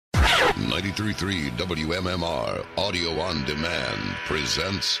93.3 WMMR Audio on Demand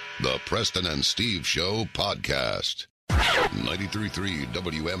presents the Preston and Steve Show podcast. 93.3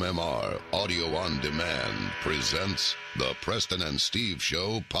 WMMR Audio on Demand presents the Preston and Steve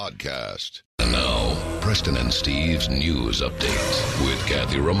Show podcast. And now, Preston and Steve's news update with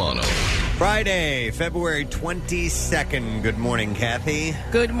Kathy Romano. Friday, February 22nd. Good morning, Kathy.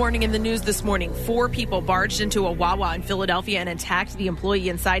 Good morning. In the news this morning, 4 people barged into a Wawa in Philadelphia and attacked the employee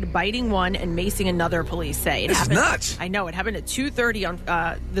inside, biting one and macing another, police say. This is nuts. I know. It happened at 2:30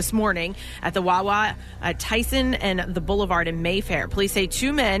 on this morning at the Wawa at Tyson and the Boulevard in Mayfair. Police say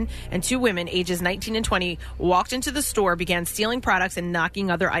 2 men and 2 women, ages 19 and 20, walked into the store, began stealing products and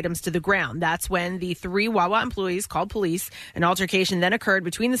knocking other items to the ground. That's when the 3 Wawa employees called police. An altercation then occurred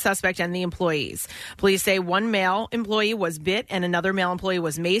between the suspect and the employees. Police say 1 male employee was bit and another male employee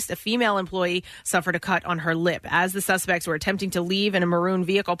was maced. A female employee suffered a cut on her lip. As the suspects were attempting to leave in a maroon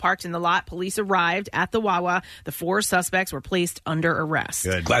vehicle parked in the lot, police arrived at the Wawa. The 4 suspects were placed under arrest.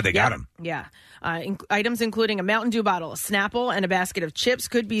 Good. Glad they got him. Yeah. Items including a Mountain Dew bottle, a Snapple, and a basket of chips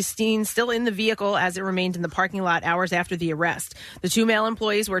could be seen still in the vehicle as it remained in the parking lot hours after the arrest. The 2 male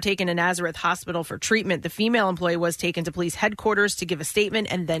employees were taken to Nazareth Hospital for treatment. The female employee was taken to police headquarters to give a statement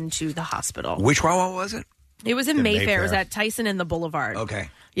and then to the hospital. Which Wawa was it? It was in Mayfair. It was at Tyson and the Boulevard. Okay.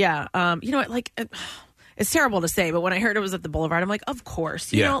 Yeah. You know what? It's terrible to say, but when I heard it was at the Boulevard, I'm like, of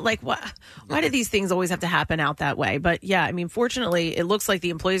course. You know, what? Why do these things always have to happen out that way? But yeah, I mean, fortunately, it looks like the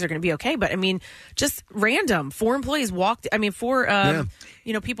employees are going to be okay. But I mean, just random 4 employees walked. I mean, 4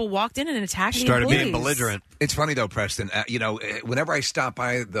 people walked in and attacked the employees. Started being belligerent. It's funny though, Preston. Whenever I stop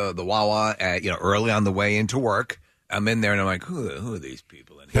by the Wawa, early on the way into work, I'm in there and I'm like, who are these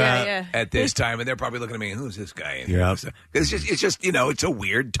people in here at this time? And they're probably looking at me, who's this guy in here? Yeah. It's just it's a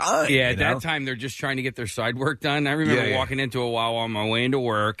weird time. Yeah, at that time, they're just trying to get their side work done. I remember walking into a Wawa on my way into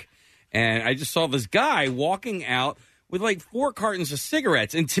work, and I just saw this guy walking out with like 4 cartons of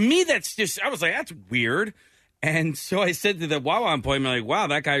cigarettes. And to me, I was like, that's weird. And so I said to the Wawa employee, I'm like, wow,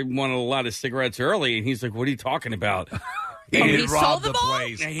 that guy wanted a lot of cigarettes early. And he's like, what are you talking about? He robbed the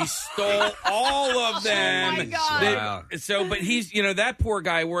place. He stole all of them. Oh, my God. But he's, that poor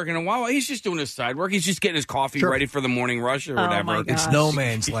guy working in Wawa, he's just doing his side work. He's just getting his coffee ready for the morning rush or whatever. My gosh. It's no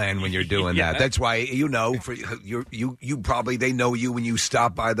man's land when you're doing that. That's why, you probably, they know you when you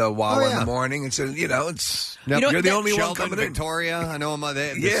stop by the Wawa in the morning. And so, you're the only one coming in. Victoria, I know them,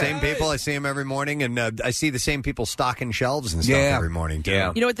 the same people. I see them every morning, and I see the same people stocking shelves and stuff every morning, too.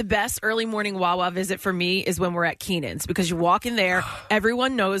 Yeah. You know what? The best early morning Wawa visit for me is when we're at Keenan's, because you walk in there,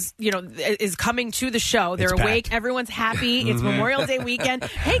 everyone knows, is coming to the show. They're awake. Packed. Everyone's happy. It's Memorial Day weekend.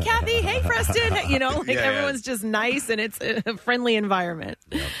 Hey, Kathy. Hey, Preston. Everyone's just nice, and it's a friendly environment.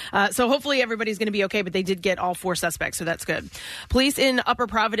 Yep. So hopefully everybody's going to be okay, but they did get all 4 suspects, so that's good. Police in Upper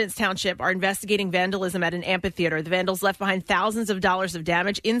Providence Township are investigating vandalism at an amphitheater. The vandals left behind thousands of dollars of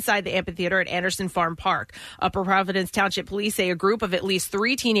damage inside the amphitheater at Anderson Farm Park. Upper Providence Township police say a group of at least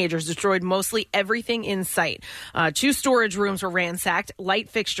 3 teenagers destroyed mostly everything in sight. 2 storage rooms were ransacked. Light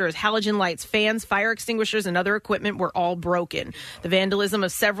fixtures, halogen lights, fans, fire extinguishers, and other equipment were all broken. The vandalism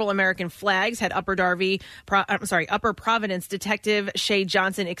of several American flags had Upper Providence Detective Shay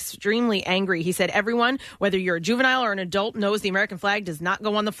Johnson extremely angry. He said, everyone, whether you're a juvenile or an adult, knows the American flag does not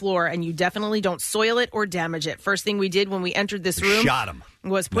go on the floor, and you definitely don't soil it or damage it. First thing we did when we entered this room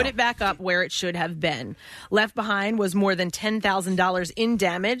was put it back up where it should have been. Left behind was more than $10,000 in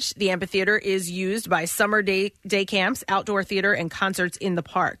damage. The amphitheater is used by summer day camps, outdoor theater, and concerts in the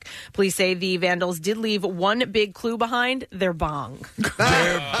park. Police say the vandals did leave one big clue behind: their bong.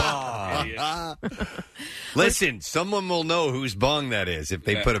 Their bong. Listen, someone will know whose bong that is if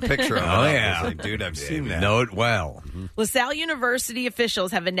they put a picture of it. Oh, yeah. Like, dude, I've seen that. Know it well. LaSalle University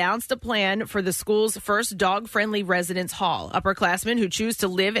officials have announced a plan for the school's first dog-friendly residence hall. Upperclassmen who choose to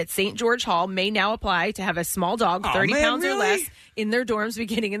live at St. George Hall may now apply to have a small dog, 30 pounds or less, in their dorms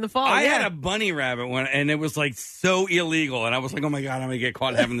beginning in the fall. I had a bunny rabbit one, and it was like so illegal. And I was like, oh my God, I'm going to get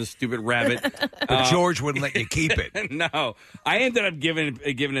caught having this stupid rabbit. But George wouldn't let you keep it. No. I ended up giving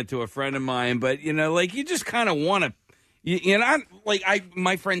it to a friend of mine. But, you just kind of want to,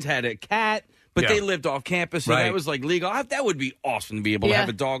 my friends had a cat. But they lived off campus, and that was like legal. That would be awesome to be able to have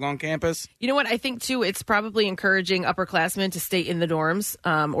a dog on campus. You know what? I think, too, it's probably encouraging upperclassmen to stay in the dorms,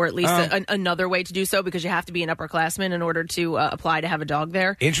 or at least another way to do so, because you have to be an upperclassman in order to apply to have a dog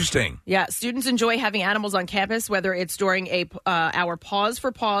there. Interesting. Yeah, students enjoy having animals on campus, whether it's during our Pause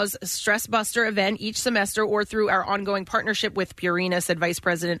for Pause Stress Buster event each semester or through our ongoing partnership with Purina, said Vice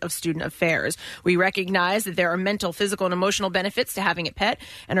President of Student Affairs. We recognize that there are mental, physical, and emotional benefits to having a pet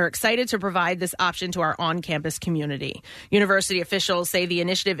and are excited to provide this option to our on-campus community. University officials say the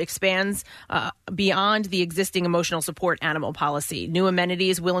initiative expands beyond the existing emotional support animal policy. New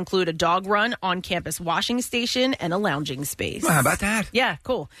amenities will include a dog run, on-campus washing station, and a lounging space. How about that? Yeah,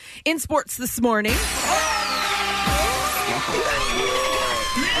 cool. In sports this morning. Ball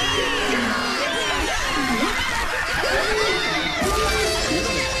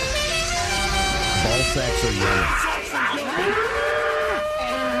sacks are young.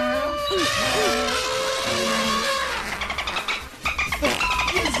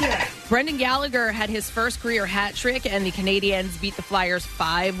 Brendan Gallagher had his first career hat trick, and the Canadiens beat the Flyers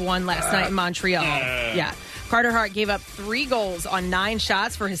 5-1 last night in Montreal. Yeah. Carter Hart gave up 3 goals on 9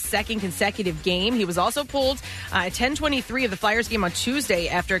 shots for his second consecutive game. He was also pulled at 10:23 of the Flyers game on Tuesday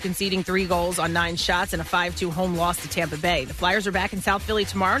after conceding 3 goals on 9 shots and a 5-2 home loss to Tampa Bay. The Flyers are back in South Philly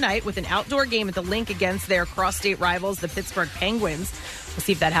tomorrow night with an outdoor game at the Link against their cross-state rivals, the Pittsburgh Penguins. We'll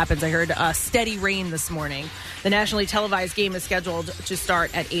see if that happens. I heard steady rain this morning. The nationally televised game is scheduled to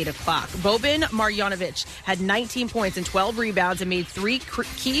start at 8 o'clock. Boban Marjanovic had 19 points and 12 rebounds and made 3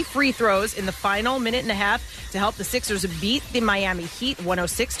 key free throws in the final minute and a half to help the Sixers beat the Miami Heat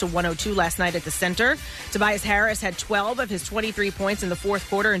 106-102 last night at the Center. Tobias Harris had 12 of his 23 points in the fourth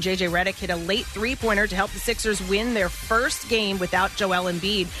quarter, and J.J. Redick hit a late three-pointer to help the Sixers win their first game without Joel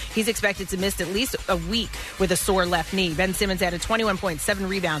Embiid. He's expected to miss at least a week with a sore left knee. Ben Simmons added 21 points, 7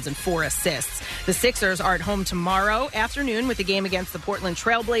 rebounds, and 4 assists. The Sixers are at home tomorrow afternoon with the game against the Portland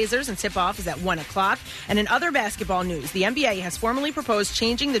Trail Blazers, and tip-off is at 1 o'clock. And in other basketball news, the NBA has formally proposed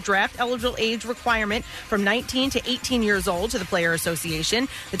changing the draft-eligible age requirement from 19 to 18 years old to the Player Association.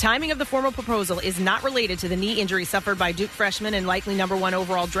 The timing of the formal proposal is not related to the knee injury suffered by Duke freshman and likely number 1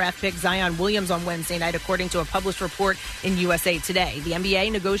 overall draft pick Zion Williams on Wednesday night, according to a published report in USA Today. The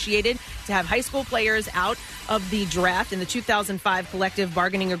NBA negotiated to have high school players out of the draft in the 2005 collective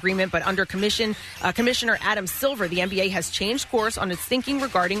bargaining agreement, but under Commissioner Adam Silver, the NBA has changed course on its thinking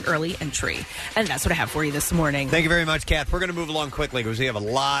regarding early entry. And that's what I have for you this morning. Thank you very much, Kath. We're going to move along quickly because we have a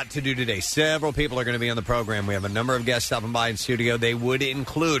lot to do today. Several people are going to be on the program. We have a number of guests stopping by in studio. They would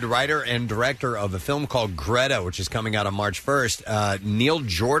include writer and director of a film called Greta, which is coming out on March 1st. Neil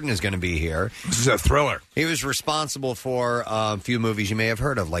Jordan is going to be here. This is a thriller. He was responsible for a few movies you may have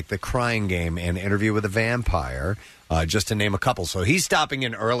heard of, like The Crying Game and Interview with a Vampire, just to name a couple. So he's stopping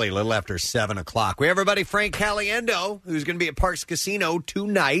in early, a little after 7 o'clock. We have our buddy Frank Caliendo, who's going to be at Parks Casino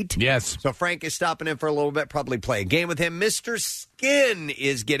tonight. Yes. So Frank is stopping in for a little bit, probably play a game with him. Mr. Skin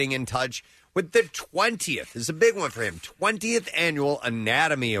is getting in touch with the 20th. This is a big one for him. 20th Annual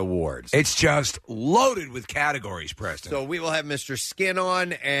Anatomy Awards. It's just loaded with categories, Preston. So we will have Mr. Skin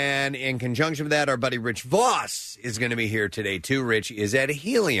on, and in conjunction with that, our buddy Rich Voss is going to be here today, too. Rich is at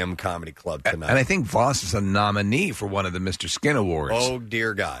Helium Comedy Club tonight. And I think Voss is a nominee for one of the Mr. Skin Awards. Oh,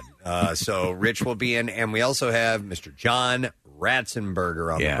 dear God. So Rich will be in, and we also have Mr. John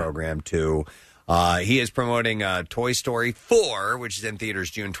Ratzenberger on the program, too. He is promoting Toy Story 4, which is in theaters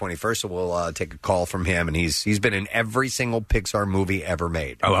June 21st, so we'll take a call from him. And he's been in every single Pixar movie ever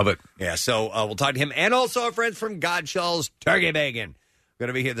made. I love it. Yeah, so we'll talk to him. And also our friends from Godshall's Turkey Bacon. Going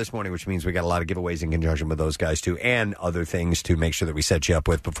to be here this morning, which means we got a lot of giveaways in conjunction with those guys, too, and other things to make sure that we set you up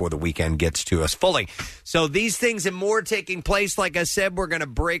with before the weekend gets to us fully. So these things and more taking place. Like I said, we're going to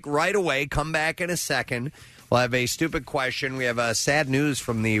break right away, come back in a second. We'll have a stupid question. We have sad news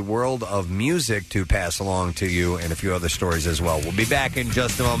from the world of music to pass along to you, and a few other stories as well. We'll be back in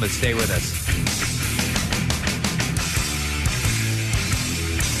just a moment. Stay with us.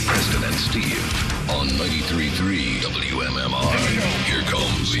 Preston and Steve on 93.3 WMMR. Here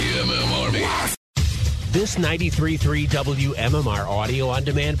comes the MM Army. This 93.3 WMMR audio on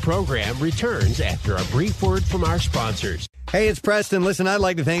demand program returns after a brief word from our sponsors. Hey, it's Preston. Listen, I'd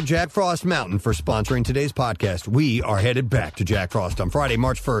like to thank Jack Frost Mountain for sponsoring today's podcast. We are headed back to Jack Frost on Friday,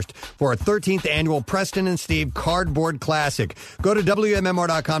 March 1st for our 13th annual Preston and Steve Cardboard Classic. Go to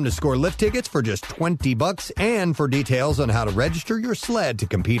WMMR.com to score lift tickets for just $20 and for details on how to register your sled to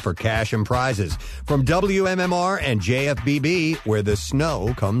compete for cash and prizes. From WMMR and JFBB, where the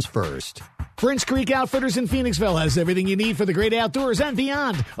snow comes first. French Creek Outfitters in Phoenixville has everything you need for the great outdoors and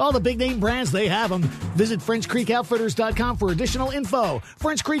beyond. All the big name brands, they have them. Visit FrenchCreekOutfitters.com for additional info.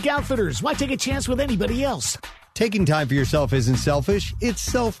 French Creek Outfitters, why take a chance with anybody else? Taking time for yourself isn't selfish, it's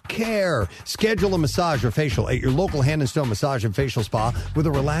self-care. Schedule a massage or facial at your local Hand & Stone Massage and Facial Spa with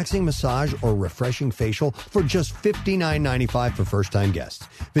a relaxing massage or refreshing facial for just $59.95 for first-time guests.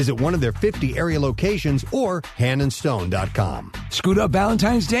 Visit one of their 50 area locations or handandstone.com. Screwed up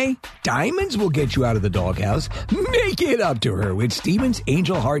Valentine's Day? Diamonds will get you out of the doghouse. Make it up to her with Steven's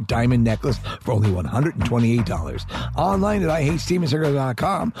Angel Heart Diamond Necklace for only $128. Online at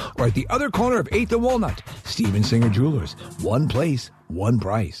IHateStevenSinger.com or at the other corner of 8th and Walnut. Steven Singer Jewelers. One place, one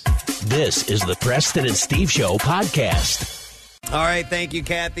price. This is the Preston and Steve Show podcast. All right, thank you,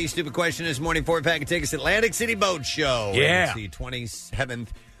 Kathy. Stupid question this morning. 4-pack of tickets, Atlantic City Boat Show. Yeah. It's the 27th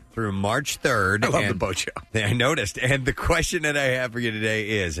through March 3rd. I love the boat show. I noticed. And the question that I have for you today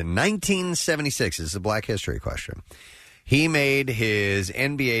is, in 1976, this is a Black History question, he made his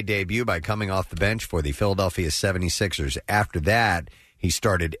NBA debut by coming off the bench for the Philadelphia 76ers. After that, he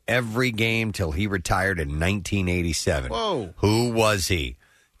started every game till he retired in 1987. Whoa. Who was he?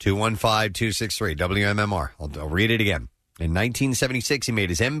 215-263, WMMR. I'll read it again. In 1976, he made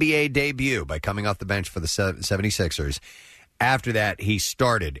his NBA debut by coming off the bench for the 76ers. After that, he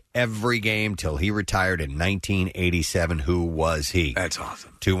started every game till he retired in 1987. Who was he? That's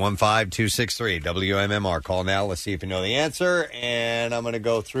awesome. 215-263, WMMR. Call now. Let's see if you know the answer. And I'm going to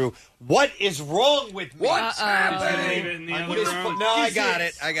go through. What is wrong with me? What's happening? No, I got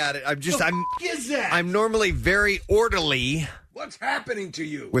it. I'm normally very orderly. What's happening to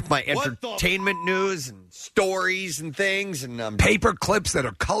you? With my entertainment news and stories and things. And paper clips that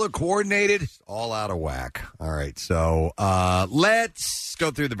are color coordinated. All out of whack. All right, so let's go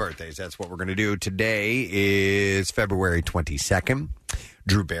through the birthdays. That's what we're going to do. Today is February 22nd.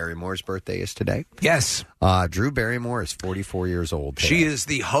 Drew Barrymore's birthday is today. Yes. Drew Barrymore is 44 years old today. She is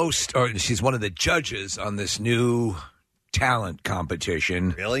the host, or she's one of the judges on this new talent competition.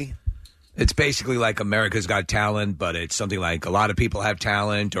 Really? It's basically like America's Got Talent, but it's something like a lot of people have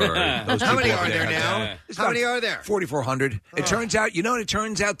talent. Or those How many people are over there now? talent. How many are there? 4,400. It turns out, it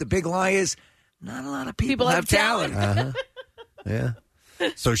turns out the big lie is not a lot of people have talent. Yeah.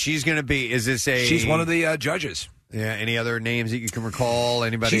 So she's going to be, She's one of the judges. Yeah. Any other names that you can recall?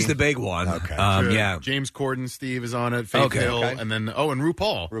 Anybody? She's the big one. Okay. Yeah. James Corden, Steve is on it. Faith Hill, and then and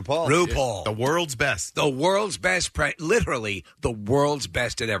RuPaul. RuPaul. The world's best. The world's best. Literally the world's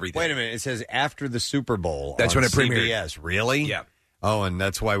best at everything. Wait a minute. It says after the Super Bowl. That's on when it premiered. CBS. Really? Yeah. Oh, and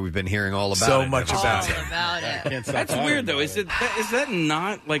that's why we've been hearing all about so it. much about it. That's weird, though. Is that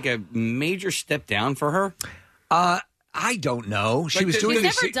not like a major step down for her? I don't know. She was doing.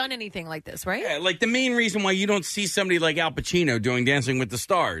 She's never done anything like this, right? Yeah, like the main reason why you don't see somebody like Al Pacino doing Dancing with the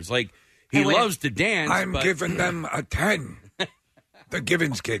Stars. Like, he loves to dance. I'm giving them a 10. The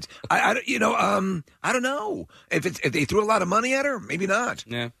Givens kids. I don't know. If they threw a lot of money at her, maybe not.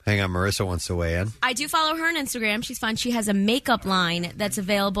 Yeah. Hang on, Marissa wants to weigh in. I do follow her on Instagram. She's fun. She has a makeup line that's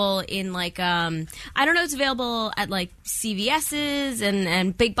available in it's available at like CVS's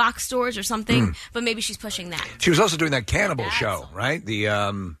and big box stores or something. But maybe she's pushing that. She was also doing that cannibal show, right? The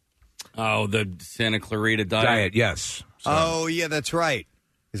the Santa Clarita diet. Yes. So. Oh yeah, that's right.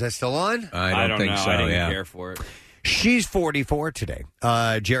 Is that still on? I don't think know. so. I didn't care for it. She's 44 today.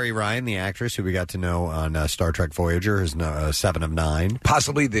 Jerry Ryan, the actress who we got to know on Star Trek Voyager, is 7 of 9.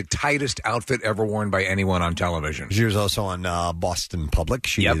 Possibly the tightest outfit ever worn by anyone on television. She was also on Boston Public.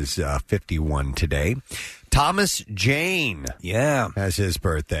 She is 51 today. Thomas Jane has his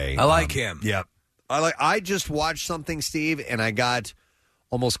birthday. I like him. Yep. I just watched something, Steve, and I got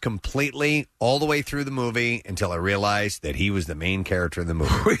almost completely all the way through the movie until I realized that he was the main character in the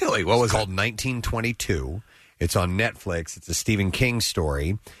movie. Really? What was it? Called 1922. It's on Netflix. It's a Stephen King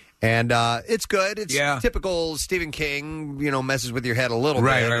story. And it's good. It's typical Stephen King, messes with your head a little bit.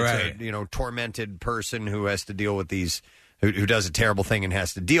 Right. It's a, tormented person who has to deal with these, who does a terrible thing and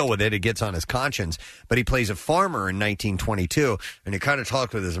has to deal with it. It gets on his conscience. But he plays a farmer in 1922, and he kind of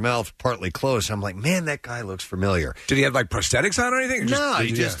talks with his mouth partly closed. I'm like, man, that guy looks familiar. Did he have like prosthetics on or anything?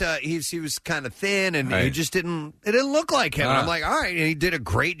 He was kind of thin, and he just it didn't look like him. And I'm like, all right, and he did a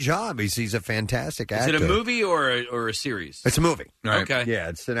great job. He's a fantastic actor. Is it a movie or a series? It's a movie. Right. Okay. Yeah,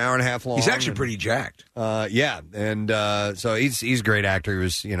 it's an hour and a half long. He's actually pretty jacked. So he's a great actor. He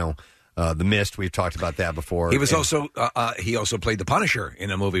was, The Mist, we've talked about that before. He was he also played the Punisher in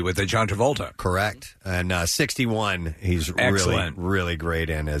a movie with John Travolta. Correct. And 61, he's excellent. really great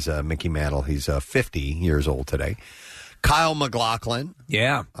in as Mickey Mantle. He's 50 years old today. Kyle MacLachlan.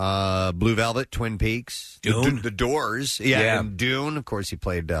 Yeah. Blue Velvet, Twin Peaks. Dune. The Doors. Yeah. And Dune. Of course, he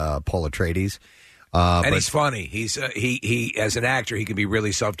played Paul Atreides. And he's funny. He's he as an actor, he can be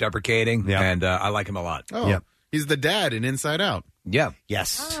really self-deprecating, and I like him a lot. Oh, yep. He's the dad in Inside Out. Yeah.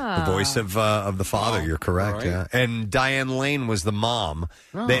 Yes. The voice of the father. You're correct. Right. Yeah. And Diane Lane was the mom.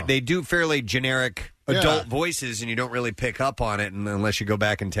 They do fairly generic adult voices, and you don't really pick up on it unless you go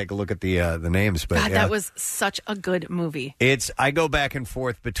back and take a look at the names. But God, that was such a good movie. I go back and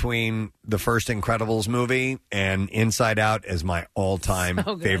forth between the first Incredibles movie and Inside Out as my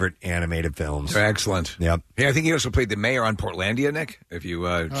all-time favorite animated films. They're excellent. Yep. Yeah, I think he also played the mayor on Portlandia, Nick. If you,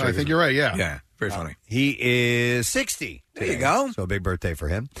 I think you're right. Yeah. Yeah. Very funny. He is 60 today. There you go. So a big birthday for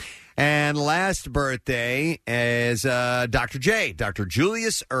him. And last birthday is Dr. J. Dr.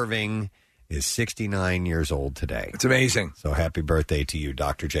 Julius Irving is 69 years old today. It's amazing. So happy birthday to you,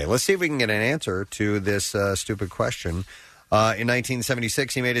 Dr. J. Let's see if we can get an answer to this stupid question. In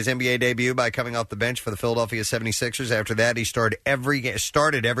 1976, he made his NBA debut by coming off the bench for the Philadelphia 76ers. After that, he started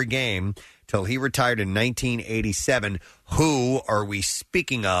every game till he retired in 1987. Who are we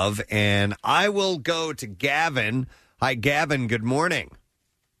speaking of? And I will go to Gavin. Hi, Gavin. Good morning.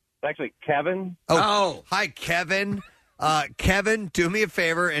 It's actually Kevin. Oh. Hi, Kevin. Kevin, do me a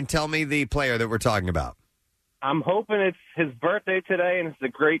favor and tell me the player that we're talking about. I'm hoping it's his birthday today, and it's the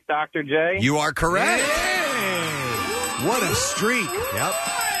great Dr. J. You are correct. What a streak. Yep.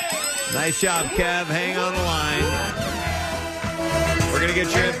 Nice job, Kev. Hang on the line. We're going to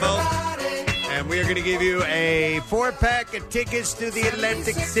get your info, and we are going to give you a 4-pack of tickets to the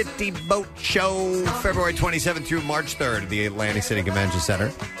Atlantic City Boat Show, February 27th through March 3rd at the Atlantic City Convention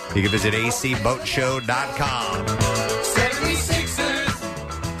Center. You can visit acboatshow.com. 76ers.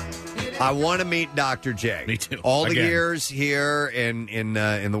 I want to meet Dr. J. Me too. All the Again. years here in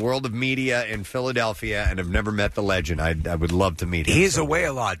the world of media in Philadelphia, and have never met the legend. I would love to meet him. He's away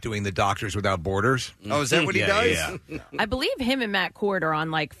a lot doing the Doctors Without Borders. Oh, is that what he does? Yeah. I believe him and Matt Cord are on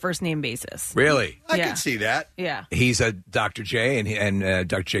like first name basis. Really? I Yeah. can see that. Yeah. He's a Dr. J, and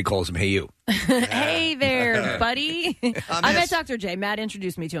Dr. J calls him, "Hey, you." Hey there, buddy. I met Dr. J. Matt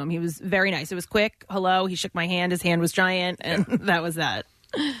introduced me to him. He was very nice. It was quick. Hello. He shook my hand. His hand was giant, and that was that.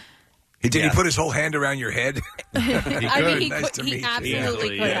 Did he put his whole hand around your head? He meet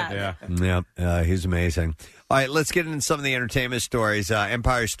absolutely could have. Yeah, he's amazing. All right, let's get into some of the entertainment stories.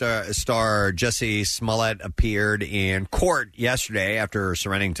 Empire star Jussie Smollett appeared in court yesterday after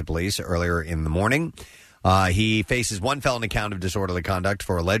surrendering to police earlier in the morning. He faces one felony count of disorderly conduct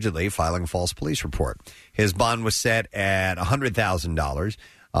for allegedly filing a false police report. His bond was set at $100,000.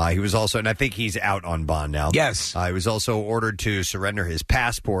 He was also, and I think he's out on bond now. Yes. He was also ordered to surrender his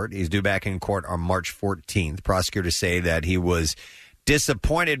passport. He's due back in court on March 14th. Prosecutors say that he was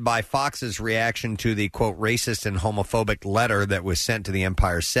disappointed by Fox's reaction to the, quote, racist and homophobic letter that was sent to the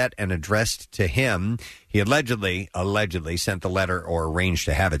Empire set and addressed to him. He allegedly sent the letter or arranged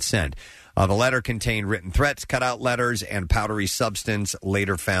to have it sent. The letter contained written threats, cutout letters, and powdery substance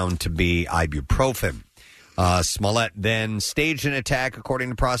later found to be ibuprofen. Smollett then staged an attack, according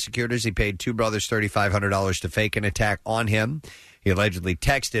to prosecutors. He paid two brothers $3,500 to fake an attack on him. He allegedly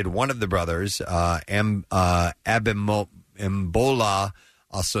texted one of the brothers, Abimbola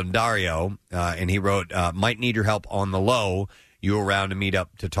Asundario, and he wrote, might need your help on the low. You around to meet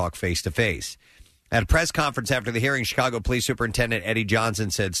up to talk face-to-face. At a press conference after the hearing, Chicago Police Superintendent Eddie Johnson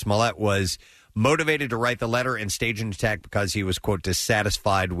said Smollett was motivated to write the letter and stage an attack because he was, quote,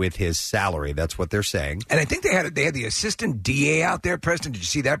 dissatisfied with his salary. That's what they're saying. And I think they had the assistant DA out there, Preston. Did you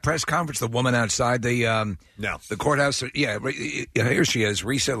see that press conference? The woman outside the the courthouse? Yeah, here she is,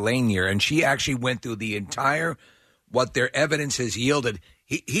 Risa Lanier, and she actually went through the entire, what their evidence has yielded.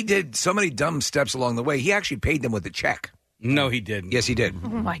 He did so many dumb steps along the way. He actually paid them with a check. No, he didn't. Yes, he did. Oh,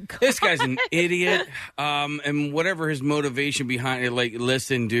 my God. This guy's an idiot. And whatever his motivation behind it, like,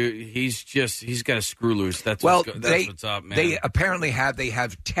 listen, dude, he's got a screw loose. That's what's up, man. They apparently have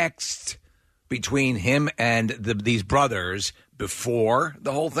texts between him and these brothers before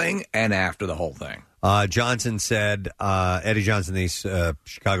the whole thing and after the whole thing. Johnson said, Eddie Johnson, the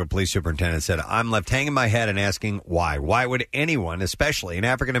Chicago police superintendent, said, I'm left hanging my head and asking why. Why would anyone, especially an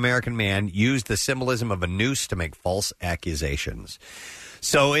African-American man, use the symbolism of a noose to make false accusations?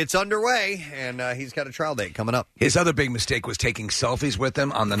 So it's underway, and he's got a trial date coming up. His other big mistake was taking selfies with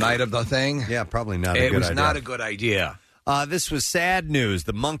him on the night of the thing. Yeah, probably not a good idea. It was not a good idea. This was sad news.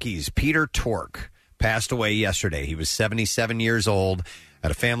 The Monkees' Peter Tork passed away yesterday. He was 77 years old at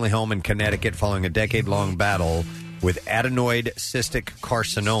a family home in Connecticut following a decade-long battle with adenoid cystic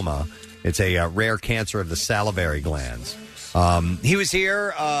carcinoma. It's a rare cancer of the salivary glands. He was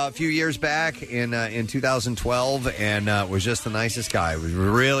here a few years back in 2012 and was just the nicest guy. It was a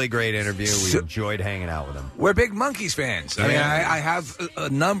really great interview. We enjoyed hanging out with him. We're big Monkees fans. I mean, I have a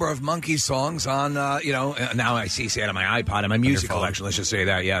number of Monkees songs on, now I see it on my iPod and my music collection. Let's just say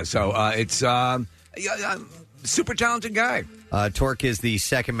that, yeah. So it's... super talented guy. Torque is the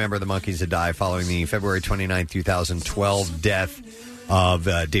second member of the Monkees to die following the February 29, 2012 death of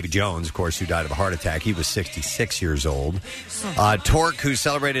Davy Jones, of course, who died of a heart attack. He was 66 years old. Torque, who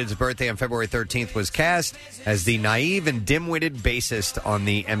celebrated his birthday on February 13th, was cast as the naive and dim-witted bassist on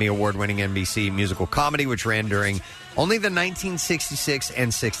the Emmy Award-winning NBC musical comedy, which ran during only the 1966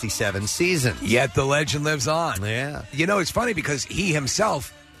 and 67 season. Yet the legend lives on. Yeah. You know, it's funny because he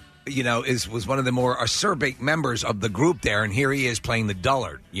himself, was one of the more acerbic members of the group there, and here he is playing the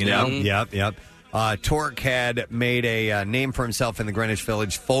dullard, Yep. Torque had made a name for himself in the Greenwich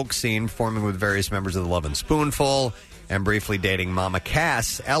Village folk scene, performing with various members of the Lovin' Spoonful and briefly dating Mama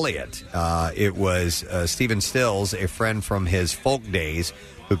Cass Elliott. It was Stephen Stills, a friend from his folk days,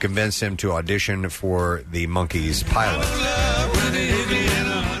 who convinced him to audition for the Monkees pilot.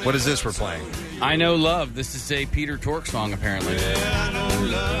 What is this we're playing? I Know Love. This is a Peter Tork song, apparently.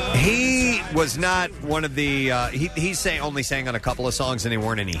 He was not one of the... he only sang on a couple of songs, and they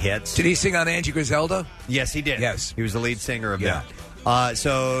weren't any hits. Did he sing on Angie Griselda? Yes, he did. Yes. He was the lead singer of that.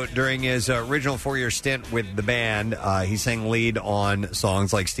 So during his original 4-year stint with the band, he sang lead on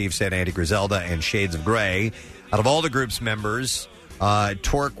songs like Steve said, Angie Griselda and Shades of Grey. Out of all the group's members...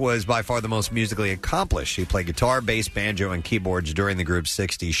 Torque was by far the most musically accomplished. He played guitar, bass, banjo, and keyboards during the group's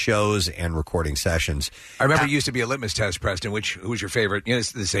 60 shows and recording sessions. I remember it used to be a litmus test, Preston, who was your favorite?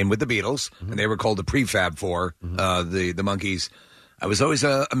 It's the same with the Beatles, and they were called the Prefab Four, the Monkees. I was always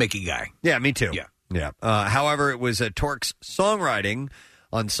a Mickey guy. Yeah, me too. Yeah. However, it was Torque's songwriting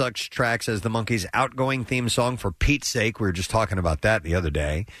on such tracks as the Monkees' outgoing theme song, For Pete's Sake. We were just talking about that the other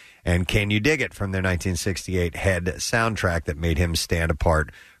day. And Can You Dig It from their 1968 Head soundtrack that made him stand apart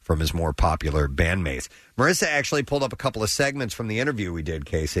from his more popular bandmates. Marissa actually pulled up a couple of segments from the interview we did,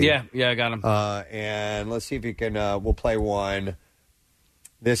 Casey. Yeah, I got them. And let's see if you can, we'll play one.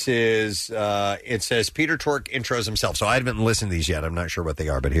 This is, it says Peter Tork intros himself. So I haven't listened to these yet. I'm not sure what they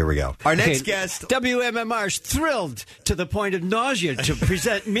are, but here we go. Our next guest. WMMR's thrilled to the point of nausea to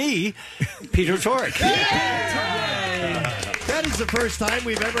present me, Peter Tork. That is the first time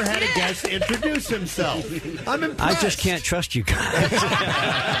we've ever had a guest introduce himself. I'm impressed. I just can't trust you guys.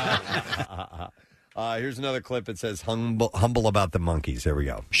 Here's another clip. It says humble about the Monkees. There we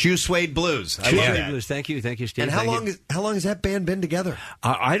go. Shoe Suede Blues. Shoe Suede Blues. Thank you, Steve. And how long has that band been together?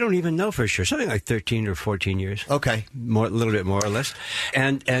 I don't even know for sure. Something like 13 or 14 years. Okay, a little bit more or less.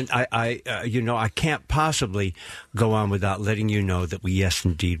 And I can't possibly go on without letting you know that we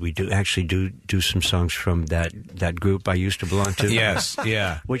do some songs from that group I used to belong to. Yes,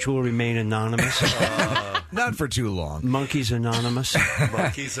 yeah, which will remain anonymous. Not for too long. Monkees Anonymous.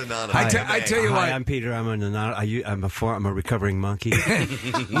 Monkees Anonymous. I tell you Hi, what. I'm Peter. I'm a recovering monkey.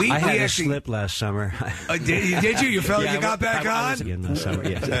 I had a slip last summer. Did you? You felt you got back on? Again last summer,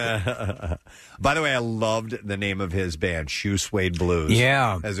 yes. By the way, I loved the name of his band, Shoe Suede Blues.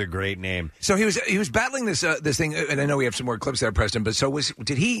 Yeah, that's a great name. So he was battling this thing, and I know we have some more clips there, Preston. But so was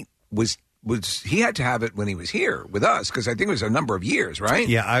he had to have it when he was here with us, because I think it was a number of years, right?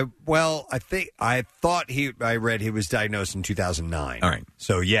 Yeah, I read he was diagnosed in 2009. All right.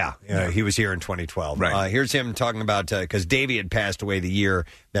 So he was here in 2012. Right. Here's him talking about, because Davey had passed away the year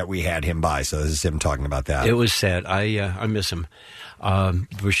that we had him by, so this is him talking about that. It was sad. I miss him.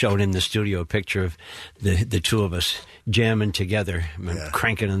 We're showing in the studio a picture of the two of us jamming together,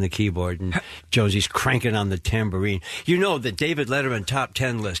 cranking on the keyboard, and Josie's cranking on the tambourine. You know, the David Letterman top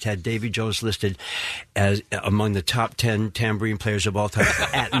 10 list had Davy Jones listed as among the top 10 tambourine players of all time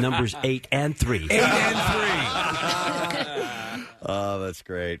at numbers 8 and 3. 8 and 3. Oh, that's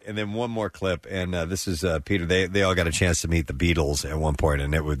great. And then one more clip, and this is Peter. They all got a chance to meet the Beatles at one point,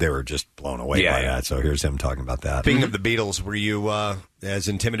 and they were just blown away by that. So here's him talking about that. Speaking of the Beatles, were you as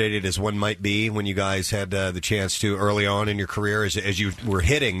intimidated as one might be when you guys had the chance to early on in your career, as you were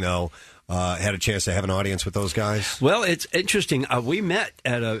hitting, though? Had a chance to have an audience with those guys? Well, it's interesting. We met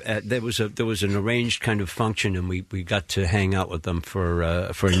there was an arranged kind of function, and we got to hang out with them for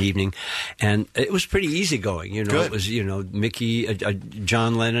an evening, and it was pretty easygoing. Good. It was Mickey,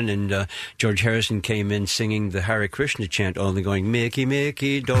 John Lennon, and George Harrison came in singing the Hare Krishna chant, only going Mickey,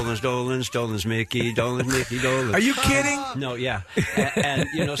 Mickey, Dolan's, Dolan's, Dolan's, Mickey, Dolan's, Mickey, Dolan's. Are you kidding? No, yeah, and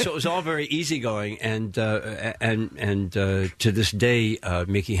so it was all very easygoing, and to this day,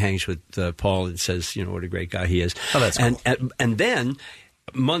 Mickey hangs with Paul and says, what a great guy he is. Oh, that's cool. And then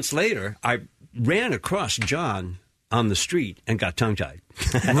months later, I ran across John on the street and got tongue-tied.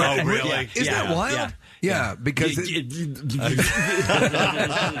 Oh, really? Yeah. Isn't that wild? Yeah, because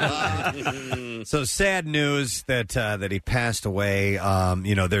So sad news that he passed away.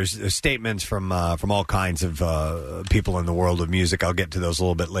 There's statements from all kinds of people in the world of music. I'll get to those a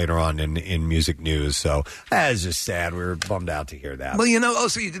little bit later on in music news. So it's just sad. We were bummed out to hear that. Well,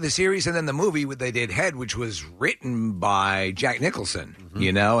 also you did the series and then the movie they did Head, which was written by Jack Nicholson.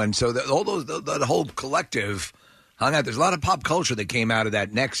 And so the whole collective hung out. There's a lot of pop culture that came out of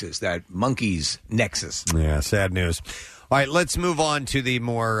that nexus, that Monkees nexus. Yeah, sad news. All right, let's move on to the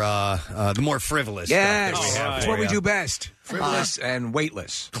more frivolous yes, stuff. That's what we do best. Frivolous and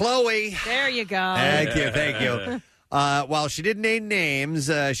weightless. Chloe. There you go. Thank you. While she didn't name names,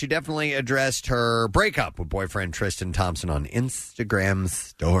 she definitely addressed her breakup with boyfriend Tristan Thompson on Instagram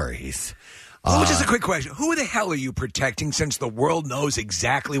stories. Just a quick question. Who the hell are you protecting since the world knows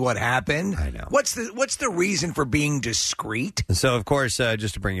exactly what happened? I know. What's the reason for being discreet? So, of course,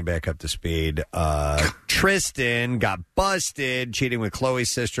 just to bring you back up to speed, Tristan got busted cheating with Chloe's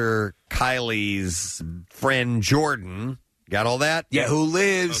sister, Kylie's friend, Jordan. Got all that? Yeah, who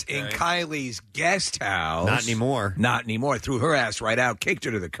lives in Kylie's guest house. Not anymore. Not anymore. Threw her ass right out, kicked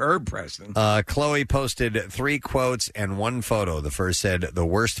her to the curb, Preston. Chloe posted 3 quotes and 1 photo. The first said, "The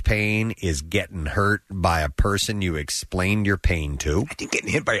worst pain is getting hurt by a person you explained your pain to." I think getting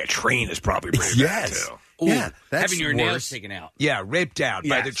hit by a train is probably pretty bad, too. Ooh, yeah, that's having your worse. nails taken out. Yeah, ripped out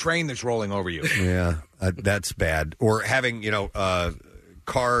by the train that's rolling over you. Yeah, that's bad. Or having,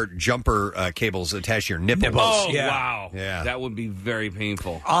 car jumper cables attached to your nipples. Oh, yeah. wow. Yeah. That would be very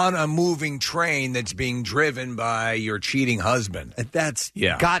painful. On a moving train that's being driven by your cheating husband. That's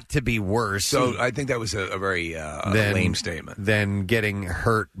got to be worse. So I think that was a very lame statement. Than getting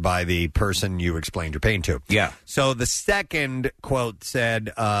hurt by the person you explained your pain to. Yeah. So the second quote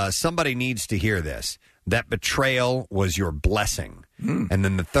said, "Somebody needs to hear this. That betrayal was your blessing." And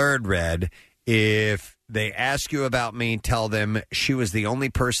then the third read, "If they ask you about me, tell them she was the only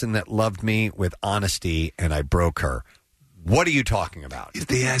person that loved me with honesty, and I broke her." What are you talking about? If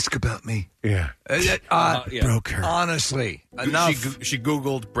they ask about me. Yeah. Broke her. Honestly. Enough. She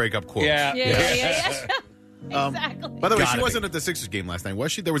Googled breakup quotes. Yeah. Exactly. By the way, she wasn't at the Sixers game last night,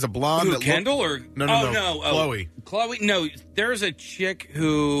 was she? There was a blonde. Who, that Kendall looked... or No. Chloe. Chloe. No, there's a chick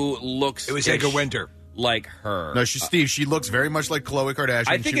who looks. It was Edgar Winter. Like her. No, Steve. She looks very much like Khloe Kardashian.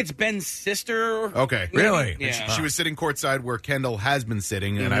 I think it's Ben's sister. Okay. Really? Yeah. She was sitting courtside where Kendall has been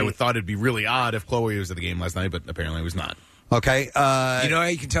sitting, and I thought it'd be really odd if Chloe was at the game last night, but apparently it was not. Okay.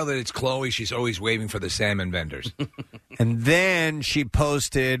 You can tell that it's Chloe. She's always waving for the salmon vendors. And then she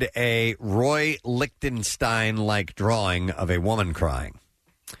posted a Roy Lichtenstein-like drawing of a woman crying.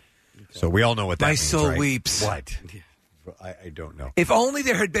 So we all know what that means, My soul right? weeps. What? I don't know. If only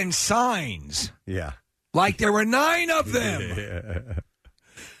there had been signs. Yeah. Like there were 9 of them.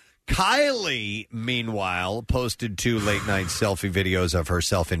 Kylie, meanwhile, posted 2 late-night selfie videos of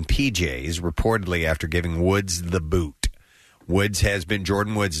herself in PJs, reportedly after giving Woods the boot. Jordan Woods has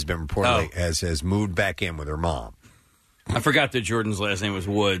been reportedly has moved back in with her mom. I forgot that Jordan's last name was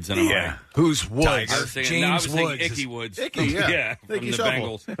Woods. And I'm like, who's Woods? I was thinking, I was thinking Icky Woods. Icky, yeah. From Icky the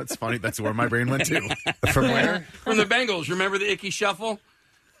Shuffle. Bengals. That's funny. That's where my brain went to. From where? From the Bengals. Remember the Icky Shuffle?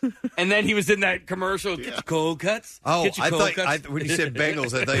 And then he was in that commercial. Get your cold cuts. Oh, Get your I cold thought cuts. when you said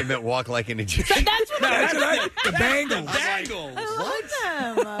Bengals, I thought you meant walk like an Egyptian. That's right. The Bengals. I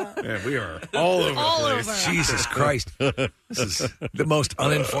love them. Yeah, we are all over the place. Jesus Christ. This is the most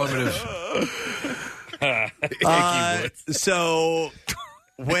uninformative. So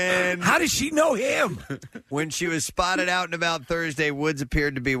how does she know him? When she was spotted out and about Thursday, Woods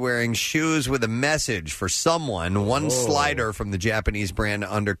appeared to be wearing shoes with a message for someone. One slider from the Japanese brand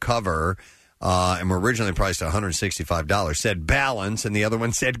Undercover, and were originally priced at $165, said balance, and the other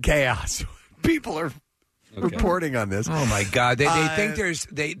one said chaos. People are reporting on this. Oh my God! They think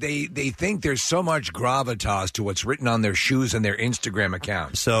they think there's so much gravitas to what's written on their shoes and their Instagram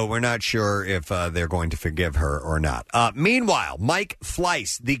accounts. So we're not sure if they're going to forgive her or not. Meanwhile, Mike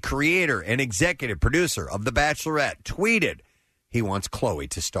Fleiss, the creator and executive producer of The Bachelorette, tweeted he wants Chloe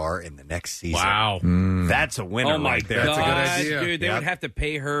to star in the next season. Wow, that's a winner right there. God, That's a good idea. dude! They would have to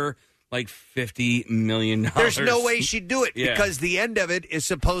pay her like $50 million. There's no way she'd do it Yeah. because the end of it is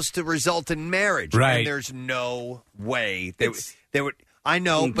supposed to result in marriage. Right. And there's no way they would. I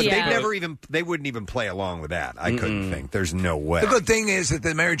know, but they wouldn't even play along with that. I couldn't think. There's no way. The good thing is that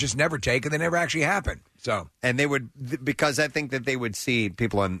the marriages never take and they never actually happen. So, and they would, because I think that they would see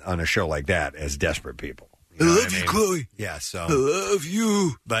people on a show like that as desperate people. I love you, Chloe. Yeah, so I love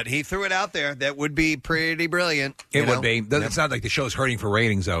you. But he threw it out there. That would be pretty brilliant. It would be. It's not like the show's hurting for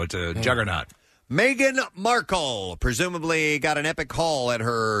ratings, though. It's a juggernaut. Meghan Markle presumably got an epic haul at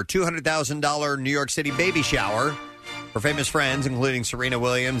her $200,000 New York City baby shower. Her famous friends, including Serena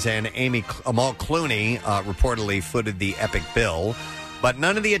Williams and Amal Clooney, reportedly footed the epic bill. But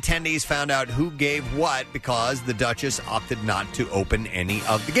none of the attendees found out who gave what because the Duchess opted not to open any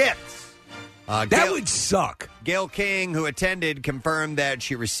of the gifts. That would suck. Gayle King, who attended, confirmed that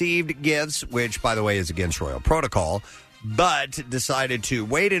she received gifts, which, by the way, is against royal protocol, but decided to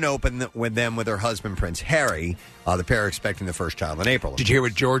wait and open with them with her husband, Prince Harry. The pair are expecting the first child in April. Did you hear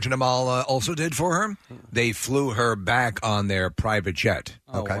what George and Amal also did for her? They flew her back on their private jet.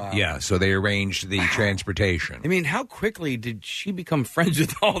 Okay. Wow. Yeah, so they arranged the transportation. I mean, how quickly did she become friends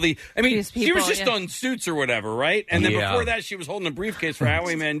with all the... I mean, she was just on Suits or whatever, right? And then before that, she was holding a briefcase for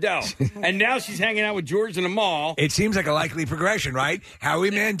Howie Mandel. And now she's hanging out with George and Amal. It seems like a likely progression, right? Howie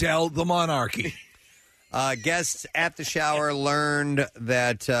Mandel, the monarchy. Guests at the shower learned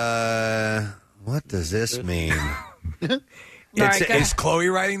that... what does this mean? Is Chloe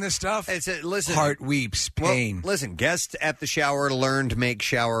writing this stuff? Listen, heart weeps, pain. Well, listen, guests at the shower learned to make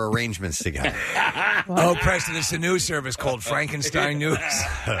shower arrangements together. Oh, Preston, it's a news service called Frankenstein News.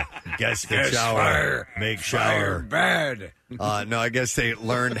 Guests at the shower make shower. Bad. No, I guess they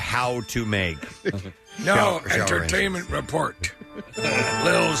learned how to make. No, entertainment report.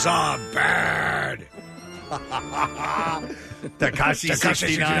 Lil Za bad. Takashi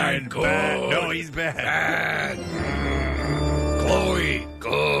 69 good. Bad. No, he's bad. Chloe,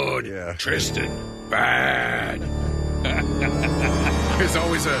 good. Yeah. Tristan, bad. There's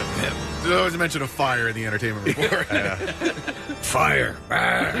always a mention of fire in the entertainment report. Fire,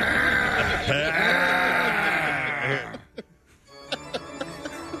 bad.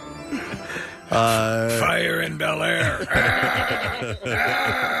 Fire in Bel Air.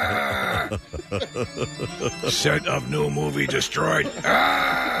 Set of new movie destroyed.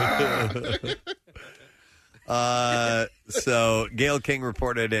 So Gayle King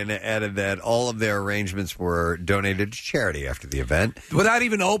reported and added that all of their arrangements were donated to charity after the event. Without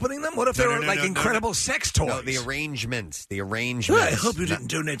even opening them? What if they were incredible sex toys? No, the arrangements. Well, I hope you didn't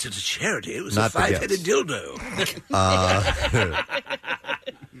donate it to charity. It was Not a 5-headed dildo.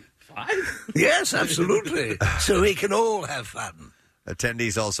 Yes, absolutely. So we can all have fun.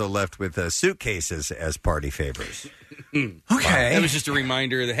 Attendees also left with suitcases as party favors. Okay. That was just a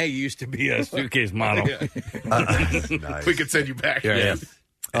reminder that, hey, you used to be a suitcase model. Nice. We could send you back. Yeah.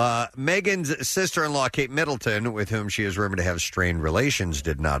 Meghan's sister-in-law, Kate Middleton, with whom she is rumored to have strained relations,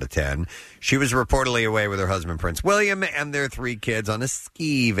 did not attend. She was reportedly away with her husband, Prince William, and their 3 kids on a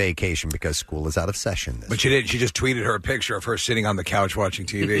ski vacation because school is out of session. But she didn't. She just tweeted her a picture of her sitting on the couch watching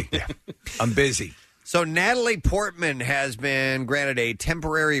TV. Yeah. I'm busy. So Natalie Portman has been granted a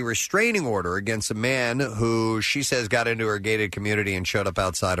temporary restraining order against a man who she says got into her gated community and showed up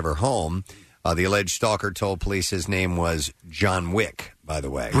outside of her home. The alleged stalker told police his name was John Wick, by the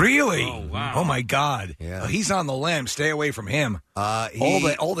way. Really? Oh, wow. Oh, my God. Yeah. He's on the lam. Stay away from him. All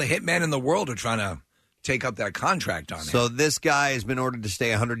the hitmen in the world are trying to take up that contract on him. So this guy has been ordered to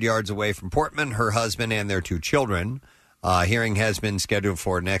stay 100 yards away from Portman, her husband, and their 2 children. Hearing has been scheduled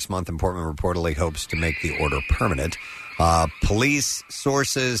for next month, and Portman reportedly hopes to make the order permanent. Police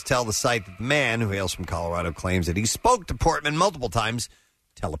sources tell the site that the man, who hails from Colorado, claims that he spoke to Portman multiple times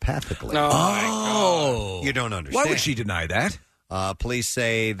telepathically. Oh. You don't understand. Why would she deny that? Police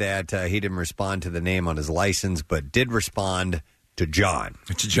say that he didn't respond to the name on his license, but did respond to John.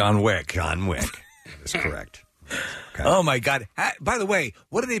 To John Wick. John Wick. That is correct. Okay. Oh, my God. By the way,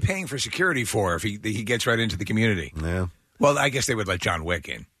 what are they paying for security for if he gets right into the community? Yeah. Well, I guess they would let John Wick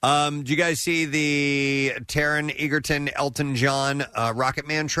in. Did you guys see the Taron Egerton, Elton John Rocket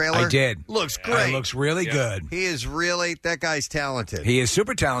Man trailer? I did. Looks great. It looks really good. He is really, that guy's talented. He is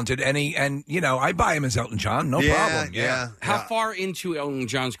super talented, and I buy him as Elton John, no problem. Yeah. How far into Elton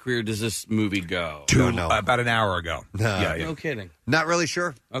John's career does this movie go? About an hour ago. No kidding. Not really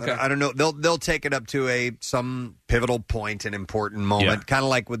sure. Okay. I don't know. They'll take it up to some pivotal point, an important moment, kind of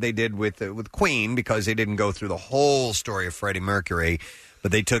like what they did with Queen, because they didn't go through the whole story of Freddie Mercury,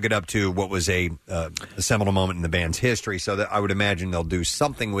 but they took it up to what was a seminal moment in the band's history. So that I would imagine they'll do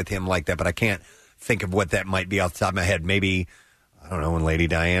something with him like that, but I can't think of what that might be off the top of my head. Maybe, I don't know, when Lady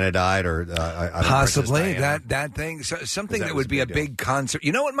Diana died, or possibly that thing, something that would be a big concert.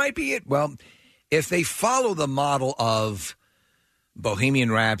 You know what might be it? Well, if they follow the model of Bohemian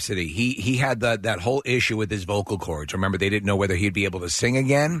Rhapsody, he had that whole issue with his vocal cords. Remember, they didn't know whether he'd be able to sing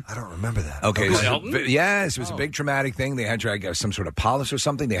again. I don't remember that. Okay, yes, it was a big traumatic thing. They had to, I guess, some sort of polish or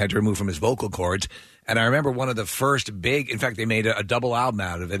something. They had to remove from his vocal cords. And I remember one of the first big, in fact, they made a double album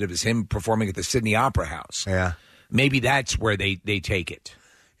out of it. It was him performing at the Sydney Opera House. Yeah. Maybe that's where they take it.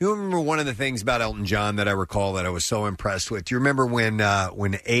 You remember one of the things about Elton John that I recall that I was so impressed with? Do you remember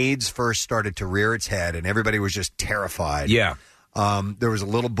when AIDS first started to rear its head and everybody was just terrified? Yeah. There was a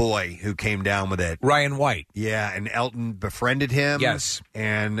little boy who came down with it. Ryan White. Yeah, and Elton befriended him. Yes.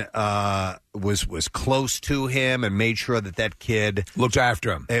 And was close to him and made sure that kid looked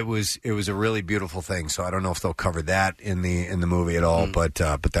after him. It was a really beautiful thing. So I don't know if they'll cover that in the movie at all, but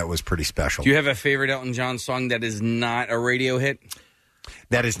that was pretty special. Do you have a favorite Elton John song that is not a radio hit?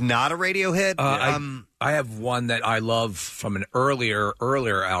 That is not a radio hit? I have one that I love from an earlier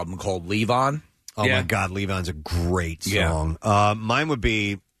album called Leave On. Oh, my God, Leave On's a great song. Mine would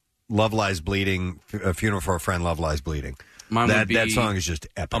be Love Lies Bleeding, Funeral for a Friend, Love Lies Bleeding. Mine would be that song is just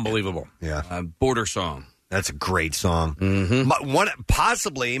epic. Unbelievable. Yeah. Border Song. That's a great song.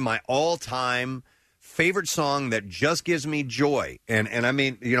 Possibly my all-time favorite song that just gives me joy. And I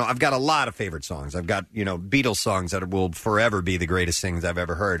mean, I've got a lot of favorite songs. I've got, Beatles songs that will forever be the greatest things I've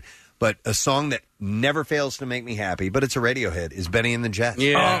ever heard. But a song that never fails to make me happy, but it's a radio hit, is Benny and the Jets.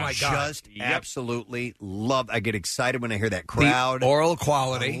 Yeah. Oh, my God. Just absolutely love. I get excited when I hear that crowd. The oral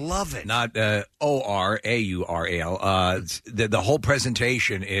quality. I love it. Not ORAURAL. The whole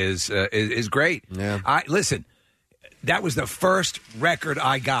presentation is great. Yeah. Listen, that was the first record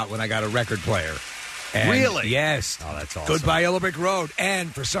I got when I got a record player. And really? Yes. Oh, that's awesome. Goodbye Yellow Brick Road.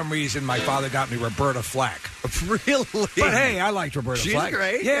 And for some reason, my father got me Roberta Flack. Really? But hey, I liked Roberta She's Flack.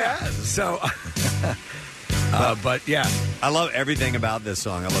 great. Yeah. Yes. So, but yeah. I love everything about this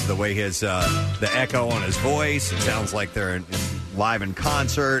song. I love the way the echo on his voice. It sounds like they're live in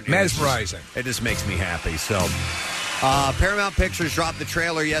concert. Mesmerizing. It just makes me happy. So, Paramount Pictures dropped the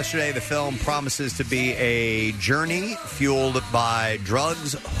trailer yesterday. The film promises to be a journey fueled by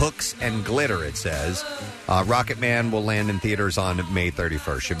drugs, hooks, and glitter, it says. Rocket Man will land in theaters on May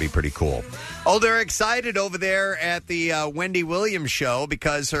 31st. Should be pretty cool. Oh, they're excited over there at the Wendy Williams show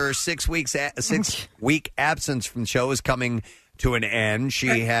because her 6 week absence from the show is coming to an end.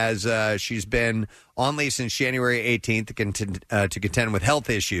 She's been on leave since January 18th to contend with health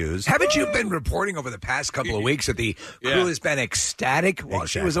issues. Haven't you been reporting over the past couple of weeks that the crew has been ecstatic while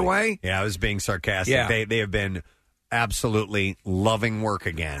she was away? Yeah, I was being sarcastic. Yeah. They have been absolutely loving work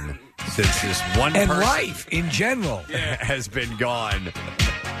again since this one and person life in general has been gone.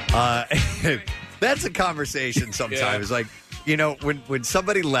 That's a conversation sometimes. Like, when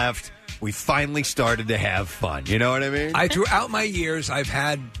somebody left, we finally started to have fun. You know what I mean? Throughout my years, I've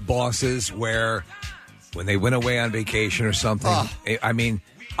had bosses where when they went away on vacation or something, I mean,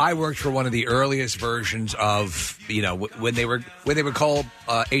 I worked for one of the earliest versions of, when they were called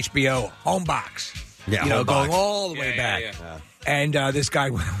HBO Homebox. Yeah, going all the way back. Yeah. And this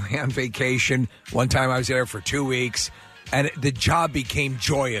guy went away on vacation. One time I was there for 2 weeks. And the job became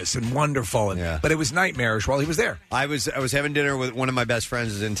joyous and wonderful, but it was nightmarish while he was there. I was having dinner with one of my best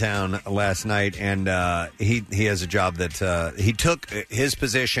friends who's in town last night, and he has a job that he took his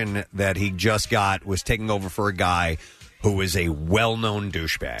position that he just got was taking over for a guy who is a well-known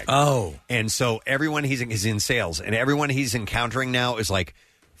douchebag. Oh, and so everyone he's in sales, and everyone he's encountering now is like,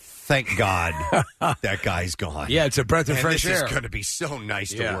 thank God that guy's gone. Yeah, it's a breath of fresh air. This is going to be so nice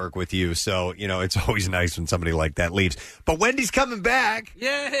to work with you. So, it's always nice when somebody like that leaves. But Wendy's coming back.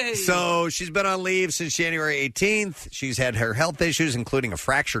 Yay! So she's been on leave since January 18th. She's had her health issues, including a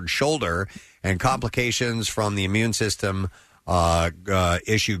fractured shoulder and complications from the immune system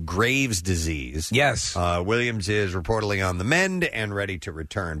issue, Graves' disease. Yes. Williams is reportedly on the mend and ready to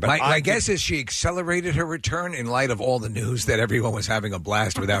return. But my guess is she accelerated her return in light of all the news that everyone was having a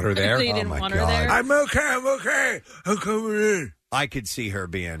blast without her there. They didn't want her there. I'm okay. I'm coming in. I could see her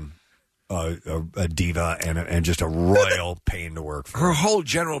being a diva and just a royal pain to work for. Her whole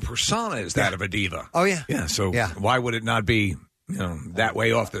general persona is that of a diva. Oh, yeah. Yeah, so why would it not be that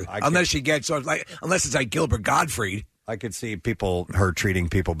way off the... Unless she gets... unless it's like Gilbert Gottfried. I could see her treating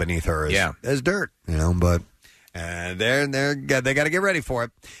people beneath her as dirt, but they got to get ready for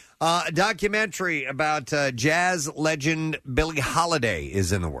it. A documentary about jazz legend Billie Holiday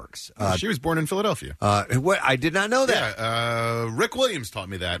is in the works. She was born in Philadelphia. What? I did not know that. Yeah, Rick Williams taught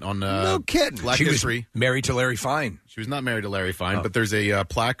me that on no kidding. Black she History. Was married to Larry Fine. She was not married to Larry Fine, but there's a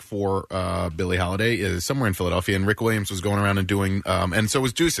plaque for Billie Holiday somewhere in Philadelphia, and Rick Williams was going around and doing, and so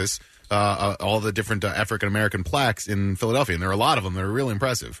was Deuces, all the different African-American plaques in Philadelphia, and there are a lot of them that are really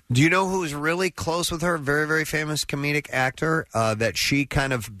impressive. Do you know who's really close with her? Very, very famous comedic actor that she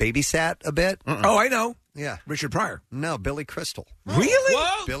kind of babysat a bit? Oh, I know. Yeah. Richard Pryor. No, Billy Crystal. Really?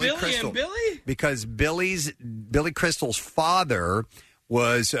 Whoa, Billy Crystal. and Billy? Because Billy Crystal's father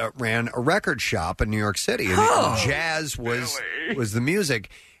ran a record shop in New York City, and jazz was the music.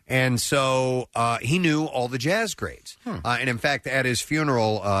 And so he knew all the jazz greats. And in fact, at his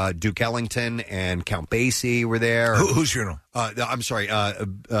funeral, Duke Ellington and Count Basie were there. Whose funeral? I'm sorry,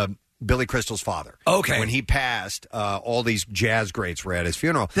 Billy Crystal's father. Okay. When he passed, all these jazz greats were at his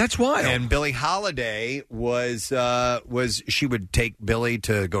funeral. That's wild. And Billie Holiday was she would take Billy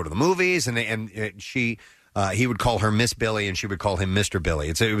to go to the movies, and he would call her Miss Billy, and she would call him Mr. Billy.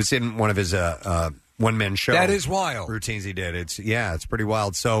 It was in one of his one-man show. That is wild. Routines he did. It's pretty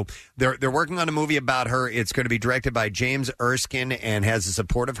wild. So they're working on a movie about her. It's going to be directed by James Erskine and has the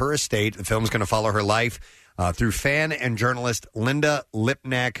support of her estate. The film's going to follow her life through fan and journalist Linda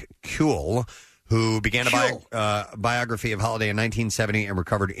Lipnack-Kuehl, who began a biography of Holiday in 1970 and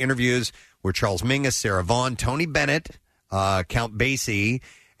recovered interviews with Charles Mingus, Sarah Vaughan, Tony Bennett, Count Basie,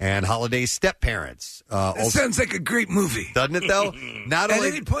 and Holiday's step-parents. That sounds like a great movie. Doesn't it, though? Not At only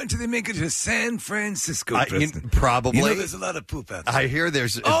any point do they make it to San Francisco, probably. You know, there's a lot of poop out there. I hear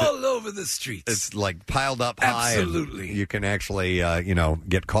there's... all over the streets. It's like piled up high. Absolutely. You can actually,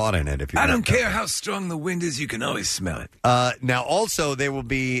 get caught in it. If you. I don't care how strong the wind is, you can always smell it. Now, also, they will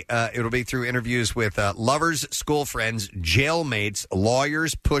be. It'll be through interviews with lovers, school friends, jailmates,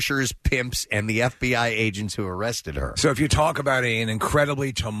 lawyers, pushers, pimps, and the FBI agents who arrested her. So if you talk about an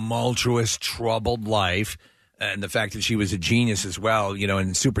incredibly tumultuous, troubled life, and the fact that she was a genius as well,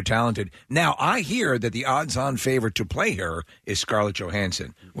 and super talented. Now, I hear that the odds-on favorite to play her is Scarlett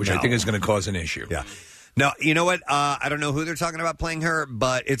Johansson, which I think is going to cause an issue. Yeah. No, you know what? I don't know who they're talking about playing her,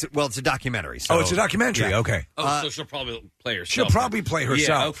 but it's a documentary. So, it's a documentary. Yeah. Okay. So she'll probably play herself. She'll probably play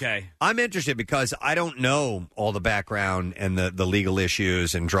herself. Yeah, okay. I'm interested because I don't know all the background and the legal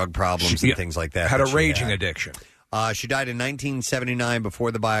issues and drug problems and things like that. Had a raging addiction. She died in 1979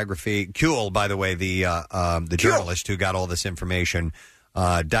 before the biography. Kuehl, by the way, the journalist who got all this information,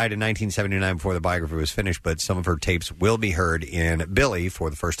 died in 1979 before the biography was finished, but some of her tapes will be heard in Billy for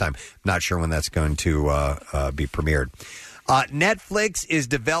the first time. Not sure when that's going to be premiered. Netflix is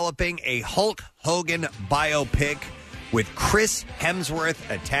developing a Hulk Hogan biopic with Chris Hemsworth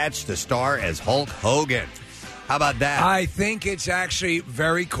attached to star as Hulk Hogan. How about that? I think it's actually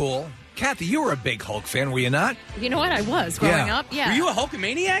very cool. Kathy, you were a big Hulk fan, were you not? You know what? I was growing up. Yeah. Were you a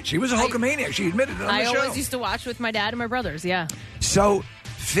Hulkamaniac? She was a Hulkamaniac. She admitted it on the show. I always used to watch with my dad and my brothers. Yeah. So,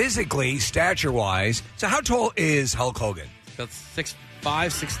 physically, stature-wise, so how tall is Hulk Hogan? About 6'5",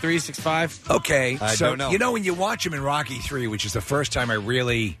 6'3", 6'5". Okay, I so don't know. When you watch him in Rocky III, which is the first time I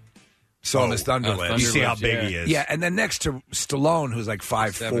really saw him as Thunderlips. You see how big he is. Yeah, and then next to Stallone, who's like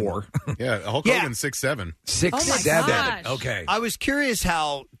 5'4". Yeah, Hulk Hogan's 6'7". 6'7". gosh. Okay. I was curious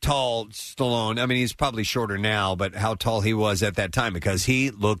how tall Stallone, I mean, he's probably shorter now, but how tall he was at that time because he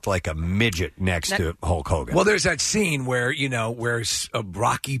looked like a midget next to Hulk Hogan. Well, there's that scene where, where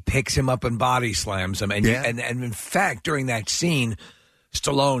Rocky picks him up and body slams him. And, and in fact, during that scene,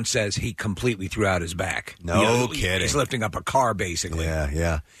 Stallone says he completely threw out his back. No kidding. He's lifting up a car, basically.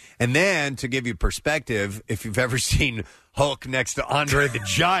 Yeah. And then, to give you perspective, if you've ever seen Hulk next to Andre the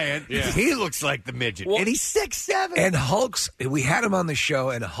Giant, he looks like the midget. And he's 6'7". And we had him on the show,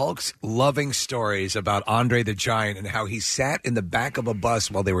 and Hulk's loving stories about Andre the Giant and how he sat in the back of a bus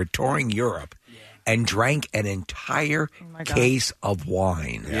while they were touring Europe and drank an entire case of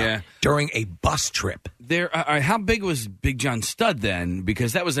wine during a bus trip. How big was Big John Studd then?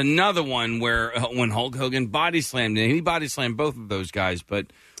 Because that was another one where when Hulk Hogan body slammed, and he body slammed both of those guys, but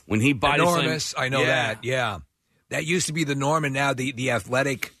when he body enormous, slammed... I know that, yeah. That used to be the norm, and now the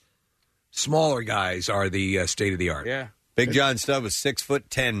athletic, smaller guys are the state of the art. Yeah. Big John Studd was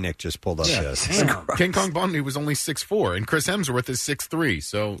 6'10". Nick just pulled up this. King Kong Bundy was only 6'4", and Chris Hemsworth is 6'3",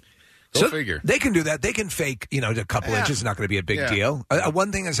 so... Go figure. They can do that. They can fake, a couple inches. It's not going to be a big deal.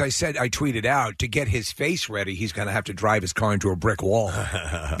 One thing, as I said, I tweeted out, to get his face ready, he's going to have to drive his car into a brick wall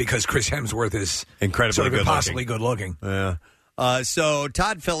because Chris Hemsworth is incredibly impossibly good looking. Yeah. So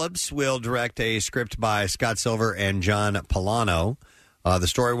Todd Phillips will direct a script by Scott Silver and John Polano. The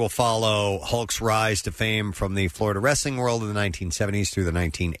story will follow Hulk's rise to fame from the Florida wrestling world in the 1970s through the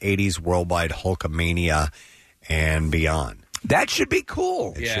 1980s, worldwide Hulkamania and beyond. That should be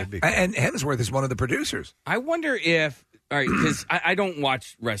cool. It should be cool. And Hemsworth is one of the producers. I wonder if, all right, because I don't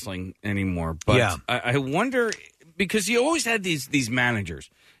watch wrestling anymore, but I wonder, because you always had these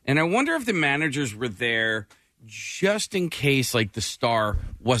managers, and I wonder if the managers were there just in case, like, the star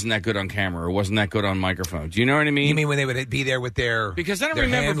wasn't that good on camera or wasn't that good on microphone. Do you know what I mean? You mean when they would be there with their Because I don't their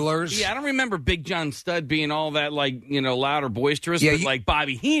remember handlers? Yeah, I don't remember Big John Studd being all that, like, loud or boisterous, Yeah, but like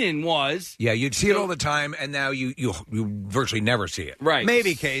Bobby Heenan was. Yeah, you'd see it all the time, and now you virtually never see it. Right.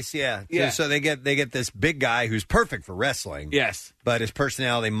 Maybe case, yeah. So they get this big guy who's perfect for wrestling. Yes. But his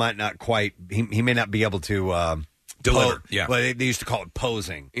personality might not quite. He may not be able to Deliver, yeah. Well, they used to call it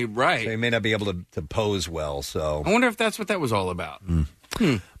posing. Right. So he may not be able to pose well, so... I wonder if that's what that was all about.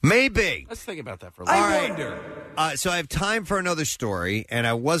 Maybe. Let's think about that for a I little wonder. So I have time for another story, and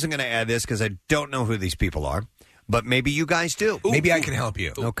I wasn't going to add this because I don't know who these people are, but maybe you guys do. Maybe I can help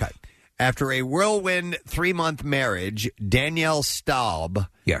you. Okay. After a whirlwind 3-month marriage, Danielle Staub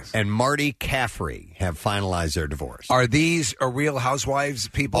and Marty Caffrey have finalized their divorce. Are these Real Housewives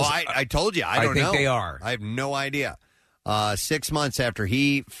people? Oh, I told you. I don't know. think they are. I have no idea. 6 months after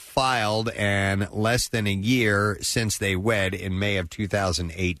he filed and less than a year since they wed in May of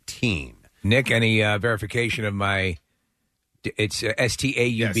 2018. Nick, any verification of my... It's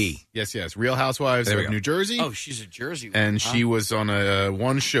Staub. Yes. Real Housewives There we of go. New Jersey. Oh, she's a Jersey one. And huh? she was on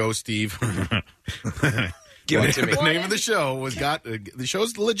one show, Steve. Give it to me. The name of the show was God. The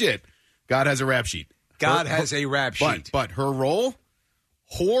show's legit. God has a rap sheet. God has a rap sheet. But her role,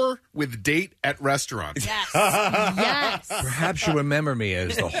 whore with date at restaurants. Yes. Perhaps you remember me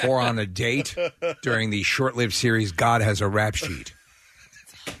as the whore on a date during the short-lived series God Has a Rap Sheet.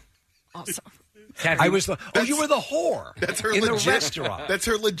 Awesome. I was you were the whore. That's her in legit the restaurant. That's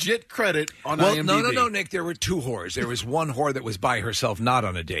her legit credit on well, IMDb. no, Nick. There were two whores. There was one whore that was by herself, not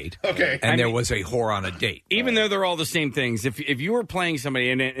on a date. Okay, and there was a whore on a date. Even though they're all the same things, if you were playing somebody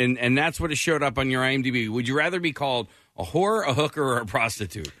and that's what it showed up on your IMDb, would you rather be called a whore, a hooker, or a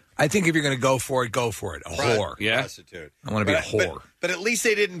prostitute? I think if you're going to go for it, go for it. A whore. Yeah. Prostitute. I want to be a whore. But at least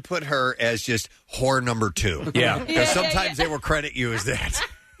they didn't put her as just whore number 2. Yeah. Because sometimes they will credit you as that.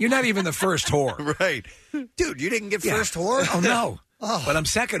 You're not even the first whore. Right. Dude, you didn't get first whore? Oh, no. But I'm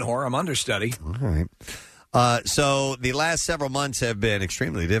second whore. I'm understudy. All right. So the last several months have been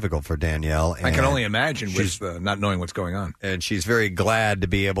extremely difficult for Danielle. I can only imagine with not knowing what's going on. And she's very glad to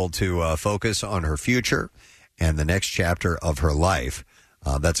be able to focus on her future and the next chapter of her life.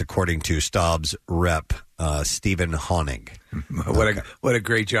 That's according to Staub's rep, Stephen Honig. What a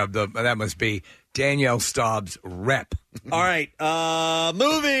great job. That must be Danielle Staub's rep. All right,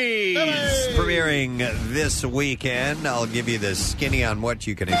 movies premiering this weekend. I'll give you the skinny on what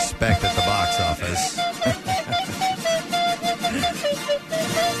you can expect at the box office.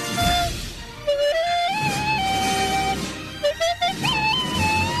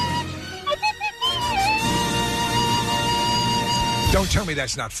 Don't tell me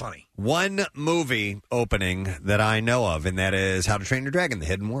that's not funny. One movie opening that I know of, and that is How to Train Your Dragon: The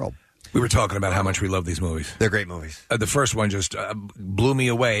Hidden World. We were talking about how much we love these movies. They're great movies. The first one just blew me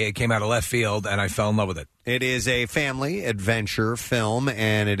away. It came out of left field, and I fell in love with it. It is a family adventure film,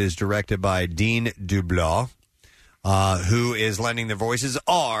 and it is directed by Dean Dublois, who is lending their voices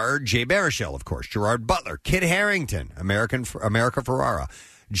are Jay Baruchel, of course, Gerard Butler, Kit Harington, America Ferrara,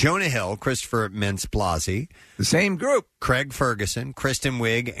 Jonah Hill, Christopher Mintz-Plasse. The same group. Craig Ferguson, Kristen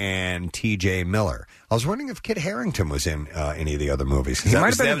Wiig, and T.J. Miller. I was wondering if Kit Harington was in any of the other movies. He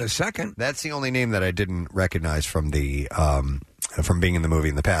might have been in the second. That's the only name that I didn't recognize from the from being in the movie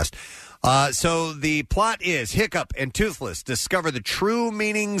in the past. So the plot is Hiccup and Toothless discover the true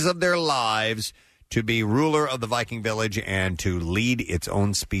meanings of their lives to be ruler of the Viking village and to lead its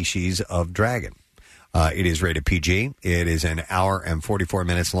own species of dragon. It is rated PG. It is an hour and 44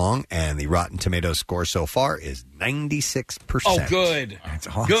 minutes long, and the Rotten Tomatoes score so far is 96%. Oh, good. That's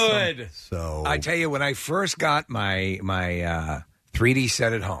awesome. Good. So I tell you, when I first got my 3D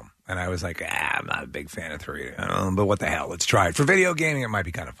set at home, and I was like, I'm not a big fan of 3D, but what the hell? Let's try it. For video gaming, it might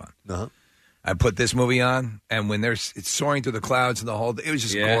be kind of fun. Uh-huh. I put this movie on, and when it's soaring through the clouds and the whole, it was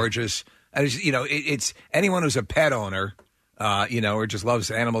just gorgeous. And it's anyone who's a pet owner. Or just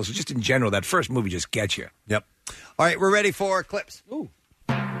loves animals, or just in general, that first movie just gets you. Yep. All right, we're ready for clips. Ooh.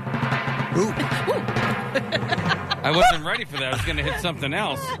 I wasn't ready for that. I was going to hit something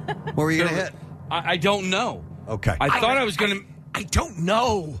else. What were you going to hit? I don't know. Okay. I thought I was going to... I don't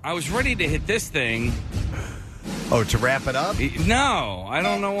know. I was ready to hit this thing. Oh, to wrap it up? No, I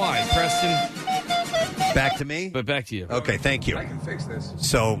don't know why. Preston. Back to me? But back to you. Okay, thank you. I can fix this.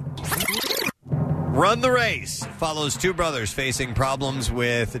 So... Run the Race follows two brothers facing problems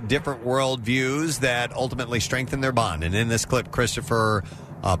with different worldviews that ultimately strengthen their bond. And in this clip, Christopher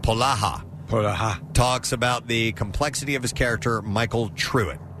Polaha talks about the complexity of his character, Michael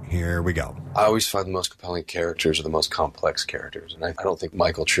Truitt. Here we go. I always find the most compelling characters are the most complex characters. And I don't think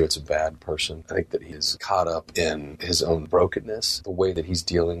Michael Truitt's a bad person. I think that he's caught up in his own brokenness. The way that he's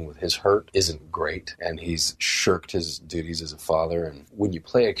dealing with his hurt isn't great. And he's shirked his duties as a father. And when you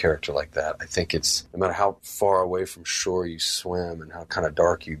play a character like that, I think it's no matter how far away from shore you swim and how kind of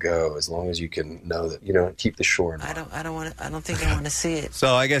dark you go, as long as you can know that, keep the shore in mind. I don't think I want to see it.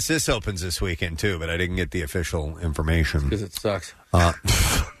 So I guess this opens this weekend too, but I didn't get the official information. Because it sucks.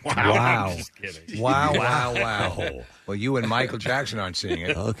 Wow. I'm just kidding. Wow. Well, you and Michael Jackson aren't seeing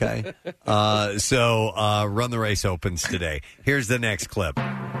it. Okay. So Run the Race opens today. Here's the next clip.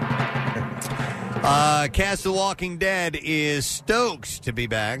 Cast of The Walking Dead is stoked to be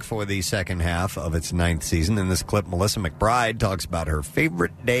back for the second half of its 9th season. In this clip, Melissa McBride talks about her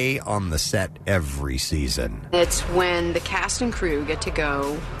favorite day on the set every season. It's when the cast and crew get to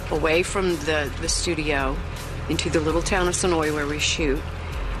go away from the studio into the little town of Sonoy where we shoot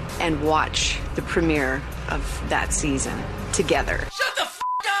and watch the premiere of that season together. Shut the f***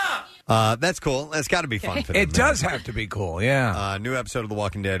 up! That's cool. That's got to be fun for them. It does have to be cool, yeah. New episode of The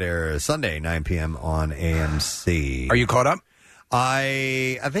Walking Dead airs Sunday, 9 p.m. on AMC. Are you caught up?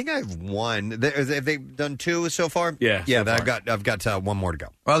 I think I've won. Have they done 2 so far? Yeah. Yeah, I've got 1 more to go.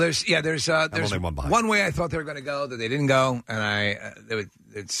 Well, there's only one behind. one way I thought they were going to go that they didn't go, and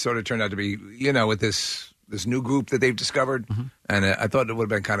it sort of turned out to be, with this new group that they've discovered, and I thought it would have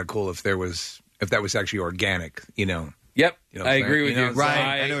been kind of cool if that was actually organic, Yep, I agree with you.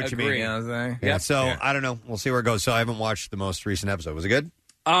 Right, I know what you mean. You know what I'm saying? Yeah, so I don't know. We'll see where it goes. So I haven't watched the most recent episode. Was it good?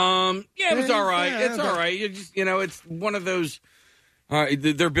 Yeah, it was all right. It's all right. You just, it's one of those.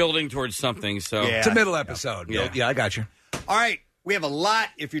 They're building towards something, so It's a middle episode. Yeah, I got you. All right. We have a lot.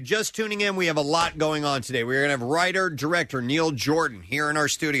 If you're just tuning in, we have a lot going on today. We're going to have writer, director Neil Jordan here in our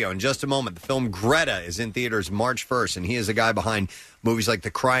studio in just a moment. The film Greta is in theaters March 1st, and he is the guy behind movies like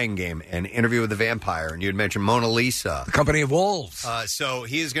The Crying Game and Interview with the Vampire, and you had mentioned Mona Lisa. The Company of Wolves. So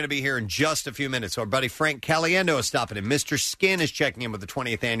he is going to be here in just a few minutes. So our buddy Frank Caliendo is stopping in. Mr. Skin is checking in with the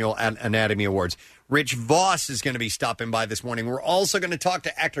 20th Annual Anatomy Awards. Rich Voss is going to be stopping by this morning. We're also going to talk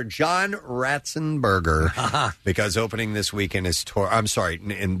to actor John Ratzenberger because opening this weekend is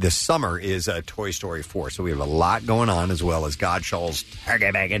in this summer is Toy Story 4. So we have a lot going on, as well as Godshall's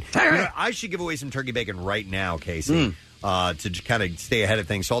turkey bacon. I should give away some turkey bacon right now, Casey, to kind of stay ahead of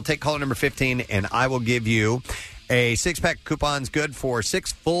things. So I'll take caller number 15, and I will give you a 6-pack coupons good for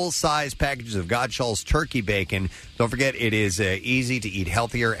 6 full-size packages of Godshall's turkey bacon. Don't forget, it is easy to eat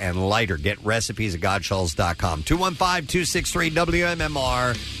healthier and lighter. Get recipes at godshalls.com.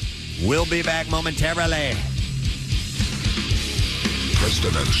 215-263-WMMR. We'll be back momentarily.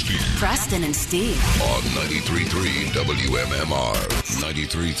 Preston and Steve. Preston and Steve. On 93.3 WMMR.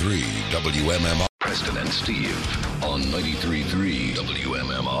 93.3 WMMR. Preston and Steve. On 93.3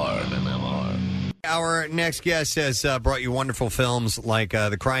 WMMR. Our next guest has brought you wonderful films like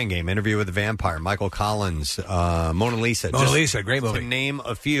The Crying Game, Interview with the Vampire, Michael Collins, Mona Lisa. Mona Lisa, great movie. To name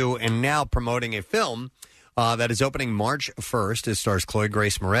a few, and now promoting a film that is opening March 1st. It stars Chloe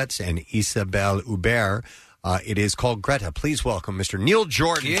Grace Moretz and Isabelle Hubert. It is called Greta. Please welcome Mr. Neil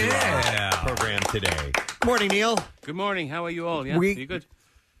Jordan to our program today. Good morning, Neil. Good morning. How are you all? Yeah, you good?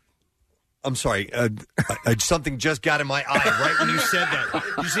 I'm sorry. Something just got in my eye right when you said that.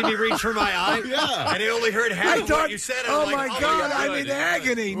 You see me reach for my eye? Yeah. And I only heard half of what you said. Oh, my God. I'm in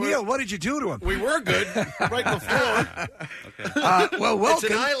agony. Neil, what did you do to him? We were good right before. Well,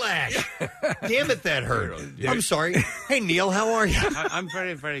 welcome. It's an eyelash. Damn it, that hurt. I'm sorry. Hey, Neil, how are you? I'm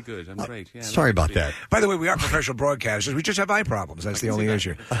very, very good. I'm great. Yeah, sorry about that. By the way, we are professional broadcasters. We just have eye problems. That's the only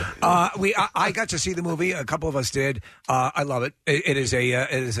issue. I got to see the movie. A couple of us did. I love it. It is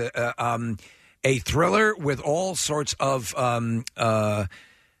a thriller with all sorts of.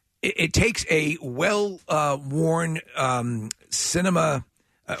 It takes a well-worn cinema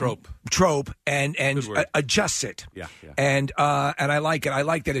trope and adjusts it. Yeah. And I like it. I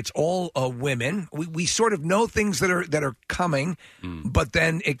like that it's all women. We sort of know things that are coming, but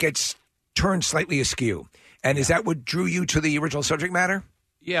then it gets turned slightly askew. And is that what drew you to the original subject matter?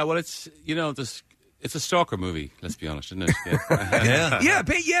 Yeah. Well, it's it's a stalker movie. Let's be honest, isn't it? Yeah,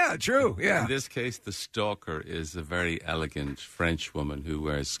 true. Yeah. In this case, the stalker is a very elegant French woman who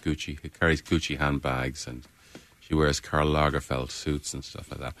carries Gucci handbags, and she wears Karl Lagerfeld suits and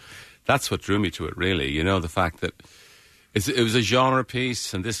stuff like that. That's what drew me to it, really. The fact that it was a genre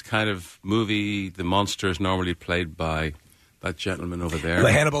piece, and this kind of movie, the monster is normally played by that gentleman over there.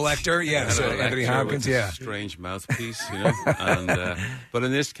 Hannibal Lecter, yes. Anthony Hopkins, strange mouthpiece, and but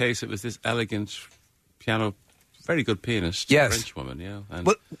in this case, it was this elegant piano, very good pianist, French woman, And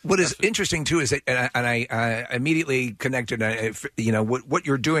what is interesting too is that, and I immediately connected. What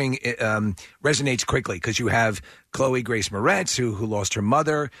you're doing resonates quickly because you have Chloe Grace Moretz who lost her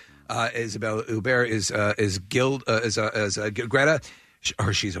mother. Isabelle Hubert is Greta.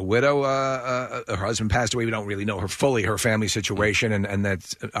 She's a widow. Her husband passed away. We don't really know her family situation, and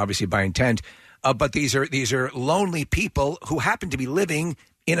that's obviously by intent. But these are lonely people who happen to be living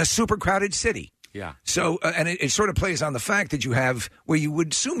in a super crowded city. Yeah. So, and it sort of plays on the fact that you have, where you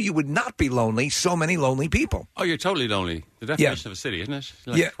would assume you would not be lonely, so many lonely people. Oh, you're totally lonely. The definition of a city, isn't it?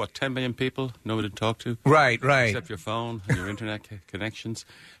 Like, what, 10 million people, nobody to talk to? Right. Except your phone and your internet connections.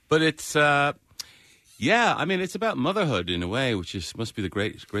 But it's, it's about motherhood in a way, which must be the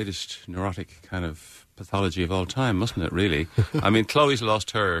greatest neurotic kind of pathology of all time, mustn't it, really? I mean, Chloe's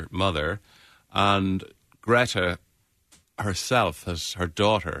lost her mother, and Greta herself, her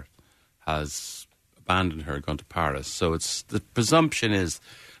daughter, has abandoned her, gone to Paris. So the presumption is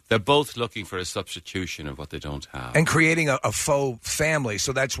they're both looking for a substitution of what they don't have, and creating a faux family.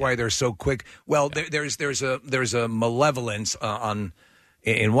 So that's why they're so quick. Well, there's a malevolence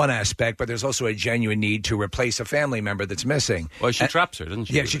in one aspect, but there's also a genuine need to replace a family member that's missing. Well, she traps her, doesn't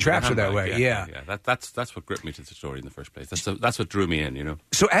she? Yeah, she traps her that way. Yeah. That's what gripped me to the story in the first place. That's what drew me in. You know.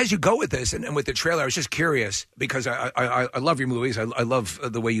 So as you go with this and with the trailer, I was just curious because I love your movies. I love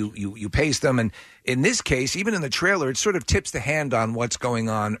the way you pace them, and in this case, even in the trailer, it sort of tips the hand on what's going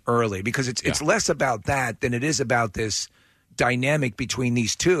on early because it's less about that than it is about this dynamic between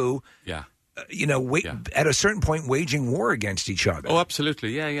these two. Yeah. At a certain point, waging war against each other. Oh,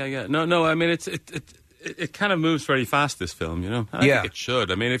 absolutely. Yeah. No. I mean, it kind of moves very fast. This film, you know. I think it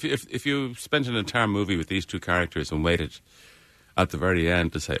should. I mean, if you spent an entire movie with these two characters and waited at the very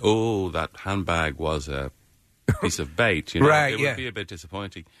end to say, "Oh, that handbag was a piece of bait," you know, right? It would be a bit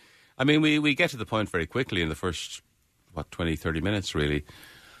disappointing. I mean, we get to the point very quickly in the first 20, 30 minutes, really,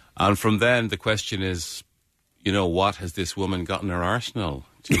 and from then the question is, you know, what has this woman got in her arsenal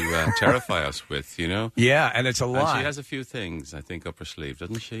to terrify us with, you know? Yeah, and it's a lot. And she has a few things, I think, up her sleeve,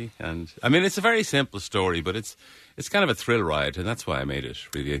 doesn't she? And, I mean, it's a very simple story, but it's kind of a thrill ride, and that's why I made it,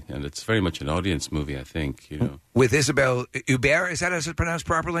 really. And it's very much an audience movie, I think, you know. With Isabelle Huppert, is that as it's pronounced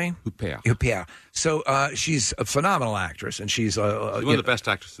properly? Huppert. So she's a phenomenal actress, and she's one of the best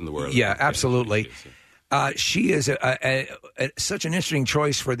actresses in the world. Yeah, absolutely. She is such an interesting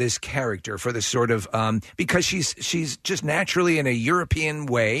choice for this character, for this sort of because she's just naturally in a European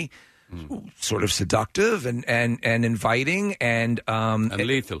way, sort of seductive and inviting and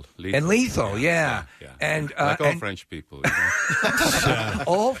lethal. Yeah. And like all French people, you know?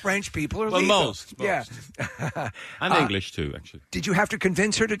 All French people are well, lethal. most. Yeah, and English too, actually. Did you have to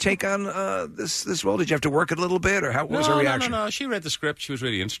convince her to take on this role? Did you have to work it a little bit, or what was her reaction? No. She read the script. She was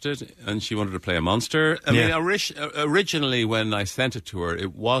really interested, and she wanted to play a monster. I mean, originally when I sent it to her,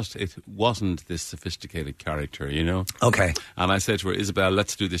 it wasn't this sophisticated character, you know. Okay. And I said to her, Isabel,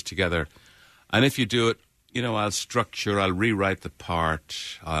 let's do this together. And if you do it, you know, I'll rewrite the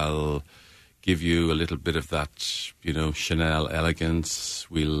part. I'll give you a little bit of that, you know, Chanel elegance.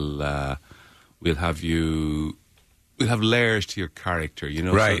 We'll have layers to your character, you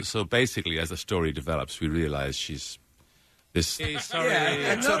know. Right. So basically, as the story develops, we realize she's this. Hey, sorry,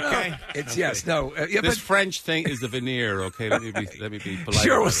 it's okay. No. It's yes, no. This French thing is the veneer. Okay, let me be polite.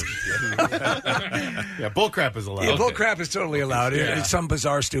 Sure. Yeah, bullcrap is allowed. Yeah, bullcrap is totally allowed. Yeah. It's some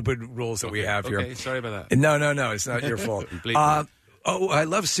bizarre, stupid rules that we have here. Okay, sorry about that. No, it's not your fault. I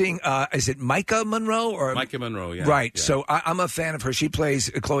love seeing. Is it Micah Monroe or Micah Monroe? Yeah, right. Yeah. So I'm a fan of her. She plays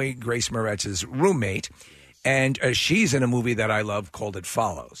Chloe Grace Moretz's roommate, and she's in a movie that I love called It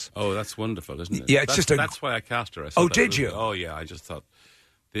Follows. Oh, that's wonderful, isn't it? Yeah, that's why I cast her. Did you? Oh, yeah. I just thought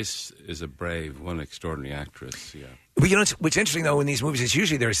this is a brave, one extraordinary actress. Yeah. But you know what's interesting though in these movies is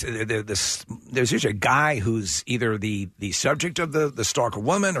usually there's usually a guy who's either the subject of the stalker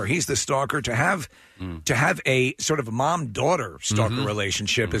woman or he's the stalker. To have a sort of mom-daughter stalker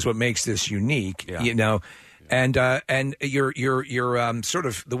relationship is what makes this unique. Yeah. You know. And you're sort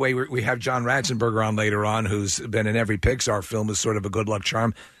of the way we have John Ratzenberger on later on, who's been in every Pixar film, is sort of a good luck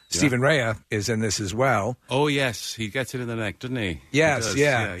charm. Yeah. Stephen Rea is in this as well. Oh yes, he gets it in the neck, doesn't he? Yes, he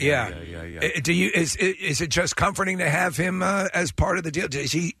yeah. Is it just comforting to have him as part of the deal?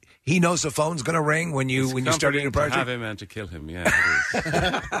 Is he knows the phone's going to ring when you start a new project? To have him and to kill him, yeah. It is.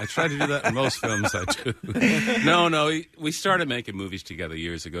 I try to do that in most films I do. No, we started making movies together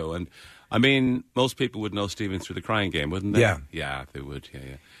years ago, and I mean, most people would know Stephen through The Crying Game, wouldn't they? Yeah, they would.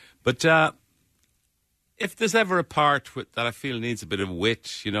 Yeah. But if there's ever a part that I feel needs a bit of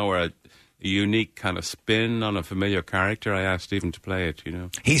wit, you know, or a unique kind of spin on a familiar character, I ask Stephen to play it. You know,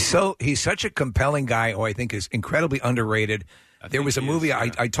 he's such a compelling guy who I think is incredibly underrated. There was a movie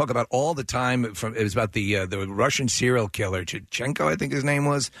I talk about all the time. It was about the Russian serial killer Chechenko, I think his name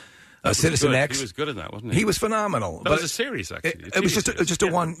was. Citizen X. He was good in that, wasn't he? He was phenomenal. That was a series, actually. It was just a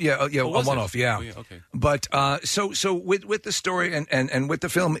one, a one-off, yeah. Oh, yeah, okay. But so with the story and with the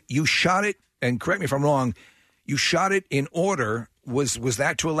film, you shot it, and correct me if I'm wrong, you shot it in order. Was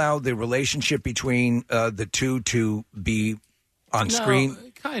that to allow the relationship between the two to be on screen?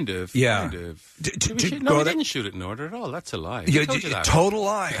 Kind of. Yeah. Kind of. to No, go we that- didn't shoot it in order at all. That's a lie. Yeah, Who told you that? total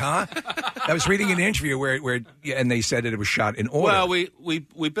lie, huh? I was reading an interview where and they said that it was shot in order. Well,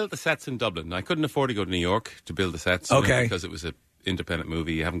 we built the sets in Dublin. I couldn't afford to go to New York to build the sets. Okay. Because it was an independent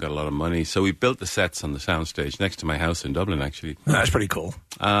movie. You haven't got a lot of money. So we built the sets on the soundstage next to my house in Dublin, actually. That's pretty cool.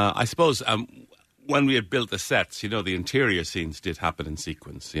 I suppose when we had built the sets, the interior scenes did happen in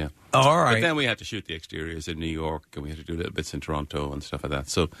sequence, yeah. Oh, all right. But then we had to shoot the exteriors in New York, and we had to do little bits in Toronto and stuff like that.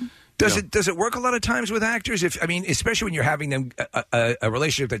 So, Does it work a lot of times with actors? Especially when you're having them a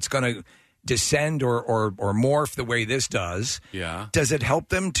relationship that's going to descend or morph the way this does. Yeah. Does it help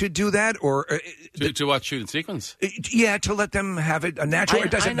them to do that, or to what shoot in sequence? Yeah, to let them have it a natural. Or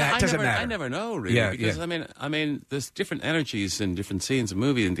does it matter? Does it matter? I never know really. Yeah, because I mean, there's different energies in different scenes of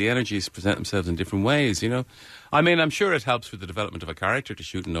movie, and the energies present themselves in different ways. I mean, I'm sure it helps with the development of a character to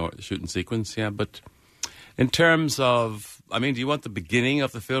shoot in sequence. Yeah, but in terms of, do you want the beginning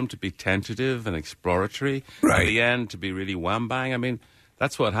of the film to be tentative and exploratory, right? At the end to be really wham bang? I mean,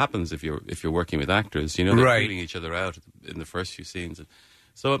 that's what happens if you're working with actors. They're right. feeling each other out in the first few scenes.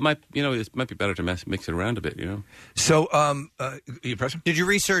 So it might be better to mix it around a bit. So, you Preston? Did you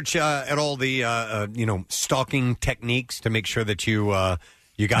research at all the stalking techniques to make sure that you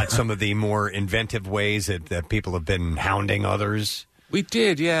got some of the more inventive ways that people have been hounding others? We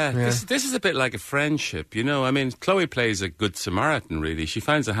did, yeah. This is a bit like a friendship, I mean, Chloe plays a good Samaritan, really. She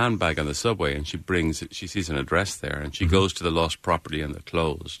finds a handbag on the subway and she sees an address there, and she goes to the lost property and they're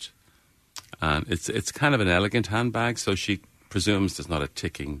closed. And it's kind of an elegant handbag, so she presumes there's not a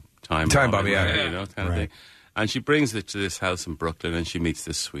ticking time bomb, kind of thing. And she brings it to this house in Brooklyn, and she meets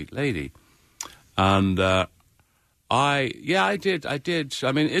this sweet lady. And I did. I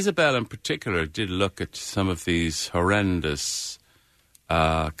mean, Isabel in particular did look at some of these horrendous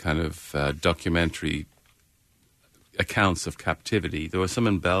documentary accounts of captivity. There were some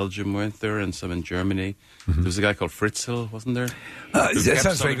in Belgium, weren't there, and some in Germany. There was a guy called Fritzl, wasn't there? That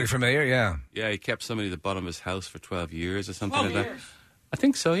sounds vaguely familiar, yeah. Yeah, he kept somebody at the bottom of his house for 12 years or something like that. I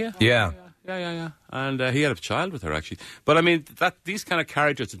think so, yeah. Yeah. Yeah. And he had a child with her, actually. But, I mean, these kind of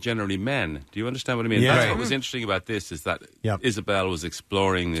characters are generally men. Do you understand what I mean? Yeah. That's what was interesting about this, is that Isabel was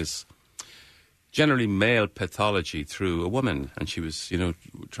exploring this generally male pathology through a woman, and she was,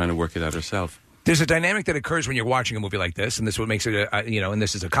 trying to work it out herself. There's a dynamic that occurs when you're watching a movie like this, and this is what makes it, and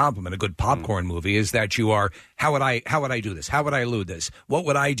this is a compliment, a good popcorn movie, is that you are, how would I do this? How would I elude this? What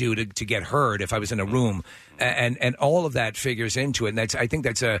would I do to get heard if I was in a room? And all of that figures into it, and I think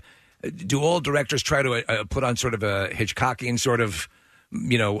that's do all directors try to put on sort of a Hitchcockian sort of,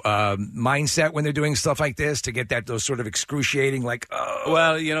 mindset when they're doing stuff like this to get those sort of excruciating, like, oh.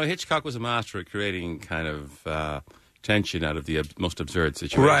 Well, Hitchcock was a master at creating kind of tension out of the most absurd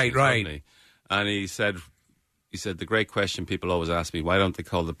situations. Right. And he said, the great question people always ask me, why don't they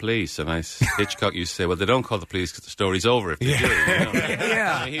call the police? And Hitchcock used to say, well, they don't call the police because the story's over if they do.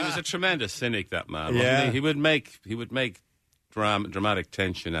 Yeah. I mean, he was a tremendous cynic, that man. Yeah. Wasn't he? He would make dramatic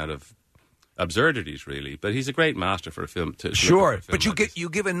tension out of absurdities, really. But he's a great master for a film. Sure, but you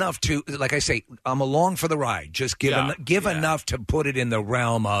give enough to, like I say, I'm along for the ride. Just give enough to put it in the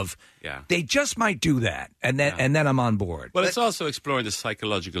realm of they just might do that, and then I'm on board. Well, it's also exploring the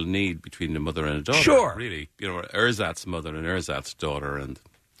psychological need between a mother and a daughter. Sure, really, Erzat's mother and Erzat's daughter, and.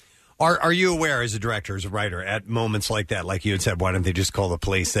 Are you aware, as a director, as a writer, at moments like that, like you had said, why don't they just call the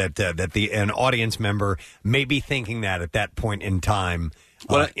police? That an audience member may be thinking that at that point in time.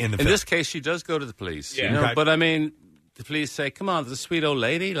 Well, in in this case, she does go to the police. Yeah. Okay. But I mean, the police say, "Come on, there's a sweet old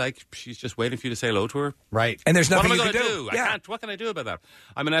lady. Like she's just waiting for you to say hello to her." Right. And there's nothing what am I you going can to do. I can't. What can I do about that?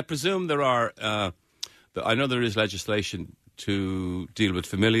 I mean, I presume there are. I know there is legislation to deal with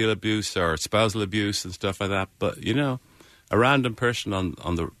familial abuse or spousal abuse and stuff like that. But a random person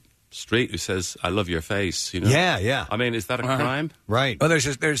on the street who says, "I love your face," Yeah. I mean, is that a crime? Right. Well,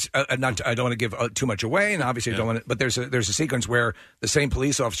 there's not. I don't want to give too much away, and obviously I don't want to. But there's a sequence where the same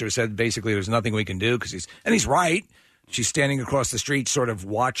police officer said basically there's nothing we can do because he's right. She's standing across the street, sort of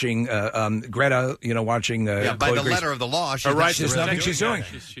watching Greta. watching. By Chloe the Grace. letter of the law, there's nothing she's doing.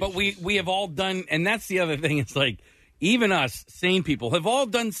 But we have all done, and that's the other thing. It's like, even us, sane people, have all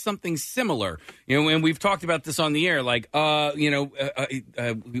done something similar. And we've talked about this on the air. Like,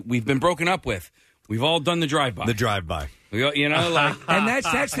 we've been broken up with. We've all done the drive-by. The drive-by. You know, like, and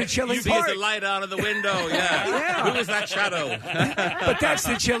that's the chilling you part. see the light out of the window. Yeah. Who is that shadow? But that's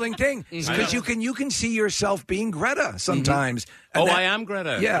the chilling thing, because you can see yourself being Greta sometimes. Oh, I am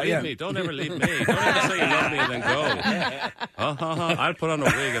Greta. Yeah, Believe me. Don't ever leave me. Don't ever say you love me and then go. I'll put on a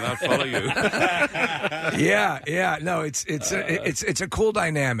wig and I'll follow you. Yeah. No, it's a cool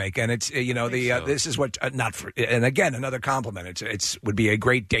dynamic, and it's this is what not for. And again, another compliment. It's would be a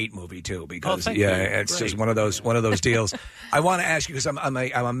great date movie too, because it's just one of those deals. I want to ask you, because I'm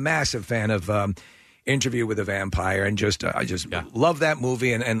a massive fan of Interview with a Vampire, and I just love that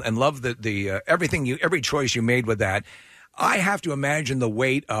movie and love the everything every choice you made with that. I have to imagine the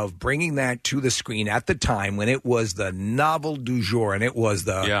weight of bringing that to the screen at the time when it was the novel du jour, and it was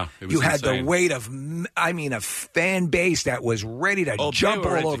you had insane. the weight of, a fan base that was ready to jump they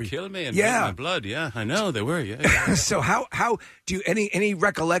were all ready over to you. kill me and drink my blood. Yeah, I know they were. Yeah. So how do you any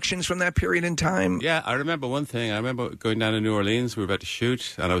recollections from that period in time? Yeah, I remember one thing. I remember going down to New Orleans. We were about to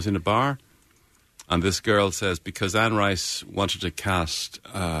shoot, and I was in a bar, and this girl says, because Anne Rice wanted to cast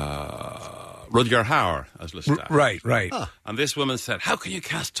Rutger Hauer as Lestat. Right. Huh. And this woman said, how can you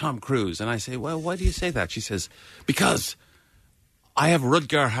cast Tom Cruise? And I say, well, why do you say that? She says, because I have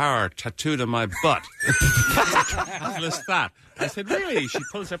Rutger Hauer tattooed on my butt. As Lestat. I said, really? She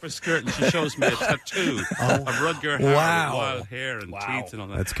pulls up her skirt and she shows me a tattoo of Rutger Hauer with wild hair and teeth and all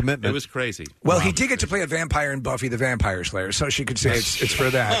that. That's commitment. It was crazy. Well, he did get to play a vampire in Buffy the Vampire Slayer, so she could say it's for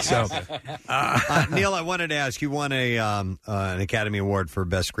that. So, Neil, I wanted to ask, you won an Academy Award for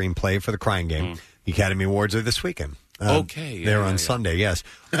Best Screenplay for The Crying Game. The Academy Awards are this weekend. Okay. They're on Sunday, yes.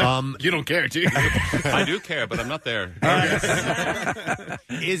 You don't care, do you? I do care, but I'm not there.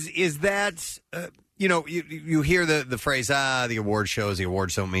 Is that... you hear the phrase, the award shows, the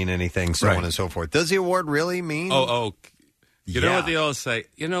awards don't mean anything, so on and so forth. Does the award really mean? You know what they all say?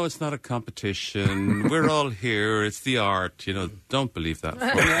 It's not a competition. We're all here. It's the art. Don't believe that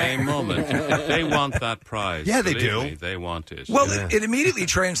for a moment. They want that prize. Yeah, they Believe do. me, they want it. well, it immediately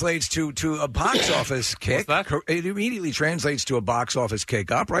translates to a box office kick. What's that? It immediately translates to a box office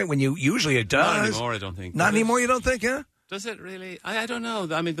kick up, right? When usually it does. Not anymore, I don't think. Not anymore, you don't think, yeah? Does it really? I don't know.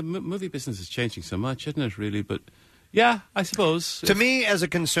 I mean, the movie business is changing so much, isn't it, really? But, yeah, I suppose. To me, as a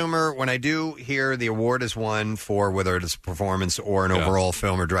consumer, when I do hear the award is won for whether it's a performance or an overall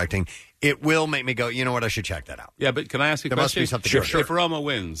film or directing, it will make me go, you know what, I should check that out. Yeah, but can I ask you a There must question? be something. Sure. If Roma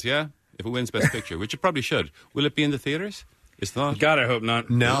wins, if it wins Best Picture, which it probably should, will it be in the theaters? It's not? God, I hope not.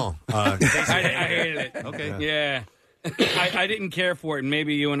 No. I hated it. Okay. Yeah. I didn't care for it, and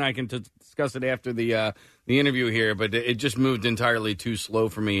maybe you and I can discuss it after the interview here, but it just moved entirely too slow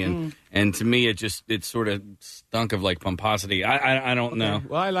for me, and to me it sort of stunk of like pomposity. I don't know.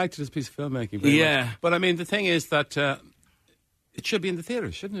 Well, I liked it as a piece of filmmaking. Very much. But I mean, the thing is that it should be in the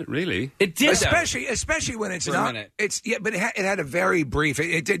theaters, shouldn't it? Really, it did, especially when it's not. It's but it had a very brief.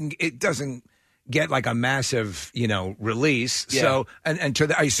 It doesn't get like a massive, release. Yeah. So, and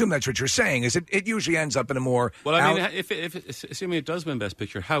I assume that's what you're saying. Is it usually ends up in a more. Well, I mean, if assuming it does win Best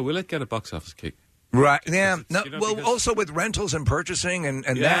Picture, how will it get a box office kick? Right. Yeah. No, also with rentals and purchasing and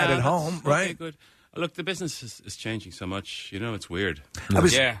that at home, right? Okay, good. Look, the business is changing so much. It's weird. I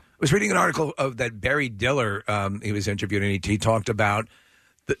was reading an article of that Barry Diller. He was interviewed, and he talked about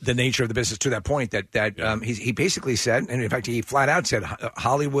the nature of the business to that point that he basically said, and in fact he flat out said,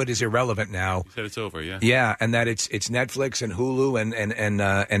 Hollywood is irrelevant now. He said it's over. Yeah. Yeah, and that it's Netflix and Hulu and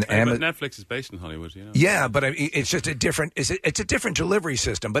Amazon. But Netflix is based in Hollywood. Yeah, but it's just a different. It's a different delivery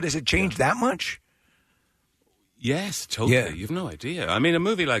system. But has it changed that much? Yes, totally. Yeah. You've no idea. I mean, a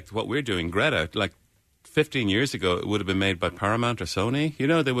movie like what we're doing, Greta, like 15 years ago, it would have been made by Paramount or Sony.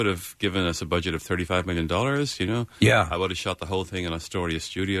 They would have given us a budget of $35 million, Yeah. I would have shot the whole thing in Astoria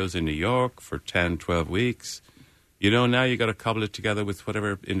Studios in New York for 10, 12 weeks. Now you got to cobble it together with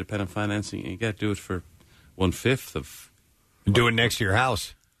whatever independent financing you get. Do it for 1/5 of... Do it next to your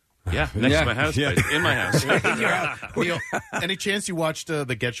house. Yeah, next to my house, in my house. Neil, any chance you watched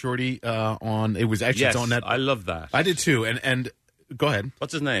the Get Shorty on? It was actually Yes, on Netflix. I love that. I did too. And go ahead.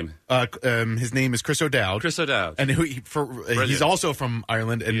 What's his name? His name is Chris O'Dowd. Chris O'Dowd. And he's also from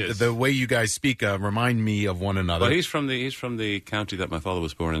Ireland. And the way you guys speak remind me of one another. Well, he's from the county that my father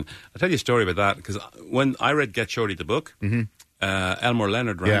was born in. I'll tell you a story about that because when I read Get Shorty the book, Elmore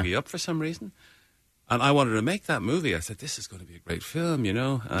Leonard rang me up for some reason. And I wanted to make that movie. I said, this is going to be a great film, And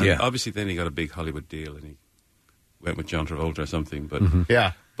obviously then he got a big Hollywood deal and he went with John Travolta or something. But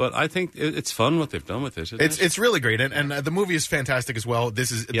But I think it's fun what they've done with it. It's really great, and the movie is fantastic as well. This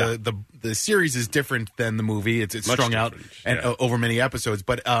is the series is different than the movie. It's strung out and over many episodes.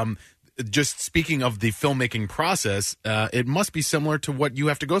 But just speaking of the filmmaking process, it must be similar to what you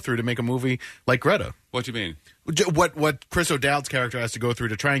have to go through to make a movie like Greta. What do you mean? what Chris O'Dowd's character has to go through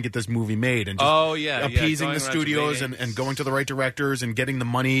to try and get this movie made, and just appeasing the studios and going to the right directors and getting the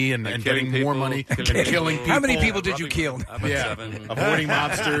money and getting more money and killing people. How many people did you kill? Avoiding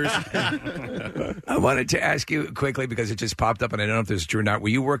mobsters. I wanted to ask you quickly because it just popped up, and I don't know if this is true or not. Were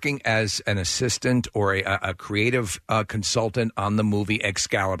you working as an assistant or a creative consultant on the movie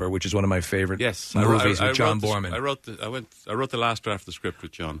Excalibur, which is one of my favorite movies with John Borman? I wrote the last draft of the script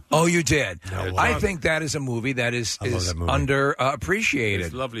with John. Oh, you did? I think that is a movie that is underappreciated.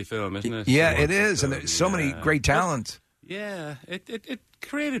 It's a lovely film, isn't it? Yeah, it is, and there's so many great talents. Yeah, it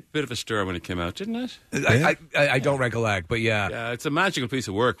created a bit of a stir when it came out, didn't it? I don't recollect, but yeah. Yeah, it's a magical piece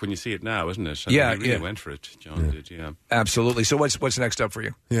of work when you see it now, isn't it? He really went for it. John did, yeah. Absolutely. So what's next up for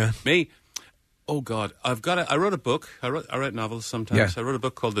you? Yeah. Me? Oh, God. I wrote a book. I write novels sometimes. Yeah. I wrote a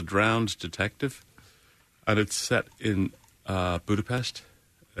book called The Drowned Detective, and it's set in Budapest.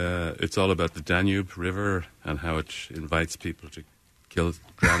 It's all about the Danube River and how it invites people to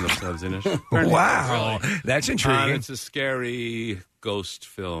drown themselves in it. Wow, that's intriguing. And it's a scary ghost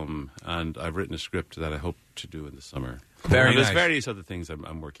film, and I've written a script that I hope to do in the summer. Very There's nice. various other things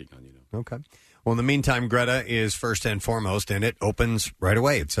I'm working on, Okay. Well, in the meantime, Greta is first and foremost, and it opens right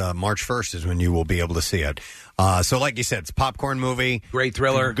away. It's March 1st is when you will be able to see it. So like you said, it's a popcorn movie. Great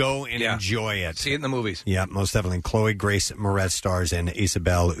thriller. Go and enjoy it. See it in the movies. Yeah, most definitely. Chloe Grace Moretz stars and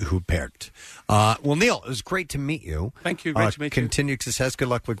Isabelle Huppert. Well, Neil, it was great to meet you. Thank you. Great to meet you. Continued success. Good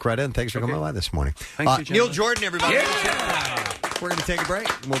luck with Greta, and thanks for coming by this morning. Thank you, Neil gentlemen. Jordan, everybody. Yeah. We're going to take a break.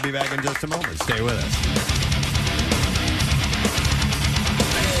 We'll be back in just a moment. Stay with us.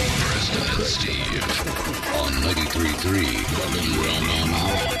 Preston and Steve on 93.3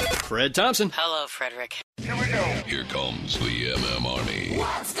 WMMR. Fred Thompson. Hello, Frederick. Here comes the MM Army.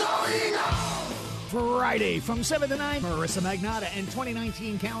 What's going on? Friday from 7 to 9, Marissa Magnata and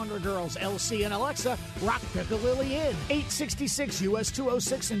 2019 Calendar Girls LC and Alexa rock Piccadilly Inn, 866 US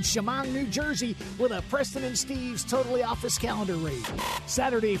 206 in Chemung, New Jersey, with a Preston and Steve's Totally Office calendar rate.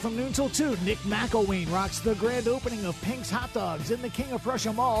 Saturday from noon till 2, Nick McElwain rocks the grand opening of Pink's Hot Dogs in the King of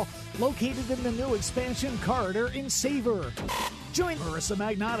Prussia Mall, located in the new expansion corridor in Savor. Join Marissa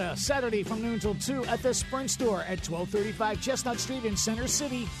Magnata Saturday from noon till 2 at the Sprint store at 1235 Chestnut Street in Center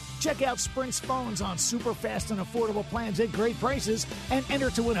City. Check out Sprint's phones on super fast and affordable plans at great prices and enter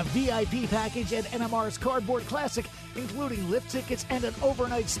to win a VIP package at NMR's Cardboard Classic, including lift tickets and an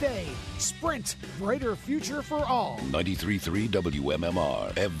overnight stay. Sprint, brighter future for all. 93.3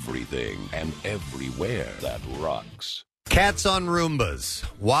 WMMR. Everything and everywhere that rocks. Cats on Roombas,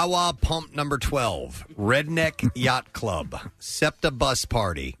 Wawa Pump number 12, Redneck Yacht Club, SEPTA Bus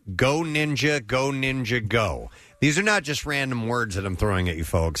Party, Go Ninja, Go Ninja, Go. These are not just random words that I'm throwing at you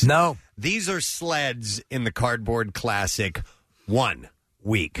folks. No. These are sleds in the Cardboard Classic 1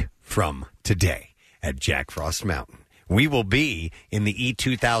 week from today at Jack Frost Mountain. We will be in the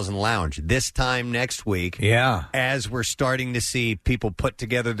E2000 Lounge this time next week. Yeah. As we're starting to see people put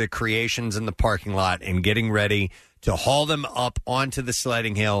together the creations in the parking lot and getting ready to haul them up onto the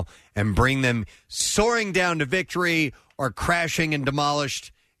sledding hill and bring them soaring down to victory or crashing and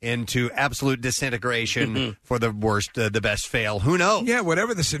demolished into absolute disintegration for the worst, the best fail. Who knows? Yeah,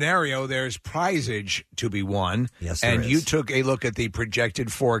 whatever the scenario, there's prizage to be won. Yes, there and is. you took a look at the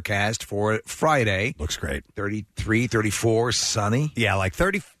projected forecast for Friday. Looks great. 33, 34, sunny. Yeah, like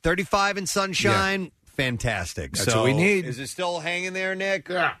 30, 35 in sunshine. Yeah. Fantastic. That's what we need. Is it still hanging there, Nick?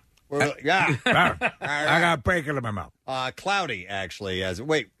 Yeah. Yeah. I got bacon in my mouth. Cloudy, actually.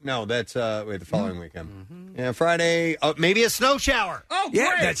 The following weekend. Yeah, Friday. Maybe a snow shower. Oh,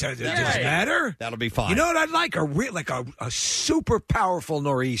 yeah, that doesn't matter. That'll be fine. You know what I'd like? A super powerful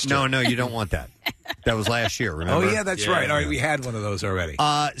nor'easter. No, you don't want that. That was last year, remember? Oh, yeah, that's right. All right, we had one of those already.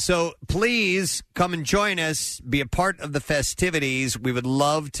 So please come and join us. Be a part of the festivities. We would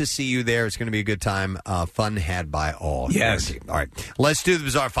love to see you there. It's going to be a good time. Fun had by all. Yes. All right. Let's do the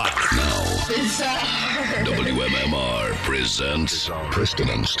Bizarre File. WMMR presents Preston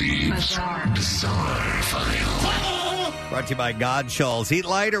and Steve's Bizarre File. Brought to you by Godshall's. Eat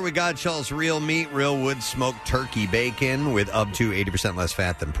lighter with Godshall's real meat, real wood smoked turkey bacon with up to 80% less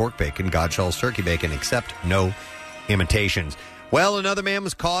fat than pork bacon. Godshall's turkey bacon, except no imitations. Well, another man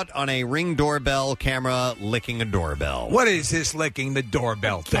was caught on a Ring doorbell camera licking a doorbell. What is this licking the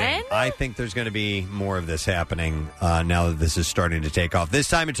doorbell thing? I think there's going to be more of this happening now that this is starting to take off. This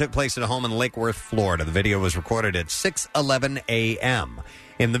time it took place at a home in Lake Worth, Florida. The video was recorded at 6:11 a.m.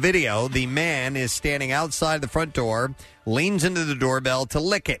 In the video, the man is standing outside the front door, leans into the doorbell to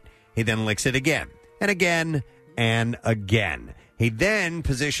lick it. He then licks it again and again and again. He then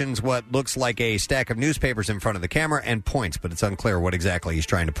positions what looks like a stack of newspapers in front of the camera and points, but it's unclear what exactly he's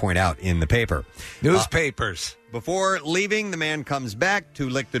trying to point out in the paper. Newspapers. Before leaving, the man comes back to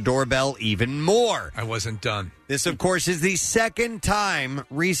lick the doorbell even more. I wasn't done. This, of course, is the second time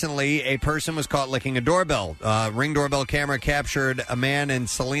recently a person was caught licking a doorbell. Ring doorbell camera captured a man in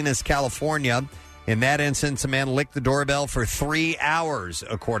Salinas, California. In that instance, a man licked the doorbell for 3 hours,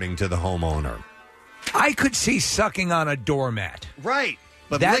 according to the homeowner. I could see sucking on a doormat. Right.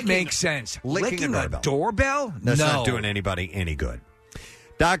 But that makes sense. Licking a doorbell? That's no. not doing anybody any good.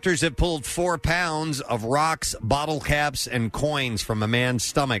 Doctors have pulled 4 pounds of rocks, bottle caps, and coins from a man's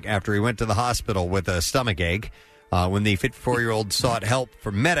stomach after he went to the hospital with a stomach ache. When the 54-year-old sought help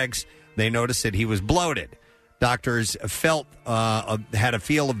from medics, they noticed that he was bloated. Doctors had a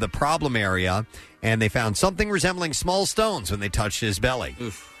feel of the problem area, and they found something resembling small stones when they touched his belly.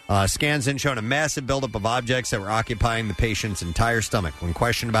 Scans then showed a massive buildup of objects that were occupying the patient's entire stomach. When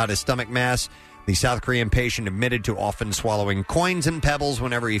questioned about his stomach mass, the South Korean patient admitted to often swallowing coins and pebbles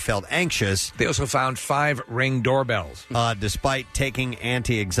whenever he felt anxious. They also found 5 Ring doorbells. Despite taking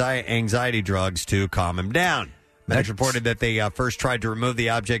anti-anxiety drugs to calm him down. Medics reported that they first tried to remove the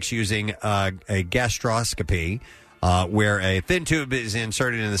objects using a gastroscopy, where a thin tube is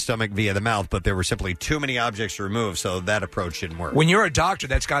inserted in the stomach via the mouth, but there were simply too many objects to remove, so that approach didn't work. When you're a doctor,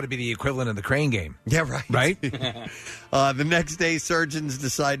 that's got to be the equivalent of the crane game. Yeah, right. Right? The next day, surgeons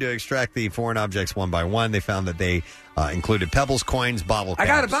decided to extract the foreign objects one by one. They found that they included pebbles, coins, bottle caps.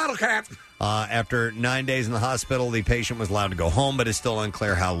 I got a bottle cap. After 9 days in the hospital, the patient was allowed to go home, but it's still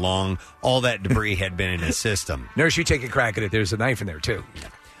unclear how long all that debris had been in his system. Nurse, you take a crack at it. There's a knife in there, too.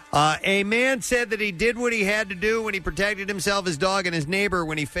 A man said that he did what he had to do when he protected himself, his dog, and his neighbor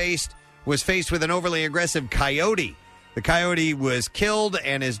when he was faced with an overly aggressive coyote. The coyote was killed,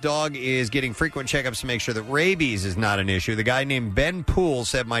 and his dog is getting frequent checkups to make sure that rabies is not an issue. The guy named Ben Poole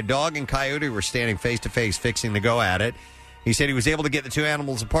said, "My dog and coyote were standing face-to-face fixing to go at it." He said he was able to get the two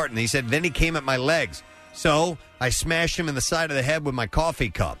animals apart, and he said, then he came at my legs. So I smashed him in the side of the head with my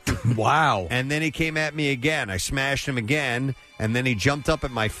coffee cup. Wow. And then he came at me again. I smashed him again, and then he jumped up at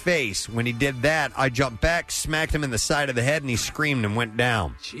my face. When he did that, I jumped back, smacked him in the side of the head, and he screamed and went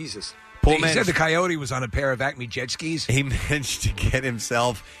down. Jesus. He said the coyote was on a pair of Acme jet skis. He managed to get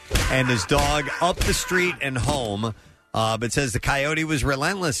himself and his dog up the street and home. But says the coyote was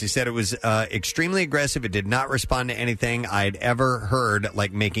relentless. He said it was extremely aggressive. It did not respond to anything I'd ever heard,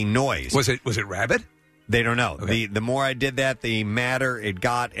 like making noise. Was it rabbit? They don't know. Okay. The more I did that, the madder it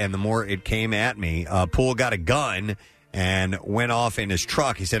got, and the more it came at me. Poole got a gun and went off in his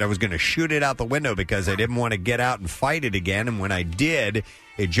truck. He said I was going to shoot it out the window because I didn't want to get out and fight it again. And when I did,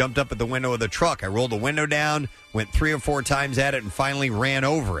 it jumped up at the window of the truck. I rolled the window down, went 3 or 4 times at it, and finally ran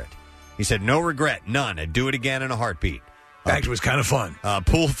over it. He said, no regret, none. I'd do it again in a heartbeat. Actually, it was kind of fun.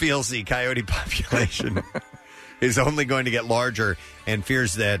 Poole feels the coyote population is only going to get larger and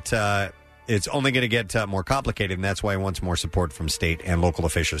fears that it's only going to get more complicated, and that's why he wants more support from state and local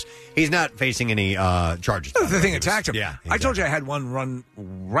officials. He's not facing any charges. The thing attacked him. Yeah, I told you I had one run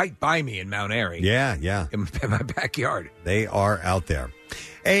right by me in Mount Airy. Yeah. In my backyard. They are out there.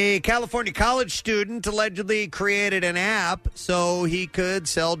 A California college student allegedly created an app so he could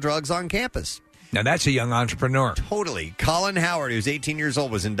sell drugs on campus. Now, that's a young entrepreneur. Totally. Colin Howard, who's 18 years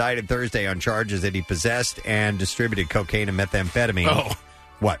old, was indicted Thursday on charges that he possessed and distributed cocaine and methamphetamine. Oh.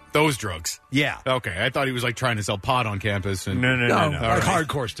 What? Those drugs. Yeah. Okay. I thought he was like trying to sell pot on campus. And... No. Like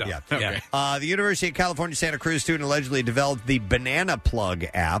hardcore stuff. Yeah. Okay. The University of California, Santa Cruz student allegedly developed the Banana Plug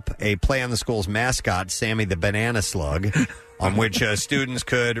app, a play on the school's mascot, Sammy the Banana Slug, on which students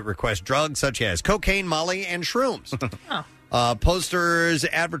could request drugs such as cocaine, Molly, and shrooms. Posters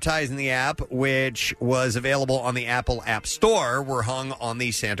advertising the app, which was available on the Apple App Store, were hung on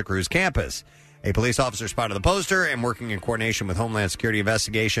the Santa Cruz campus. A police officer spotted the poster and, working in coordination with Homeland Security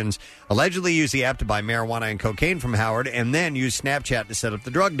investigations, allegedly used the app to buy marijuana and cocaine from Howard and then used Snapchat to set up the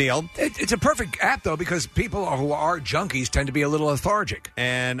drug deal. It's a perfect app, though, because people who are junkies tend to be a little lethargic.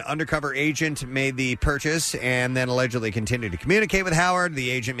 An undercover agent made the purchase and then allegedly continued to communicate with Howard. The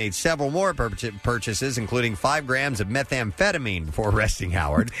agent made several more purchases, including 5 grams of methamphetamine, before arresting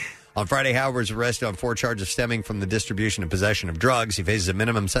Howard. On Friday, Howard was arrested on 4 charges stemming from the distribution and possession of drugs. He faces a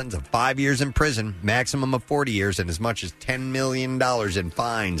minimum sentence of 5 years in prison, maximum of 40 years, and as much as $10 million in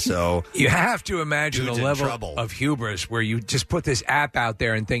fines. So you have to imagine the level trouble of hubris where you just put this app out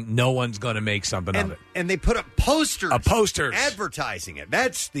there and think no one's going to make something of it. And they put up posters. Posters. Advertising it.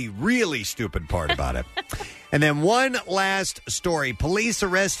 That's the really stupid part about it. And then one last story. Police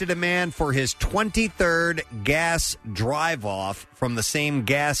arrested a man for his 23rd gas drive-off from the same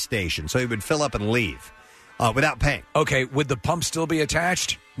gas station. So he would fill up and leave. without paying. Okay, would the pump still be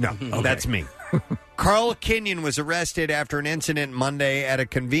attached? No, that's me. Carl Kenyon was arrested after an incident Monday at a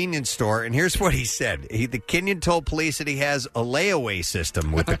convenience store, and here's what he said. The Kenyon told police that he has a layaway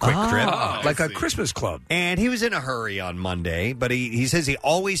system with the Quick Trip. Like a Christmas club. And he was in a hurry on Monday, but he says he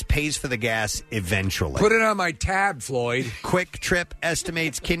always pays for the gas eventually. Put it on my tab, Floyd. Quick Trip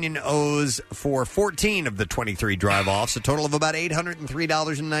estimates Kenyon owes for 14 of the 23 drive-offs, a total of about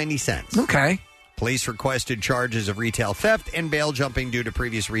 $803.90. Okay. Police requested charges of retail theft and bail jumping due to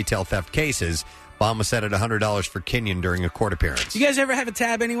previous retail theft cases. Bond was set at $100 for Kenyon during a court appearance. You guys ever have a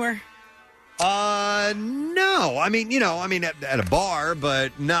tab anywhere? No. I mean, at a bar,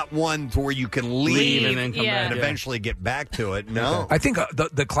 but not one where you can leave and then come back. and eventually get back to it. No. I think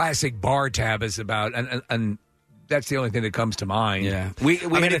the classic bar tab is about, and that's the only thing that comes to mind. Yeah.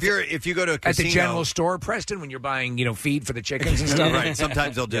 If you go to a casino, at the general store, Preston, when you're buying, feed for the chickens and stuff. Right.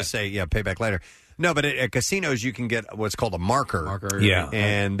 Sometimes they'll just say, pay back later. No, but at casinos you can get what's called a marker. Yeah.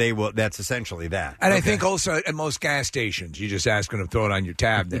 And they will. That's essentially that. And I think also at most gas stations, you just ask them to throw it on your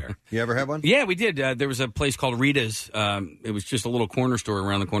tab there. You ever have one? Yeah, we did. There was a place called Rita's. It was just a little corner store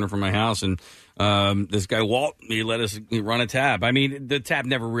around the corner from my house, and this guy Walt, he let us run a tab. I mean, the tab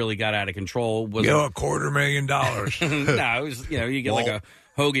never really got out of control. $250,000. No, it was you get like a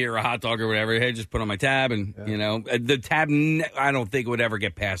hoagie or a hot dog or whatever. Hey, just put on my tab, and the tab. I don't think it would ever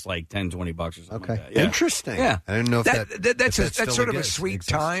get past like $10, $20 or something. Okay, like that. Yeah. Interesting. Yeah, I didn't know if that's sort of a sweet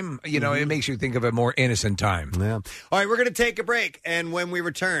time. It makes you think of a more innocent time. Yeah. All right, we're going to take a break, and when we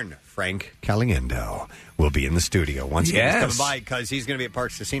return, Frank Caliendo will be in the studio once again. He's coming by because he's going to be at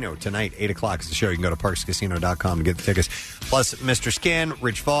Parks Casino tonight. 8:00 is the show. You can go to parkscasino.com to get the tickets. Plus, Mr. Skin,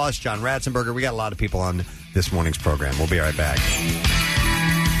 Rich Voss, John Ratzenberger. We got a lot of people on this morning's program. We'll be right back.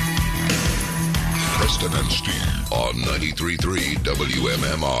 Preston and Steve on 93.3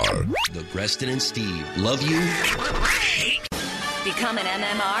 WMMR. The Preston and Steve love you. Become an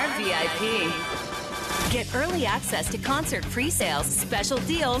MMR VIP. Get early access to concert pre-sales, special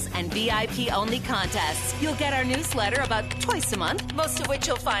deals, and VIP-only contests. You'll get our newsletter about twice a month, most of which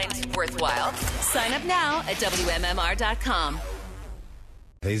you'll find worthwhile. Sign up now at WMMR.com.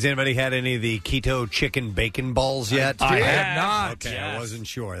 Has anybody had any of the keto chicken bacon balls yet? I have not. Okay, I wasn't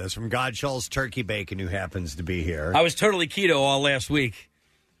sure. That's from Godshall's Turkey Bacon, who happens to be here. I was totally keto all last week,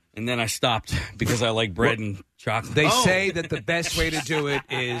 and then I stopped because I like bread and chocolate. They say that the best way to do it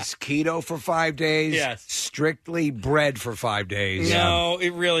is keto for 5 days, strictly bread for 5 days. No,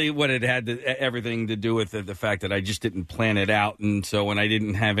 it really, it had everything to do with the fact that I just didn't plan it out, and so when I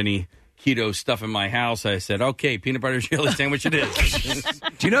didn't have any keto stuff in my house, I said, okay, peanut butter and jelly sandwich it is.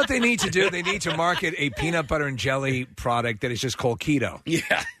 Do you know what they need to do? They need to market a peanut butter and jelly product that is just called keto.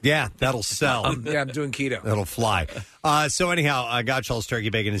 Yeah, that'll sell. I'm doing keto. That'll fly. So anyhow, Godshall's Turkey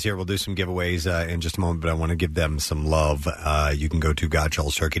Bacon is here. We'll do some giveaways in just a moment, but I want to give them some love. You can go to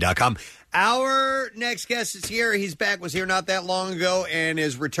godshallsturkey.com. Our next guest is here. He's back, was here not that long ago, and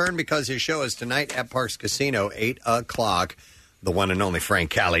is returned because his show is tonight at Parks Casino, 8:00. The one and only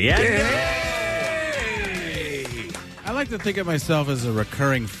Frank Caliendo. I like to think of myself as a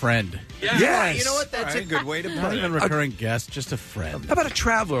recurring friend. Yes. You know what? That's a good way to put it. Not even a recurring guest, just a friend. How about a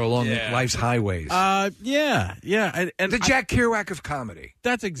traveler along life's highways? Yeah. And the Jack Kerouac of comedy.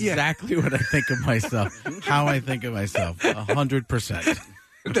 That's exactly what I think of myself. How I think of myself. 100%.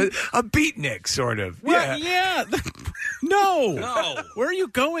 A beatnik, sort of. Well, yeah. No. Where are you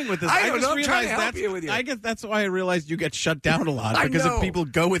going with this? I don't know. I'm trying to realized help you with you. I guess that's why I realized you get shut down a lot. I Because know. if people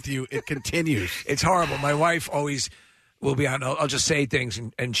go with you, it continues. It's horrible. My wife always will be on. I'll just say things,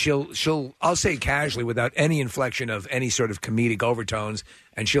 and I'll say casually without any inflection of any sort of comedic overtones,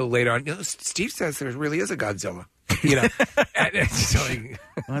 and she'll later on. Steve says there really is a Godzilla. And so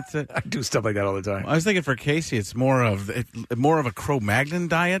that's it. I do stuff like that all the time. I was thinking for Casey, it's more of a Cro-Magnon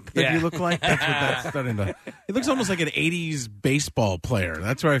diet that you look like. That's what that's starting to. He looks almost like an '80s baseball player.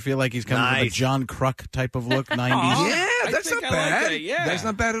 That's where I feel like he's coming with a John Kruk type of look. '90s. Yeah, that's not bad. That's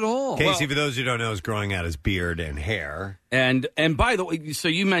not bad at all. Casey, for those who don't know, is growing out his beard and hair. And by the way, so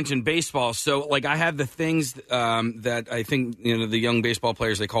you mentioned baseball. So like I have the things that I think the young baseball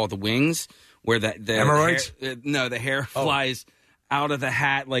players, they call it the wings, where the hemorrhoids. The hair flies out of the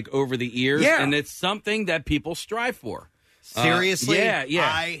hat like over the ears, and it's something that people strive for. Seriously? Yeah.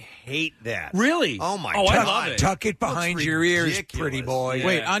 I hate that. Really? Oh, my God. God. I love it. Tuck it behind your ears, pretty boy. Yeah.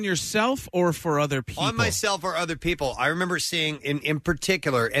 Wait, on yourself or for other people? On myself or other people. I remember seeing in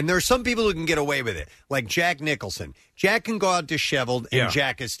particular, and there are some people who can get away with it, like Jack Nicholson. Jack can go out disheveled, and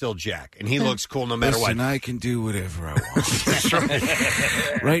Jack is still Jack, and he looks cool no matter Listen, what. I can do whatever I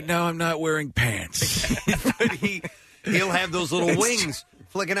want. Right now, I'm not wearing pants. But he'll have those little wings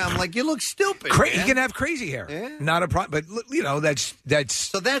flicking out. I'm like, you look stupid. He can have crazy hair. Not a problem. But, that's...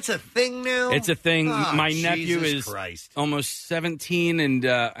 So that's a thing now? It's a thing. Oh, My nephew Jesus is Christ. almost 17, and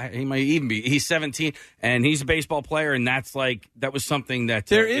he might even be. He's 17, and he's a baseball player, and that was something that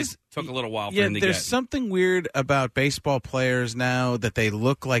took a little while for him to get. There's something weird about baseball players now that they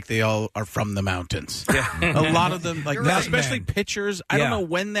look like they all are from the mountains. Yeah. A lot of them, especially pitchers. I don't know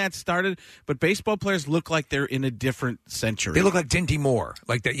when that started, but baseball players look like they're in a different century. They look like Dinty Moore,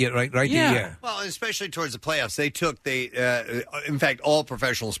 like that. Yeah, right. Yeah. Well, especially towards the playoffs, in fact, all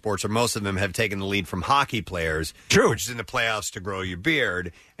professional sports, or most of them, have taken the lead from hockey players. True. Which is in the playoffs to grow your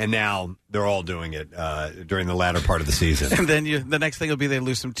beard, and now they're all doing it during the latter part of the season. And then the next thing will be they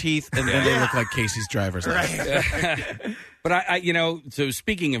lose some teeth, and then they look like Casey's driver's license. But so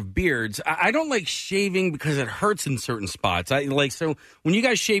speaking of beards, I don't like shaving because it hurts in certain spots. So when you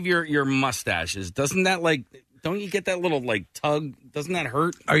guys shave your mustaches, doesn't that don't you get that little tug? Doesn't that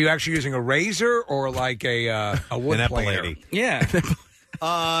hurt? Are you actually using a razor or like a wood planer? Yeah.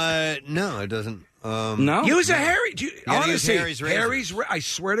 No, it doesn't. No, use a Harry. Honestly, Harry's razor. I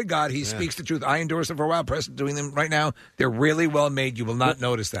swear to God, he speaks the truth. I endorsed them for a while. Preston doing them right now. They're really well made. You will not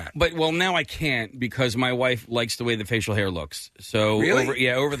notice that. But now I can't because my wife likes the way the facial hair looks. So really,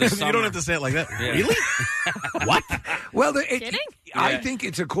 over the summer, you don't have to say it like that. Yeah. Really? What? Well, Kidding? I think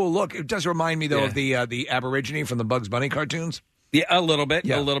it's a cool look. It does remind me though of the Aborigine from the Bugs Bunny cartoons. Yeah, a little bit.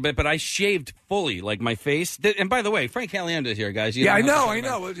 But I shaved fully, like my face. And by the way, Frank Caliendo's here, guys. I know.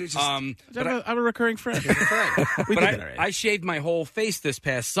 It's just, I'm a recurring friend. I shaved my whole face this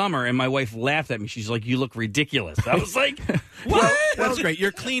past summer, and my wife laughed at me. She's like, "You look ridiculous." I was like, "What?" That's great.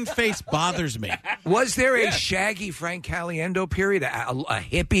 Your clean face bothers me. Was there a shaggy Frank Caliendo period? A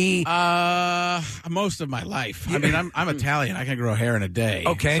hippie? Most of my life. I mean, I'm Italian. I can grow hair in a day.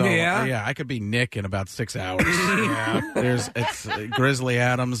 Okay, so, yeah. I could be Nick in about 6 hours. It's Grizzly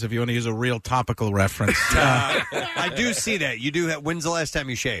Adams, if you want to use a real topical reference. I do see that. You do have. When's the last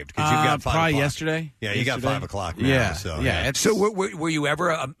time you shaved? Because you've got 5 probably o'clock. yesterday. Yeah, you got 5 o'clock now. Yeah. So were you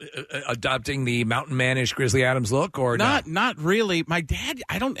ever adopting the mountain man-ish Grizzly Adams look, or not really? My dad,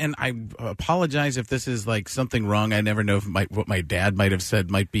 I apologize if this is something wrong. I never know if what my dad might have said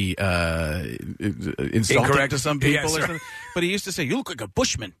might be insulting incorrect to some people, or something. But he used to say, "You look like a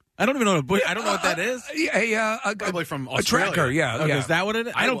bushman." I don't even know I don't know what that is. Probably from a Australia. tracker, yeah. Is that what it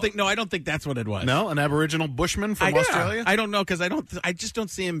is? I don't think that's what it was. No, an Aboriginal bushman from Australia? I don't know, because I just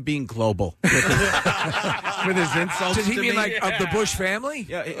don't see him being global with his insults. Does he to mean me. like of the Bush family?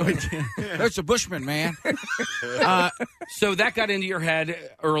 Yeah, that's a bushman, man. So that got into your head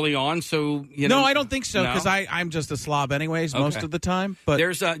early on. So no, I don't think so, because No? I'm just a slob anyways most of the time. But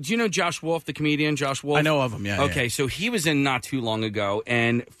there's do you know Josh Wolf, the comedian? Josh Wolf. I know of him. Yeah. Okay, so he was in not too long ago,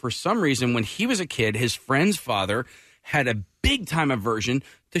 and for some reason, when he was a kid, his friend's father had a big time aversion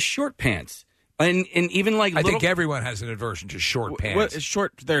to short pants, and even I think everyone has an aversion to short pants.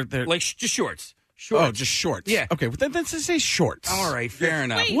 Short? They're just shorts. Oh, just shorts. Yeah. Okay, well, then let's say shorts. All right, fair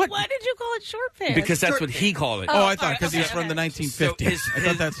enough. Wait, why did you call it short pants? Because that's Short what he called it. Oh, I thought because he's from the 1950s. I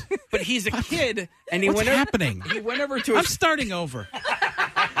thought that's. But he's a kid, and he What's went happening? He went over to. I'm starting over.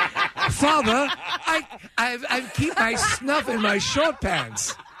 Father, I keep my snuff in my short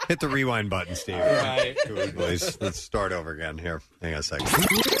pants. hit the rewind button, Steve. Right. Please, let's start over again here. Hang on a second.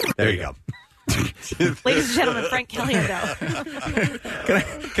 There you go. Ladies and gentlemen, Frank Caliendo.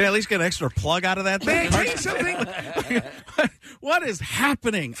 Can I at least get an extra plug out of that May I thing? tell you something? What is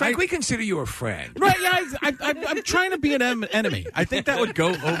happening? Frank, we consider you a friend. Right, yeah, I'm trying to be an enemy. I think that would go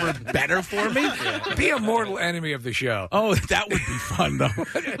over better for me. Be a mortal enemy of the show. Oh, that would be fun, though.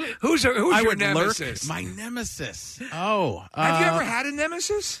 Who's I your would nemesis? lurk. My nemesis. Oh. Have you ever had a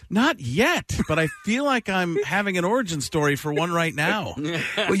nemesis? Not yet, but I feel like I'm having an origin story for one right now.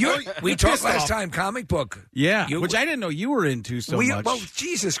 Well, we talked last time, comic book. Yeah, which I didn't know you were into so much. Well,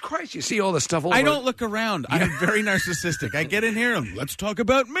 Jesus Christ, you see all the stuff all I over. don't look around. I'm very narcissistic. I get in here and let's talk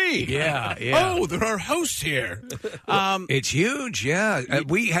about me. Yeah. Oh, there are hosts here. It's huge, yeah.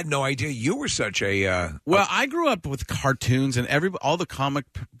 We had no idea you were such a... Well, I grew up with cartoons, and all the comic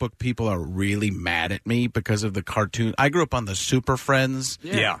book people are really mad at me because of the cartoon. I grew up on the Super Friends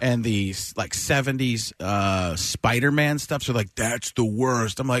and the 70s Spider-Man stuff. So, that's the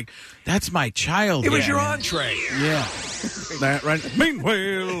worst. I'm like, that's my childhood. It was your entree. Yeah. That right.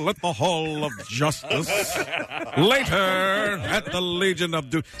 Meanwhile, at the Hall of Justice. Later, at the Legion of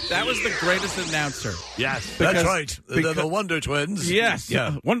Doom. That was the greatest announcer. Yes, Because- that's right. The Wonder Twins. Yes.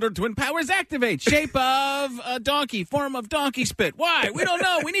 Yeah. Wonder Twin powers activate. Shape of a donkey. Form of donkey spit. Why? We don't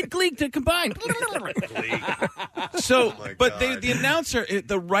know. We need Gleek to combine. So, but the announcer,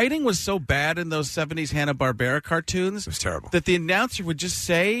 the writing was so bad in those 70s Hanna-Barbera cartoons. It was terrible. That the announcer would just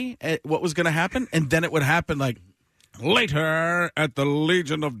say what was going to happen, and then it would happen like, later, at the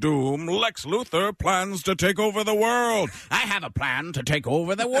Legion of Doom, Lex Luthor plans to take over the world. I have a plan to take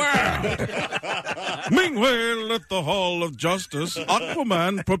over the world. Meanwhile, at the Hall of Justice,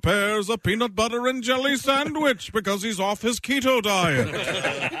 Aquaman prepares a peanut butter and jelly sandwich because he's off his keto diet.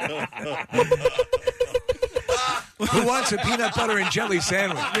 Who wants a peanut butter and jelly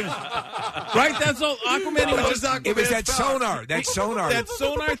sandwich? Right? That's all. Aquaman. It was that sonar. That sonar. That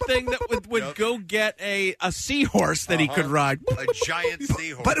sonar thing that would go get a seahorse that he could ride. A giant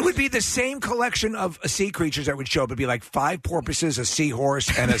seahorse. But it would be the same collection of sea creatures that would show up. It'd be like 5 porpoises, a seahorse,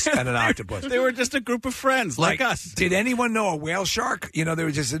 and an octopus. They were just a group of friends like us. Did anyone know a whale shark? You know, there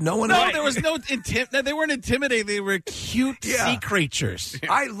was just no one. No, there was no they weren't intimidating. They were cute sea creatures.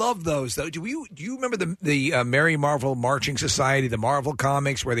 I love those though. Do you remember the Merry Marvel Marching Society, the Marvel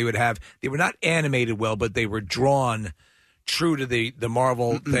comics, where they were not animated well, but they were drawn true to the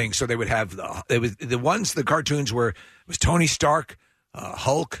Marvel thing. So they would have the cartoons were it was Tony Stark,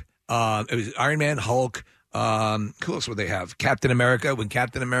 Hulk, it was Iron Man, Hulk. Who else would they have? Captain America, when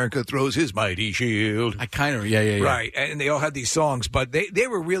Captain America throws his mighty shield. I kind of, yeah. Right, and they all had these songs, but they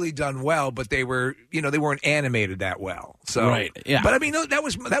were really done well, but they were, they weren't animated that well. So, right, yeah. But I mean, that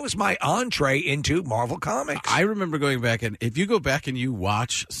was my entree into Marvel Comics. I remember going back, and if you go back and you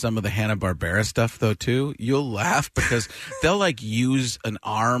watch some of the Hanna-Barbera stuff, though, too, you'll laugh because they'll, like, use an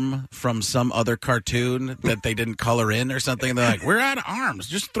arm from some other cartoon that they didn't color in or something, and they're like, we're out of arms.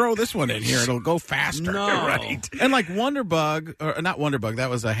 Just throw this one in here. It'll go faster. No. Right. And like Wonderbug, or not Wonderbug,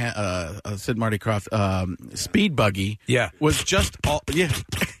 that was a Sid Marty Krofft Speed Buggy. Yeah, was just all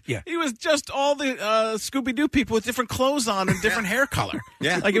yeah. He was just all the Scooby Doo people with different clothes on and different hair color.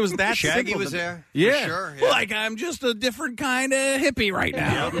 Yeah, like it was that Shaggy simple. was there. Yeah, sure. Well, like I'm just a different kind of hippie right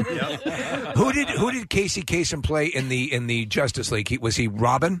now. Who did Casey Kasem play in the Justice League? Was he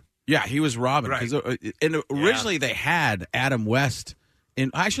Robin? Yeah, he was Robin. Right. And originally they had Adam West.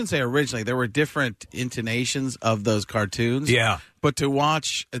 I shouldn't say originally. There were different intonations of those cartoons. Yeah. But to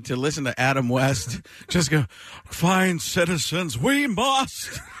listen to Adam West just go, fine citizens, we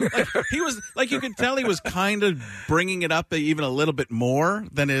must. Like, he was, like you could tell he was kind of bringing it up even a little bit more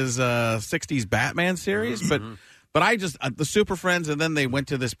than his 60s Batman series. But I just, the Super Friends, and then they went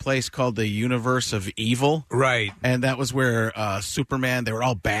to this place called the Universe of Evil. Right. And that was where Superman, they were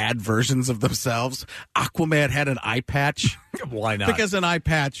all bad versions of themselves. Aquaman had an eye patch. Why not? Because an eye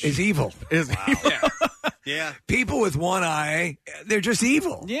patch is evil. Yeah. People with one eye, they're just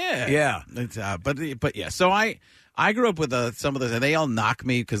evil. Yeah. Yeah. It's, but yeah. So I grew up with some of those, and they all knock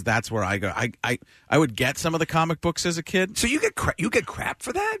me because that's where I go. I would get some of the comic books as a kid. So you get crap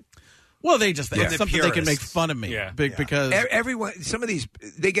for that? Well, it's something they can make fun of me. Yeah. Because everyone, some of these,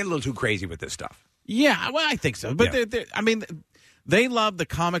 they get a little too crazy with this stuff. Yeah, well, I think so. But they love the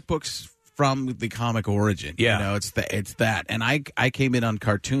comic books from the comic origin. Yeah. It's that. And I came in on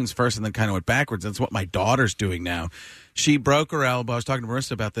cartoons first and then kind of went backwards. That's what my daughter's doing now. She broke her elbow. I was talking to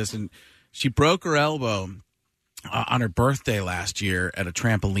Marissa about this, and she broke her elbow on her birthday last year at a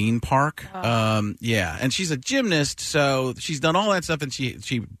trampoline park. And she's a gymnast, so she's done all that stuff, and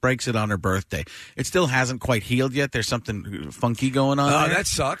she breaks it on her birthday. It still hasn't quite healed yet. There's something funky going on there. That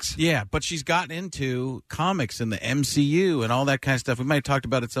sucks. Yeah, but she's gotten into comics and the MCU and all that kind of stuff. We might have talked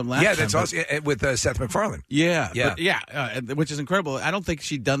about it some last time. Yeah, that's awesome. With Seth MacFarlane. Yeah. Which is incredible. I don't think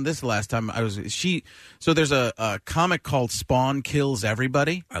she'd done this the last time. So there's a comic called Spawn Kills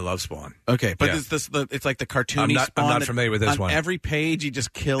Everybody. I love Spawn. Okay, but it's like the cartoon. I'm not familiar with this one. On every page, he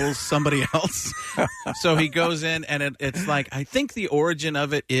just kills somebody else. So he goes in, and it's like, I think the origin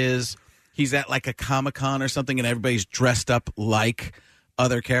of it is he's at like a Comic-Con or something, and everybody's dressed up like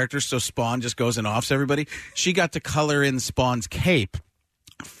other characters. So Spawn just goes and offs everybody. She got to color in Spawn's cape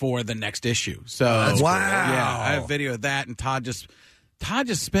for the next issue. So wow. Yeah, I have video of that, and Todd just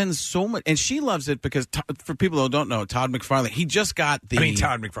spends so much, and she loves it because for people who don't know, Todd McFarlane, he just got the. I mean,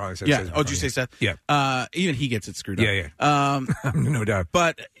 Todd McFarlane. Yeah. Oh, did you say Seth? Yeah. Even he gets it screwed up. Yeah. No doubt.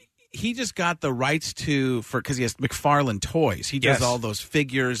 But he just got the rights because he has McFarlane Toys. He does all those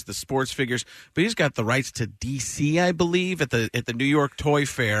figures, the sports figures, but he's got the rights to DC, I believe, at the New York Toy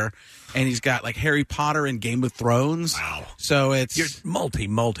Fair, and he's got like Harry Potter and Game of Thrones. Wow! So it's you're multi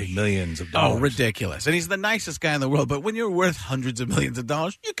millions of dollars. Oh, ridiculous! And he's the nicest guy in the world. But when you're worth hundreds of millions of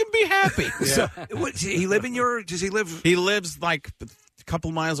dollars, you can be happy. So, does he live in your? Does he live? He lives like a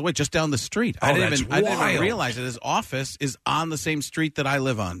couple miles away, just down the street. I didn't even realize that his office is on the same street that I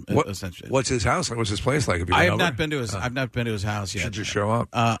live on. Essentially, what's his house? What's his place like? I've not been to his house yet. Should just show up.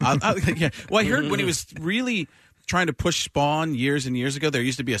 Yeah. Well, I heard when he was really trying to push Spawn years and years ago, there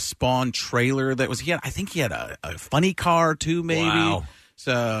used to be a Spawn trailer that was. I think he had a funny car too, maybe. Wow.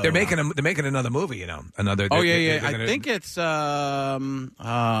 So they're making another movie, you know. I think it's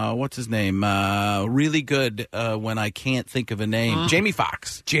what's his name? Really good when I can't think of a name. Jamie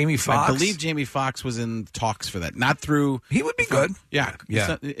Foxx. I believe Jamie Foxx was in talks for that. Not through. He would be good. Yeah.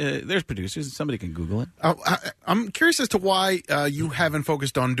 There's producers. Somebody can Google it. I'm curious as to why you haven't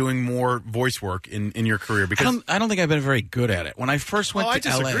focused on doing more voice work in your career. Because I don't think I've been very good at it. When I first went to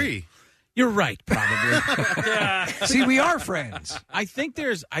LA. I disagree. You're right, probably. See, we are friends. I think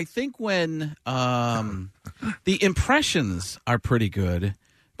when the impressions are pretty good.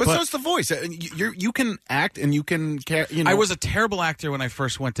 But so's the voice. You can act and you can. I was a terrible actor when I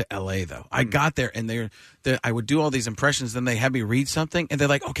first went to L.A. Though I got there and I would do all these impressions. Then they had me read something, and they're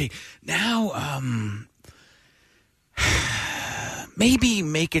like, "Okay, now maybe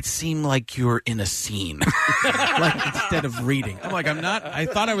make it seem like you're in a scene, like instead of reading." I'm like, I'm not. I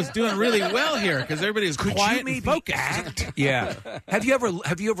thought I was doing really well here because everybody was quiet and focused. Act? Yeah. Have you ever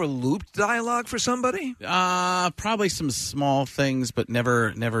looped dialogue for somebody? Probably some small things, but never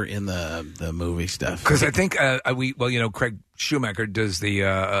in the movie stuff. Because I think Craig Schumacher does the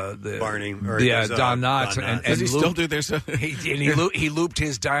Barney, Don Knotts, and does he still do this? He looped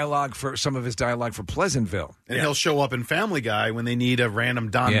his dialogue for some of his dialogue for Pleasantville, and he'll show up in Family Guy when they need a random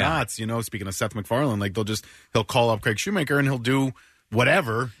Don Knotts. You know, speaking of Seth MacFarlane, like he'll call up Craig Schumacher and he'll do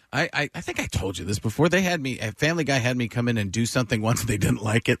whatever. I think I told you this before. Family Guy had me come in and do something once, and they didn't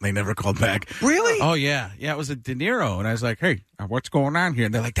like it, and they never called back. Really? Oh yeah. It was a De Niro, and I was like, "Hey, what's going on here?"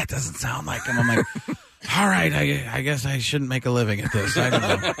 And they're like, "That doesn't sound like him." I'm like, all right, I guess I shouldn't make a living at this. I don't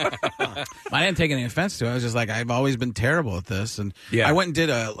know. I didn't take any offense to it. I was just like, I've always been terrible at this. And I went and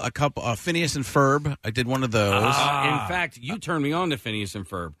did a couple, Phineas and Ferb. I did one of those. In fact, you turned me on to Phineas and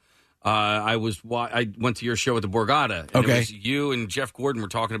Ferb. I went to your show at the Borgata. And it was you and Jeff Gordon were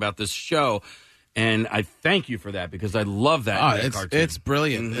talking about this show. And I thank you for that because I love that cartoon. It's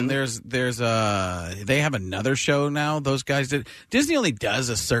brilliant. Mm-hmm. And they have another show now. Those guys did. Disney only does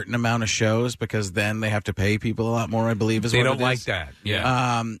a certain amount of shows because then they have to pay people a lot more, I believe. They don't like that.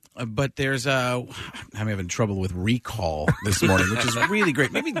 Yeah. But there's I'm having trouble with recall this morning, which is really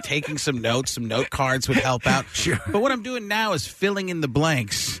great. Maybe taking some notes, some note cards would help out. Sure. But what I'm doing now is filling in the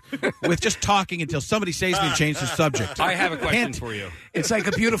blanks with just talking until somebody says me and change the subject. I have a question for you. It's like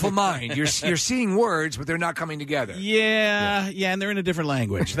A Beautiful Mind. You're seeing words, but they're not coming together. Yeah, and they're in a different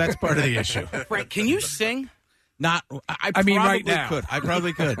language. That's part of the issue. Frank, can you sing? Not. I mean, right now. Could. I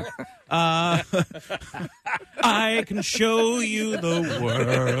probably could. I can show you the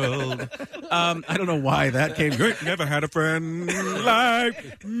world. I don't know why that came. You ain't never had a friend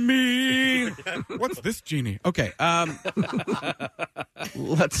like me. What's this, Genie? Okay.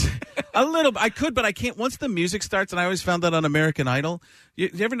 Let's a little. I could, but I can't. Once the music starts, and I always found that on American Idol. You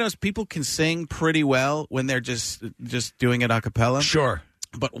ever notice people can sing pretty well when they're just doing it a cappella? Sure.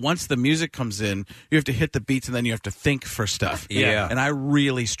 But once the music comes in, you have to hit the beats and then you have to think for stuff. Yeah. And I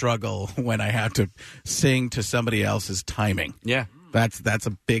really struggle when I have to sing to somebody else's timing. Yeah. That's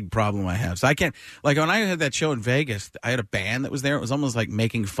a big problem I have. So I can't, like when I had that show in Vegas, I had a band that was there. It was almost like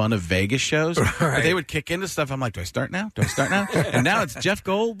making fun of Vegas shows. Right. But they would kick into stuff. I'm like, do I start now? And now it's Jeff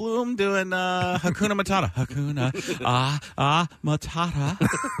Goldblum doing Hakuna Matata. Hakuna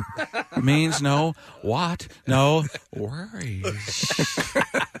Matata means no worries.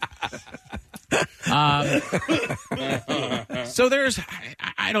 So there's,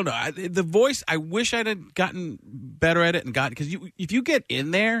 I don't know, the voice. I wish I'd have gotten better at it and gotten, because if you get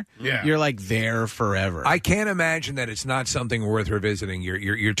in there, you're like there forever. I can't imagine that it's not something worth revisiting.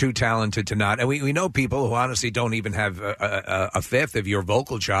 You're too talented to not. And we know people who honestly don't even have a fifth of your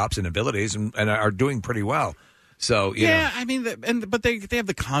vocal chops and abilities, and are doing pretty well. So yeah, I mean, but they have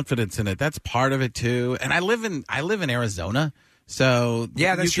the confidence in it. That's part of it too. And I live in Arizona. So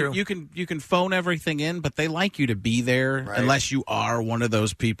yeah, that's true. You can phone everything in, but they like you to be there unless you are one of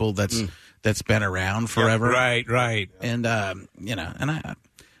those people that's been around forever. Yeah, right. And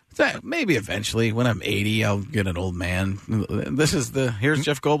Maybe eventually, when I'm 80, I'll get an old man. Here's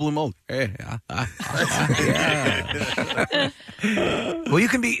Jeff Goldblum old. Hey, Well, you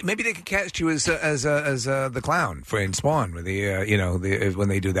can be. Maybe they can cast you as the clown in Spawn with when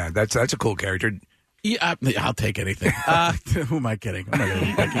they do that. That's a cool character. Yeah, I'll take anything. Who am I kidding? I'm not going to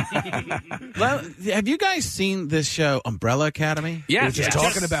be picky. Well, have you guys seen this show, Umbrella Academy? Yeah, just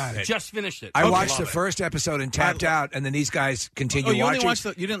talking about it. Just finished it. I watched the first episode and tapped out, and then these guys continued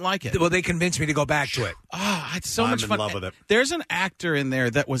watching. You didn't like it? Well, they convinced me to go back to it. Oh, it's so much fun. I'm in love with it. There's an actor in there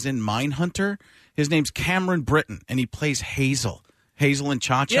that was in Mindhunter. His name's Cameron Britton, and he plays Hazel and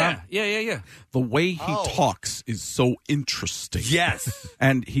Cha-Cha. Yeah. The way he talks is so interesting. Yes.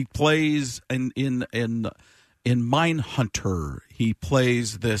 And he plays in Mindhunter, he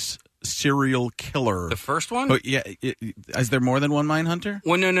plays this serial killer. The first one? But is there more than one Mindhunter?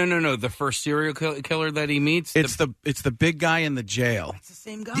 Well, no. The first serial killer that he meets. It's the big guy in the jail. It's the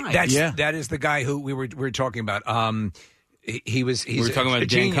same guy. That is the guy who we were talking about. We were talking about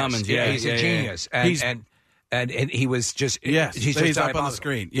Dan Cummins. Yeah, he's a genius. And he was just he's up on the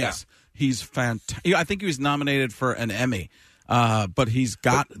screen. Yes, he's fantastic. I think he was nominated for an Emmy, but he's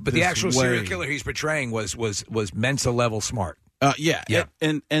got. But the actual serial killer he's portraying was Mensa level smart.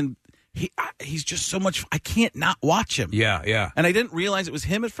 And he's just so much. I can't not watch him. Yeah. And I didn't realize it was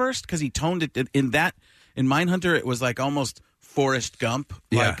him at first because he toned it in Mindhunter. It was like almost Forrest Gump,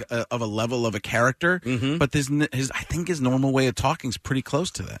 of a level of a character. Mm-hmm. But I think his normal way of talking is pretty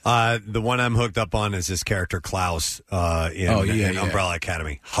close to that. The one I'm hooked up on is this character Klaus in Umbrella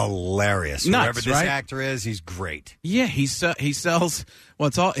Academy. Hilarious. Nuts, Whoever this right? actor is, he's great. Yeah, he sells.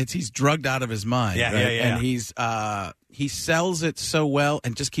 Well, he's drugged out of his mind. Yeah. And he sells it so well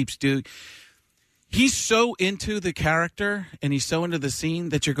and just keeps doing. He's so into the character and he's so into the scene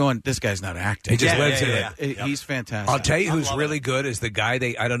that you're going, this guy's not acting. He just lives in it. He's fantastic. I'll tell you who's really good is the guy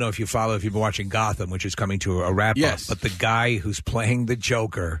I don't know if you've been watching Gotham, which is coming to a wrap up, but the guy who's playing the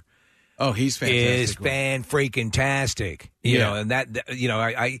Joker. Oh, he's fantastic. Is fan-freaking-tastic. You know, and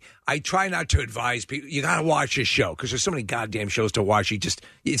I try not to advise people. You got to watch this show because there's so many goddamn shows to watch.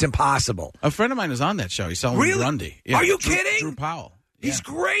 It's impossible. A friend of mine is on that show. He's Solomon Grundy. Yeah. Are you kidding? Drew Powell. He's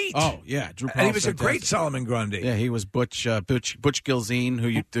great. Oh, yeah. Drew Powell. And he was a great Solomon Grundy. Yeah, he was Butch Gilzine,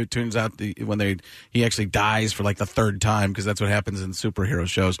 who it turns out he actually dies for like the third time because that's what happens in superhero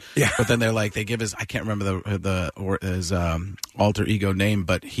shows. Yeah. But then they give his, I can't remember his alter ego name,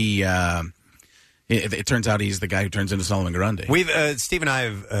 but it turns out he's the guy who turns into Solomon Grundy. Steve and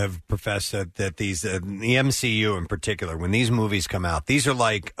I have professed that these the MCU in particular, when these movies come out, these are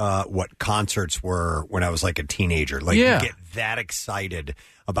like what concerts were when I was like a teenager. Like you get that excited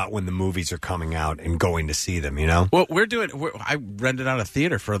about when the movies are coming out and going to see them. You know. Well, I rented out a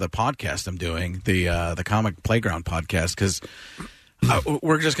theater for the podcast I'm doing, the Comic Playground podcast, because.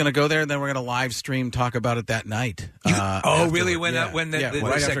 We're just going to go there, and then we're going to live stream, talk about it that night. Really? When right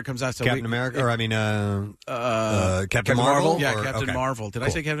after it comes out, so Captain America, or I mean, Captain Marvel? Yeah, Captain Marvel. Did I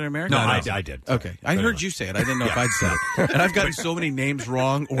say Captain America? No, I did. Okay, I heard you say it. I didn't know if I'd said it, and I've gotten so many names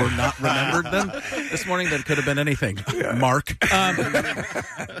wrong or not remembered them this morning that it could have been anything. Mark.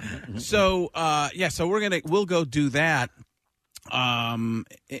 So we'll go do that. And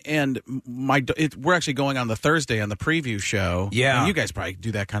we're actually going on the Thursday on the preview show. Yeah, and you guys probably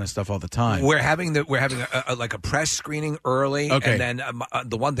do that kind of stuff all the time. We're having a press screening early. Okay. And then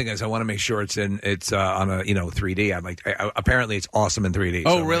the one thing is I want to make sure it's on a 3D. Apparently it's awesome in 3D.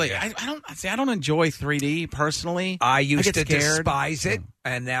 Oh, really? I don't enjoy 3D personally. I used to despise it,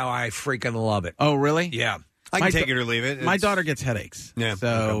 and now I freaking love it. Oh, really? Yeah. I can take it or leave it. My daughter gets headaches,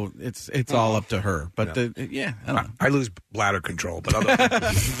 so it's all up to her. But I don't know. I lose bladder control, but no.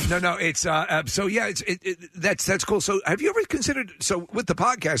 It's that's cool. So, have you ever considered? So, with the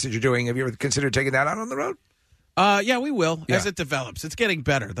podcast that you're doing, have you ever considered taking that out on the road? Yeah, we will as it develops. It's getting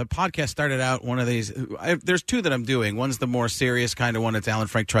better. The podcast started out one of these. There's two that I'm doing. One's the more serious kind of one. It's Alan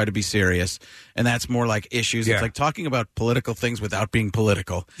Frank Try to Be Serious, and that's more like issues. Yeah. It's like talking about political things without being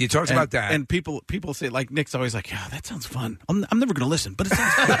political. You talked about that, and people say, like Nick's always like, "Yeah, that sounds fun." I'm never going to listen, but it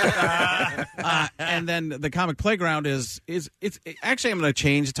sounds fun. And then the Comic Playground is actually I'm going to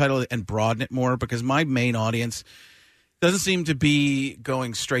change the title and broaden it more because my main audience doesn't seem to be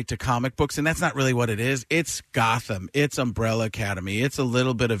going straight to comic books, and that's not really what it is. It's Gotham. It's Umbrella Academy. It's a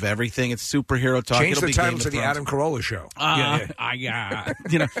little bit of everything. It's superhero talk. Change the title to the Adam Carolla Show.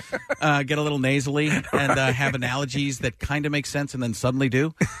 Get a little nasally and have analogies that kind of make sense and then suddenly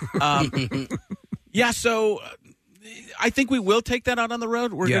do. So I think we will take that out on the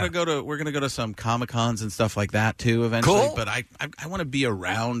road. We're Yeah. gonna go to some Comic-Cons and stuff like that too eventually. Cool. But I want to be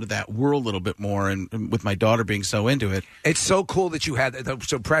around that world a little bit more, and with my daughter being so into it. It's so cool that you had that.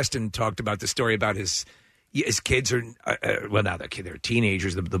 So Preston talked about the story about his kids are well, now they're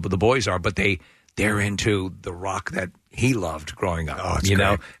teenagers. The boys are, but they're into the rock that he loved growing up. Oh, it's you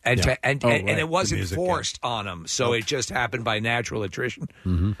know, great. and Right. it wasn't The music, forced on him, so it just happened by natural attrition.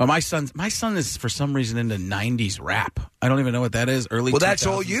 Well, my son is for some reason into '90s rap. I don't even know what that is. Early. Well, that's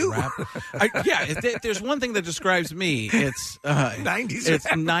all 2000s you. Rap. If there's one thing that describes me, it's 90s. It's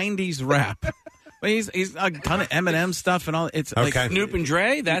rap. 90s rap. But he's a ton of Eminem stuff and all. It's Okay. like Snoop and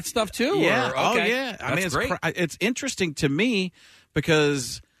Dre, that stuff too? yeah. Or, Oh okay. yeah. I mean, That's great. it's interesting to me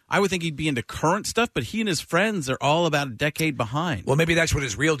because I would think he'd be into current stuff, but he and his friends are all about a decade behind. Well, maybe that's what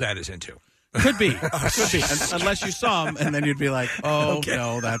his real dad is into. Could be. Unless you saw him, and then you'd be like, "Oh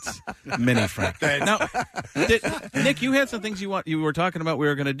no, that's Mini Frank." Now, Nick, you had some things you were talking about we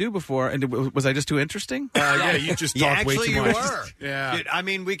were going to do before, and was I just too interesting? Yeah, you just Yeah, talk way actually, too you much. were. Yeah. Dude, I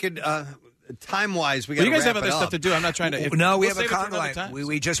mean, we could time-wise, we Well, got. you guys have other stuff to do. I'm not trying to. No, we we'll have a save it for another conline. time.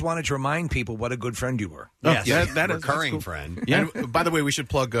 We just wanted to remind people what a good friend you were. Yes, that is recurring cool. friend. Yeah. And, by the way, we should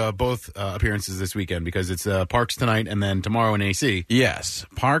plug both appearances this weekend because it's Parks tonight and then tomorrow in AC. Yes,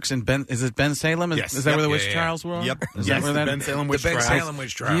 Parks and Ben. Is it Ben Salem? Yes. Is that Yep. where the Yeah, Witch yeah. Trials were? Yep. Is Yes, that where that? Ben Salem The Witch Ben Trials. Salem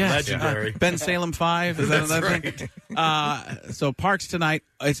Witch Trials. Yes. Legendary. Ben Salem 5. Is that That's another thing? So Parks tonight.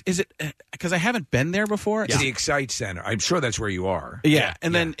 Is it? Because I haven't been there before. It's the Excite Center. I'm sure that's where you are. Yeah.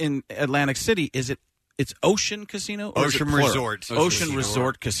 And then in Atlantic City, is it? It's Ocean Casino? Or is it Ocean plural? Resort. Ocean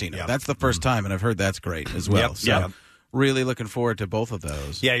Resort Casino. Yep. That's the first time, and I've heard that's great as well. Yep. So Yep. really looking forward to both of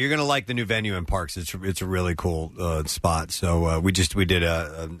those. Yeah, you're going to like the new venue in Parks. It's a really cool spot. So we did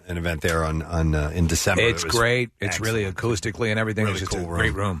an event there on in December. It's It was great. It's excellent. really acoustically and everything. Really It's just cool a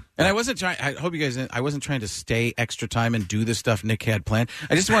great room. And I wasn't trying. I hope you guys. I wasn't trying to stay extra time and do the stuff Nick had planned.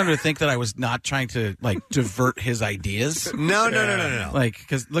 I just wanted to think that I was not trying to divert his ideas. No. Like,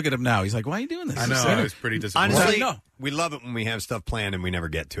 because look at him now. He's like, "Why are you doing this?" I know. I was pretty disappointed. Honestly, No. we love it when we have stuff planned and we never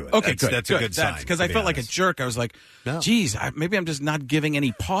get to it. Okay, that's, good. That's a good sign. Because to I be felt like a honest. jerk. I was like, No. "Geez, maybe I'm just not giving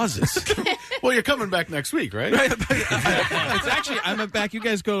any pauses." Well, you're coming back next week, right? It's actually, I'm back. You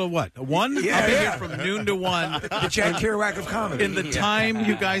guys go to what? 1? Yeah, I'll be yeah. here from noon to 1. The Jack Kerouac of comedy. In the time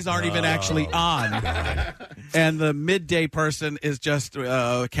you guys aren't even actually on. And the midday person is just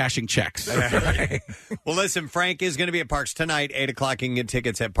cashing checks. Well, listen, Frank is going to be at Parks tonight, 8 o'clock. You can get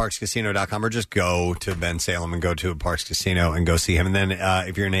tickets at parkscasino.com or just go to Ben Salem and go to a Parks Casino and go see him. And then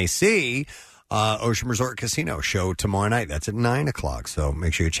if you're in AC, Ocean Resort Casino show tomorrow night. That's at 9 o'clock. So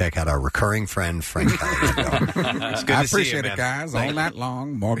make sure you check out our recurring friend, Frank Caliendo. It's good I to see appreciate you, it, man. guys. All night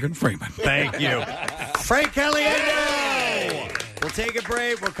long, Morgan Freeman. Thank you. Frank Caliendo! We'll take a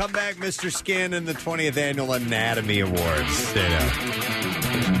break. We'll come back, Mr. Skin, and the 20th Annual Anatomy Awards. Stay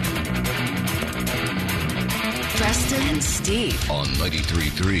down. Preston and Steve. On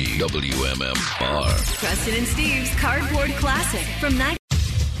 93.3 WMMR. Preston and Steve's Cardboard Classic from 9.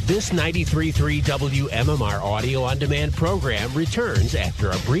 This 93.3 WMMR audio on demand program returns after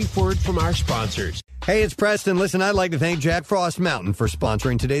a brief word from our sponsors. Hey, it's Preston. Listen, I'd like to thank Jack Frost Mountain for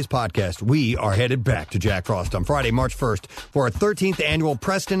sponsoring today's podcast. We are headed back to Jack Frost on Friday, March 1st for our 13th annual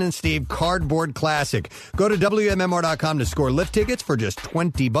Preston and Steve Cardboard Classic. Go to WMMR.com to score lift tickets for just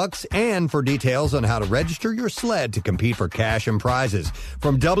 $20 and for details on how to register your sled to compete for cash and prizes.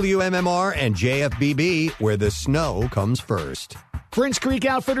 From WMMR and JFBB, where the snow comes first. French Creek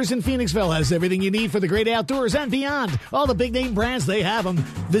Outfitters in Phoenixville has everything you need for the great outdoors and beyond. All the big name brands, they have them.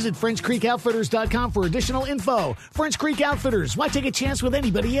 Visit FrenchCreekOutfitters.com for additional info. French Creek Outfitters, why take a chance with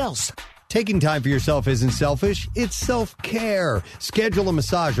anybody else? Taking time for yourself isn't selfish, it's self-care. Schedule a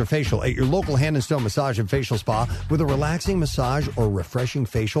massage or facial at your local Hand and Stone Massage and Facial Spa with a relaxing massage or refreshing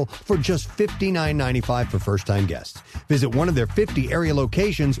facial for just $59.95 for first-time guests. Visit one of their 50 area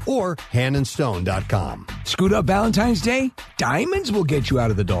locations or handandstone.com. Screwed up Valentine's Day? Diamonds will get you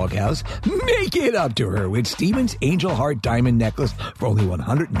out of the doghouse. Make it up to her with Steven's Angel Heart Diamond Necklace for only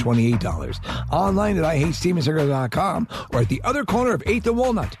 $128. Online at IHateStevenSinger.com or at the other corner of 8th and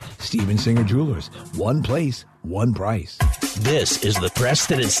Walnut. Steven Singer Jewelers. One place, one price. This is the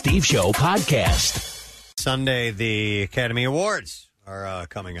Preston and Steve Show podcast. Sunday, the Academy Awards are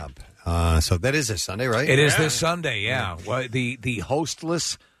coming up. So that is this Sunday, right? It is this Sunday, yeah. Well, the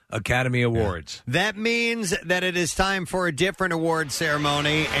hostless Academy Awards. That means that it is time for a different award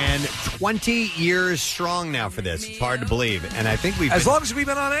ceremony, and 20 years strong now for this. It's hard to believe. And I think As long as we've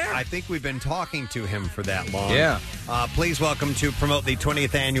been on air. I think we've been talking to him for that long. Yeah. Please welcome to promote the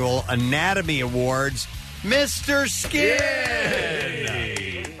 20th Annual Anatomy Awards, Mr. Skin.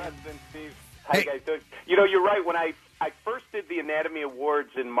 President Steve, How you guys doing? You know, you're right. When I first did the Anatomy Awards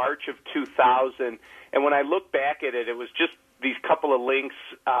in March of 2000, and when I look back at it, it was just these couple of links,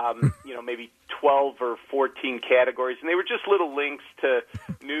 maybe 12 or 14 categories, and they were just little links to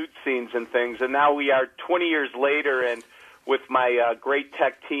nude scenes and things. And now we are 20 years later, and with my great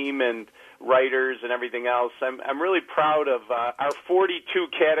tech team and writers and everything else, I'm really proud of our 42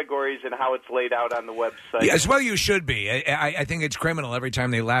 categories and how it's laid out on the website. Yes, well, you should be. I think it's criminal every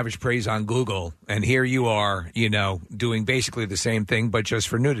time they lavish praise on Google, and here you are, doing basically the same thing, but just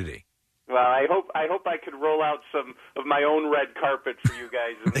for nudity. Well, I hope I could roll out some of my own red carpet for you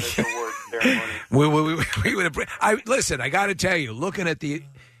guys in this award ceremony. We would listen, I got to tell you, looking at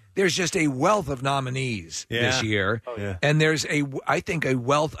there's just a wealth of nominees this year, and there's I think a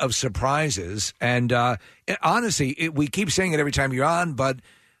wealth of surprises. And honestly, we keep saying it every time you're on, but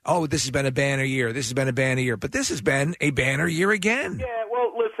this has been a banner year. This has been a banner year, but this has been a banner year again. Yeah,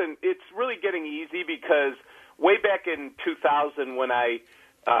 well, listen, it's really getting easy because way back in 2000 when I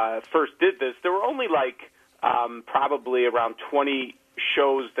first did this, there were only probably around 20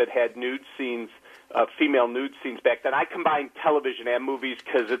 shows that had nude scenes, female nude scenes back then. I combined television and movies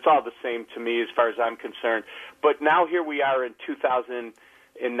because it's all the same to me as far as I'm concerned. But now here we are in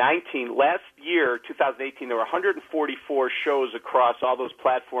 2019. Last year, 2018, there were 144 shows across all those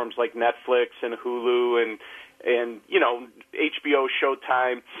platforms like Netflix and Hulu and HBO,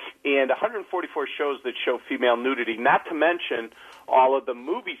 Showtime, and 144 shows that show female nudity, not to mention all of the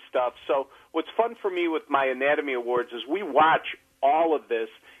movie stuff. So what's fun for me with my Anatomy Awards is we watch all of this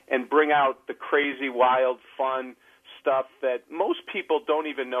and bring out the crazy, wild, fun stuff that most people don't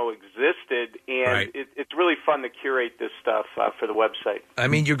even know existed, and it's really fun to curate this stuff for the website. I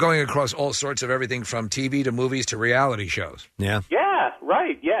mean, you're going across all sorts of everything from TV to movies to reality shows. Yeah. Yeah,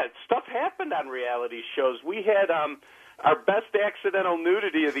 right. Yeah, stuff happened on reality shows. We had our best accidental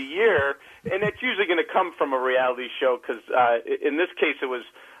nudity of the year, and it's usually going to come from a reality show because in this case it was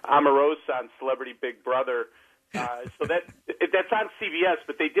Omarosa on Celebrity Big Brother. So that's on CBS,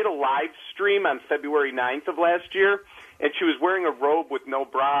 but they did a live stream on February 9th of last year, and she was wearing a robe with no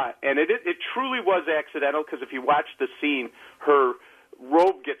bra, and it truly was accidental because if you watch the scene, her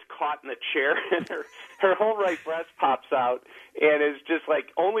robe gets caught in the chair, and her whole right breast pops out, and it's just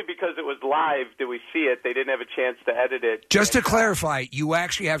only because it was live did we see it. They didn't have a chance to edit it. Just to clarify, you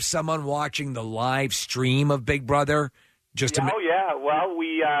actually have someone watching the live stream of Big Brother? Yeah. Well,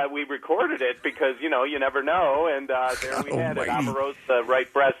 we recorded it because, you never know, and there we had it, Omarosa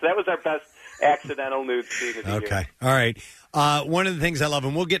right breast. That was our best accidental nude scene of the year. Okay. All right. One of the things I love,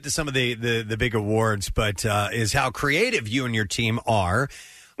 and we'll get to some of the big awards, but is how creative you and your team are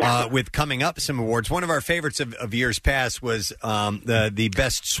with coming up some awards. One of our favorites of years past was the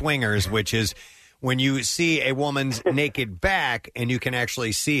Best Swingers, which is when you see a woman's naked back and you can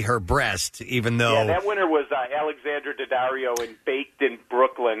actually see her breast, even though... Yeah, that winner was Alexandra Daddario in Baked in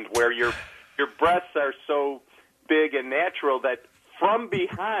Brooklyn, where your breasts are so big and natural that from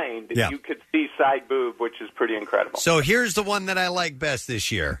behind you could see side boob, which is pretty incredible. So here's the one that I like best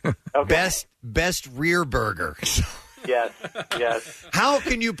this year. Best rear burger. Yes. How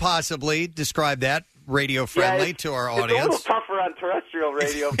can you possibly describe that radio-friendly to our audience? It's a little tougher on terrestrial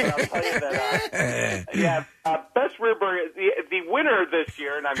radio, but I'll tell you that. Best rear burger. The winner this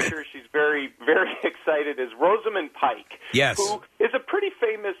year, and I'm sure she's very, very excited, is Rosamund Pike. Yes. Who is a pretty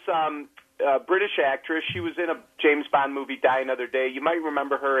famous British actress. She was in a James Bond movie, Die Another Day. You might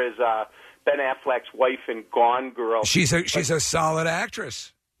remember her as Ben Affleck's wife in Gone Girl. She's a solid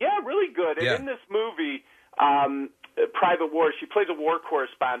actress. Yeah, really good. And in this movie... Private War, she plays a war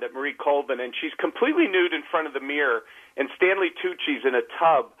correspondent, Marie Colvin, and she's completely nude in front of the mirror, and Stanley Tucci's in a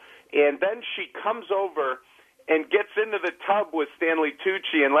tub, and then she comes over and gets into the tub with Stanley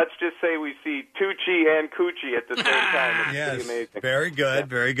Tucci, and let's just say we see Tucci and Coochie at the same time. It's pretty amazing. Very good,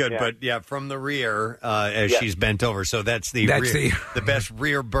 very good. Yeah. But from the rear, as she's bent over, so that's the best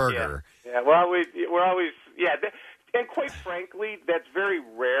rear burger. Yeah. Well, we're always and quite frankly, that's very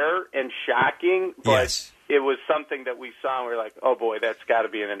rare and shocking. But it was something that we saw, and we were like, oh boy, that's got to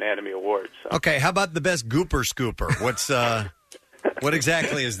be an Anatomy Award. So. Okay, how about the best Gooper Scooper? What's what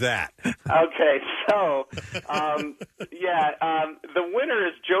exactly is that? Okay, so the winner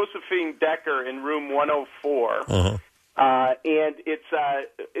is Josephine Decker in Room 104. Uh-huh. And it's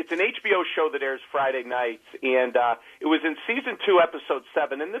an HBO show that airs Friday nights, and it was in Season 2, Episode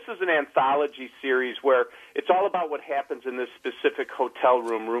 7, and this is an anthology series where it's all about what happens in this specific hotel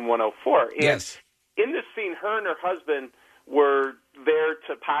room, Room 104. And in this scene, her and her husband were there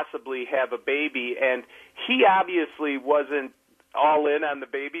to possibly have a baby, and he obviously wasn't all in on the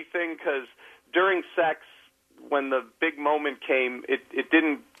baby thing because during sex, when the big moment came, it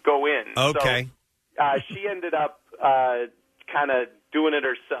didn't go in. Okay. So, she ended up kind of doing it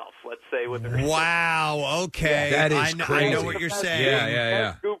herself, let's say, with her. Wow, okay. Yeah. That is crazy. I know what you're saying.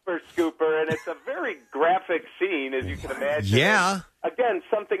 Yeah. Scooper, and it's a very graphic scene, as you can imagine. Yeah. And again,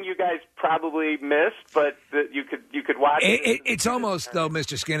 something you guys probably missed, but that you could watch. It's almost, though,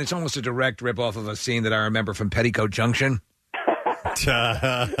 Mr. Skin, it's almost a direct ripoff of a scene that I remember from Petticoat Junction.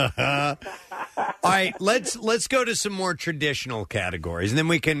 All right, let's go to some more traditional categories, and then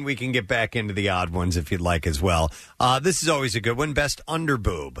we can get back into the odd ones if you'd like as well. This is always a good one. Best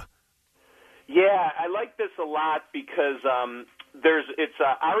underboob. Yeah, I like this a lot because it's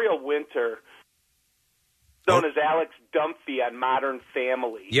Ariel Winter, known as Alex Dunphy on Modern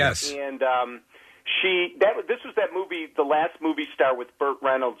Family. Yes, and this was that movie, the last movie star with Burt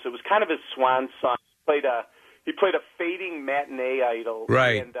Reynolds. It was kind of his swan song. He played a fading matinee idol.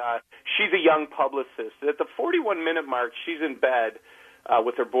 Right. And she's a young publicist. At the 41-minute mark, she's in bed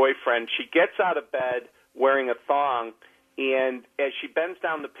with her boyfriend. She gets out of bed wearing a thong, and as she bends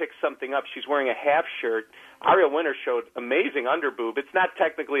down to pick something up, she's wearing a half shirt. Ariel Winter showed amazing underboob. It's not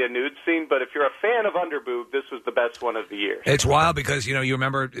technically a nude scene, but if you're a fan of underboob, this was the best one of the year. It's wild because, you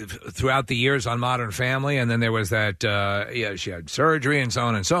remember throughout the years on Modern Family, and then there was that, she had surgery and so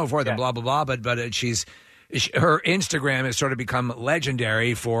on and so forth and blah, blah, blah, but her Instagram has sort of become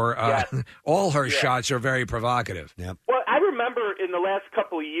legendary for all her shots are very provocative. Yep. Well, I remember in the last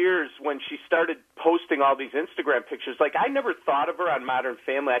couple of years when she started posting all these Instagram pictures, like I never thought of her on Modern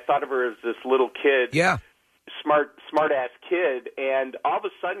Family. I thought of her as this little kid. Yeah. Smart-ass kid, and all of a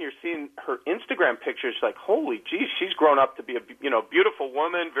sudden you're seeing her Instagram pictures like, holy geez, she's grown up to be a beautiful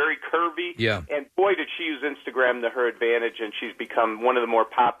woman, very curvy. Yeah. And boy, did she use Instagram to her advantage, and she's become one of the more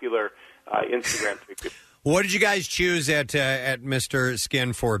popular Instagram figures. What did you guys choose at Mr.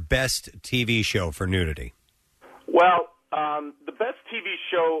 Skin for best TV show for nudity? Well, the best TV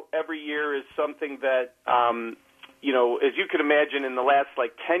show every year is something that, as you can imagine, in the last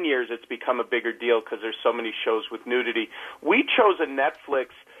 10 years, it's become a bigger deal because there's so many shows with nudity. We chose a Netflix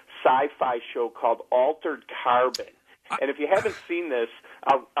sci-fi show called Altered Carbon. And if you haven't seen this,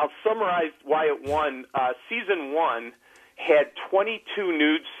 I'll summarize why it won. Season 1 had 22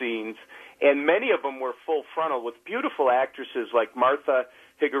 nude scenes, and many of them were full frontal with beautiful actresses like Martha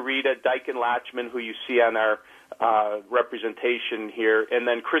Higarita, Dyken Lachman, who you see on our representation here, and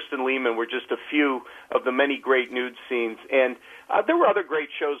then Kristen Lehman were just a few of the many great nude scenes. And there were other great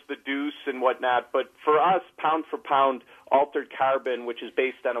shows, The Deuce and whatnot, but for us, pound for pound, Altered Carbon, which is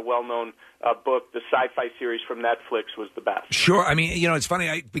based on a well-known book, the sci-fi series from Netflix, was the best. Sure. I mean, it's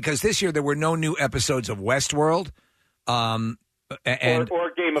funny because this year there were no new episodes of Westworld. And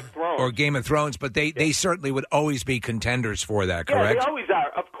or Game of Thrones. Or Game of Thrones, but they certainly would always be contenders for that, correct? Yeah, they always are,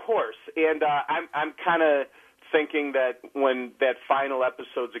 of course. And I'm kind of thinking that when that final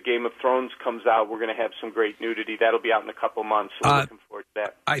episodes of Game of Thrones comes out, we're going to have some great nudity. That'll be out in a couple months, so we're looking forward to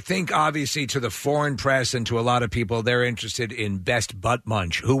that. I think, obviously, to the foreign press and to a lot of people, they're interested in Best Butt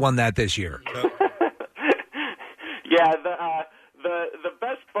Munch. Who won that this year? Yeah, the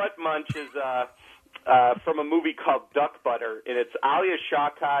Best Butt Munch is from a movie called Duck Butter, and it's Alia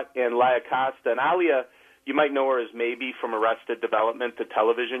Shawkat and Laia Costa. And Alia, you might know her as Maybe from Arrested Development, the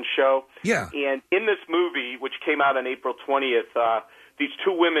television show. Yeah. And in this movie, which came out on April 20th, these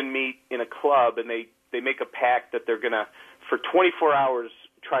two women meet in a club, and they make a pact that they're going to, for 24 hours,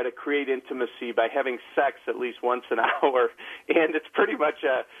 try to create intimacy by having sex at least once an hour. And it's pretty much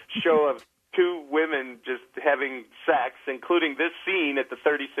a show of two women just having sex, including this scene at the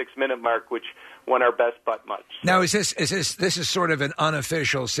 36-minute mark, which won our Best Butt Munch. Now, is this sort of an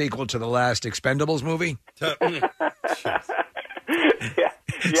unofficial sequel to the last Expendables movie? Yeah,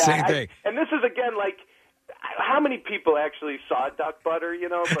 Same thing. And this is, again, how many people actually saw Duck Butter,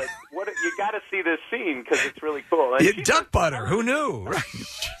 But you got to see this scene because it's really cool. And Duck Butter, who knew? Right.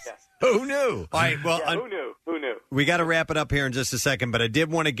 Yeah. Who knew? All right, well, who knew? Who knew? We got to wrap it up here in just a second, but I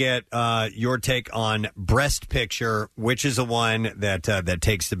did want to get your take on Breast Picture, which is the one that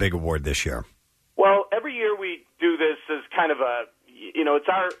takes the big award this year. Well, every year we do this as kind of a, it's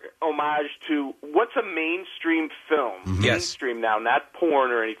our homage to what's a mainstream film. Mm-hmm. Yes. Mainstream now, not porn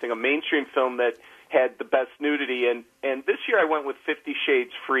or anything, a mainstream film that had the best nudity. And this year I went with 50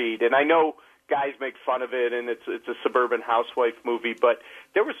 Shades Freed. And I know guys make fun of it, and it's a suburban housewife movie, but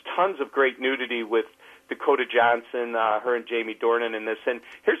there was tons of great nudity with Dakota Johnson, her and Jamie Dornan in this. And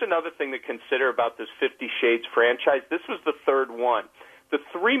here's another thing to consider about this 50 Shades franchise. This was the third one. The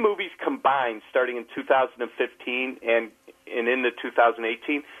three movies combined, starting in 2015 and into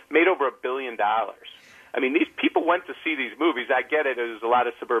 2018, made over $1 billion. I mean, these people went to see these movies. I get it. There's a lot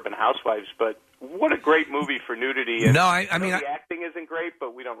of suburban housewives, but what a great movie for nudity. And, No, I mean, the acting isn't great,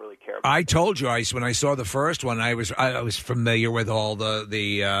 but we don't really care about I told you, when I saw the first one, I was familiar with all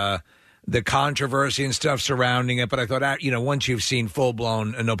the controversy and stuff surrounding it. But I thought, once you've seen full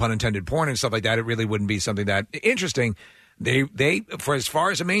blown, no pun intended, porn and stuff like that, it really wouldn't be something that interesting. They for as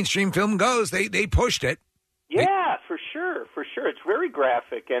far as a mainstream film goes, they pushed it. Yeah, for sure. It's very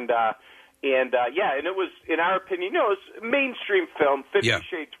graphic, and it was, in our opinion, it was a mainstream film. 50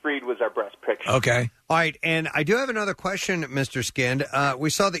 Shades Freed was our best picture. Okay. All right, and I do have another question, Mr. Skind. We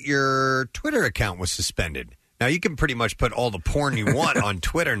saw that your Twitter account was suspended. Now, you can pretty much put all the porn you want on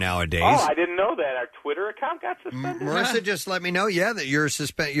Twitter nowadays. Oh, I didn't know that. Our Twitter account got suspended? Marissa just let me know, that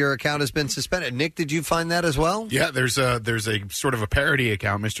your account has been suspended. Nick, did you find that as well? Yeah, there's a sort of a parody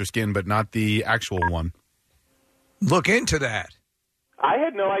account, Mr. Skin, but not the actual one. Look into that. I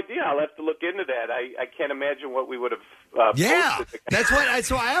had no idea. I'll have to look into that. I can't imagine what we would have posted. That's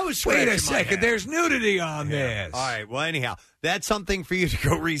why I was Wait a second. There's nudity on this. All right. Well, anyhow, that's something for you to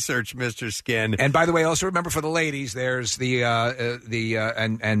go research, Mr. Skin. And by the way, also remember for the ladies, there's the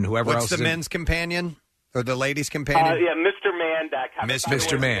and whoever What's else. The men's companion or the ladies' companion? MrMan.com.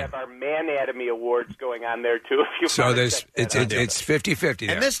 Mr. We Man. have our Manatomy Awards going on there too. If you So want to there's check that out. it's 50-50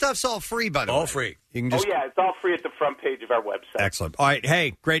 there. And this stuff's all free, by the way. All free. You can just. Oh yeah, it's all free at the front page of our website. Excellent. All right.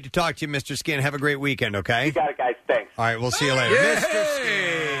 Hey, great to talk to you, Mr. Skin. Have a great weekend. Okay. You got it, guys. Thanks. All right. We'll see you later, Yay! Mr.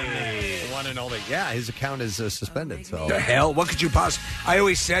 Skin. The one and only. Yeah, his account is suspended. So The hell? What could you possibly? I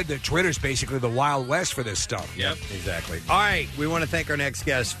always said that Twitter's basically the Wild West for this stuff. Yep, exactly. All right, we want to thank our next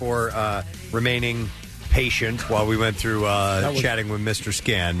guest for remaining patient while we went through chatting with Mr.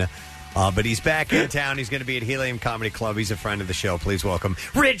 Skin. But he's back in town. He's going to be at Helium Comedy Club. He's a friend of the show. Please welcome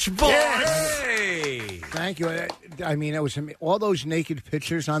Rich Voss. Hey! Thank you. I mean, it was all those naked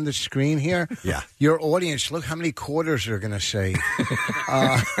pictures on the screen here. Yeah. Your audience, look how many quarters they're going to say.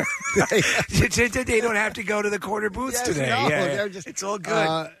 They don't have to go to the quarter booths today. No, Yeah. just, It's all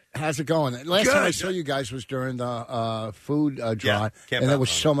good. How's it going? Last Good. time I saw you guys was during the food drive, Camp and Out it was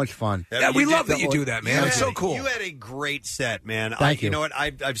Fun. so much fun. Yeah, we love that you do that, man. It's so cool. You had a great set, man. Thank you. You know what?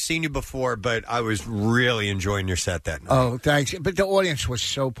 I've seen you before, but I was really enjoying your set that night. Oh, thanks. But the audience was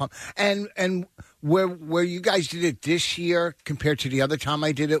so pumped. And where you guys did it this year compared to the other time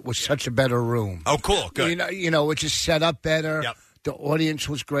I did it was such a better room. Oh, cool. Good. You know, it just set up better. Yep. The audience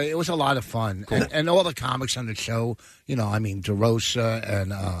was great. It was a lot of fun. Cool. And all the comics on the show, I mean, DeRosa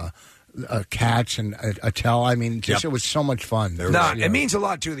and Katz and Attell. I mean, just it was so much fun. It means a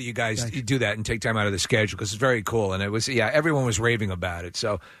lot too that you guys do that and take time out of the schedule because it's very cool. And it was, everyone was raving about it.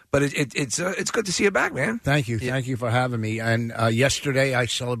 So, but it's good to see you back, man. Thank you, thank you for having me. And yesterday I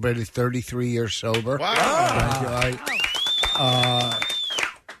celebrated 33 years sober. Wow! Thank you.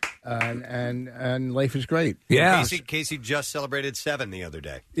 And life is great. Yeah, Casey just celebrated 7 the other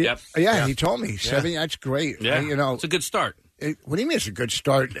day. Yeah, he told me 7. That's great. Yeah, it's a good start. What do you mean it's a good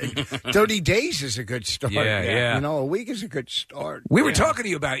start? 30 days is a good start. Yeah. A week is a good start. We were talking to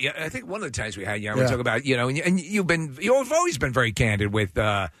you about. I think one of the times we had you, we were talking about and you've always been very candid with.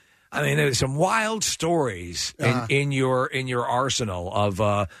 I mean, there's some wild stories in your arsenal of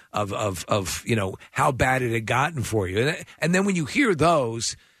how bad it had gotten for you, and then when you hear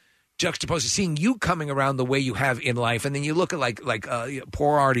those. Juxtaposed to seeing you coming around the way you have in life, and then you look at like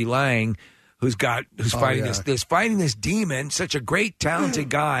poor Artie Lang, who's fighting fighting this demon. Such a great, talented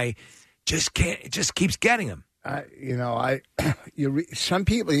guy, just keeps getting him. Some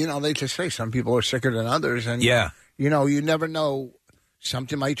people, they just say some people are sicker than others, and you never know.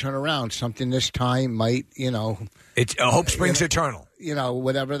 Something might turn around. Something this time might, It's hope springs eternal.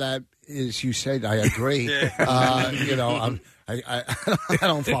 Whatever that is, you said. I agree. I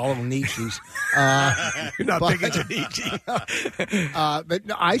don't follow Nietzsche's. You're not big into Nietzsche. But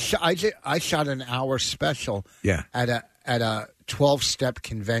no, I shot an hour special. At a 12-step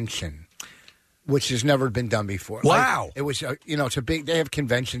convention, which has never been done before. Wow! It was it's a big. They have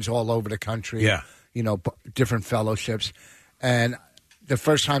conventions all over the country. Yeah. Different fellowships, and the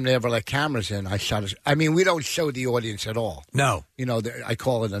first time they ever let cameras in, I shot. We don't show the audience at all. No. I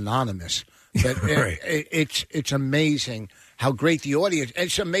call it anonymous. But Right. it's amazing how great the audience.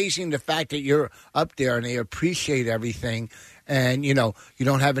 It's amazing the fact that you're up there and they appreciate everything, and you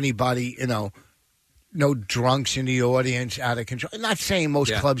don't have anybody no drunks in the audience out of control. I'm not saying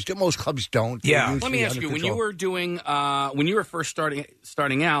most clubs do. Most clubs don't. They're Let me usually ask under you: when control. you were doing, when you were first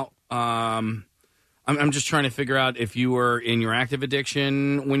starting out, I'm just trying to figure out if you were in your active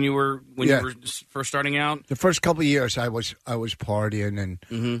addiction when you were first starting out. The first couple of years, I was partying, and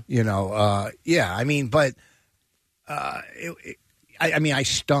I mean, I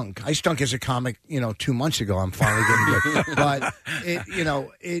stunk. I stunk as a comic, 2 months ago. I'm finally getting good. But,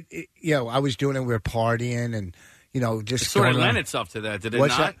 I was doing it. We were partying and, just It sort of going lent around. itself to that, did it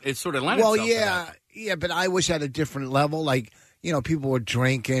What's not? that? It sort of lent itself to that. Yeah, but I was at a different level. Like, people were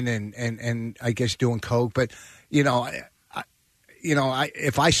drinking and I guess doing coke. But,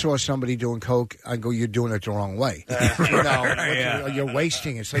 if I saw somebody doing coke, I go, "You're doing it the wrong way." You're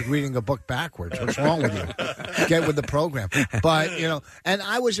wasting it. It's like reading a book backwards. What's wrong with you? Get with the program. But and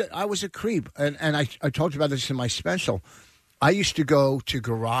I was a creep, and I talked about this in my special. I used to go to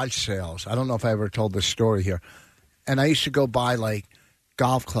garage sales. I don't know if I ever told this story here, and I used to go buy like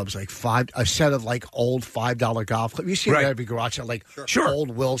golf clubs, like a set of like old $5 golf clubs. You see it at every garage sale, like old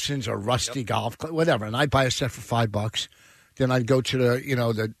Wilsons or rusty golf club, whatever. And I'd buy a set for $5. Then I'd go to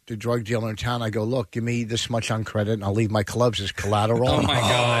the drug dealer in town. I go, look, give me this much on credit, and I'll leave my clubs as collateral. Oh my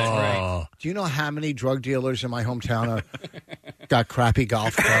God! Right. Do you know how many drug dealers in my hometown got crappy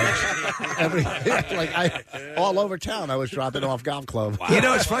golf clubs? All over town, I was dropping off golf clubs. Wow.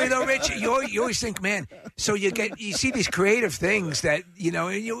 It's funny though, Rich. You always think, man. So you see these creative things that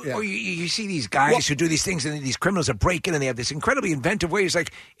or you see these guys who do these things, and these criminals are breaking, and they have this incredibly inventive way. It's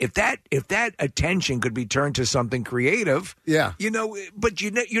like if that attention could be turned to something creative. Yeah. But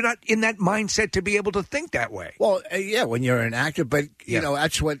you're not in that mindset to be able to think that way. Well, when you're an actor, but,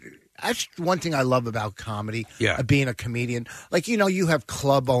 that's one thing I love about comedy, being a comedian. Like, you have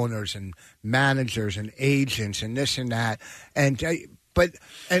club owners and managers and agents and this and that. And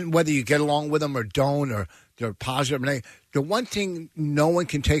whether you get along with them or don't, or they're positive or negative, the one thing no one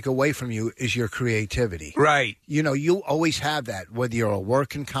can take away from you is your creativity. Right. You always have that, whether you're a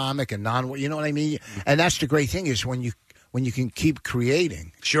working comic and you know what I mean? And that's the great thing is when you can keep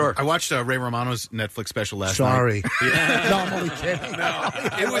creating. Sure. I watched Ray Romano's Netflix special last Sorry. night. No, I'm only kidding.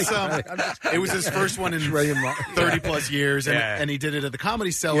 It was his first one in 30-plus years, and he did it at the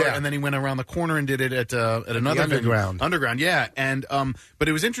Comedy Cellar, and then he went around the corner and did it at another Underground. Underground, yeah. And but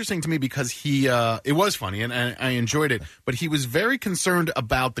it was interesting to me because it was funny, and I enjoyed it, but he was very concerned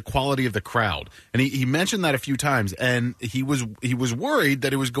about the quality of the crowd. And he mentioned that a few times, and he was worried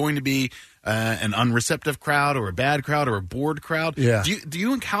that it was going to be an unreceptive crowd or a bad crowd or a bored crowd. Yeah. Do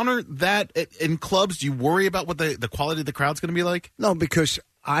you encounter that in clubs? Do you worry about what the quality of the crowd's going to be like? No, because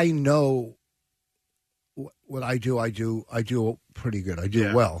I know what I do. I do pretty good. I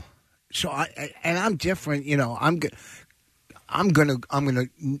do well. So I'm different. I'm gonna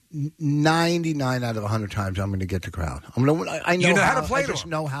 99 out of 100 times I'm gonna get the crowd. I know how to play to them. I just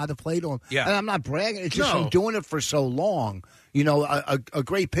know how to play to them. Yeah. And I'm not bragging. It's just I'm doing it for so long. A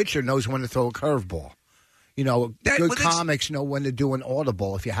great pitcher knows when to throw a curveball. Good comics know when to do an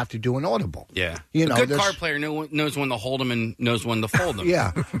audible if you have to do an audible. Yeah. A good card player knows when to hold them and knows when to fold them.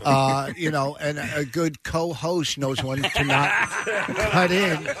 Yeah. And a good co-host knows when to not cut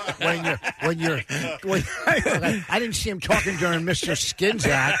in when you're. I didn't see him talking during Mr. Skins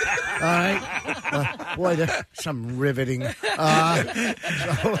Act. All right. Boy, that's some riveting. No,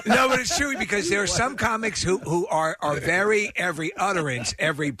 but it's true because there are some comics who are very, every utterance,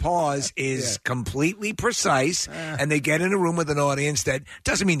 every pause is completely precise, and they get in a room with an audience that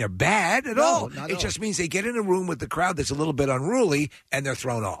doesn't mean they're bad at all. It just means they get in a room with the crowd that's a little bit unruly and they're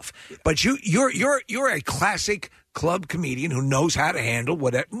thrown off. But you're a classic club comedian who knows how to handle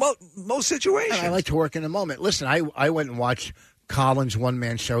most situations. And I like to work in a moment. Listen, I went and watched Colin's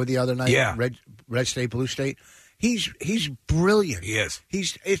one-man show the other night. Yeah. Red State, Blue State. He's brilliant. He is.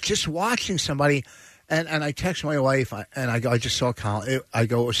 It's just watching somebody. And I text my wife, and I go, I just saw Colin. I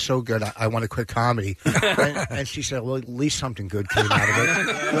go, it was so good. I want to quit comedy. and she said, well, at least something good came out of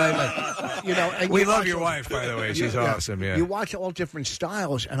it. Right? And we love your wife, by the way. She's awesome. Yeah. You watch all different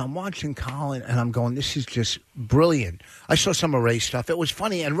styles, and I'm watching Colin, and I'm going, this is just brilliant. I saw some of Ray's stuff. It was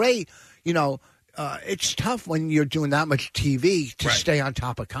funny. And Ray, it's tough when you're doing that much TV to stay on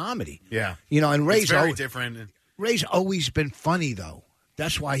top of comedy. Yeah. And Ray's very different. Ray's always been funny, though.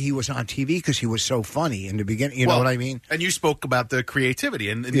 That's why he was on TV, because he was so funny in the beginning. You know what I mean? And you spoke about the creativity,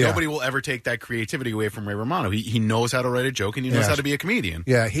 and nobody will ever take that creativity away from Ray Romano. He knows how to write a joke, and he knows how to be a comedian.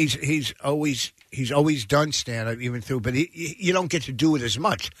 Yeah, he's always done stand-up even through, but you don't get to do it as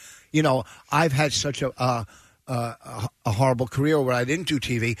much. I've had such a horrible career where I didn't do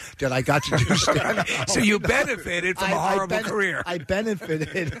TV that I got to do stand-up. So you benefited from a horrible career. I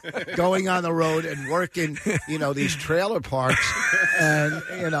benefited going on the road and working, these trailer parks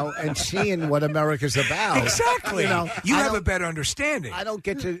and seeing what America's about. Exactly. You have a better understanding. I don't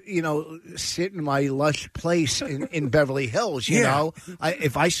get to, sit in my lush place in Beverly Hills, know.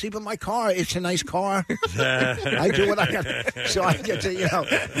 If I sleep in my car, it's a nice car. I do what I got. So I get to,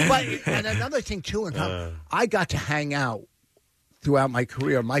 But, and another thing, too, I got to hang out throughout my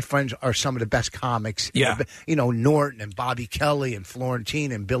career, my friends are some of the best comics. Yeah. Norton and Bobby Kelly and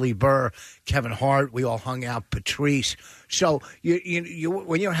Florentine and Billy Burr, Kevin Hart. We all hung out. Patrice. So you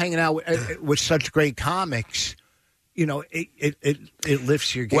when you're hanging out with such great comics, it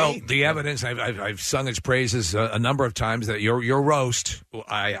lifts your game. Well, the evidence I've sung its praises a number of times that your roast.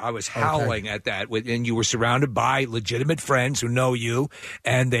 I was howling at that, and you were surrounded by legitimate friends who know you,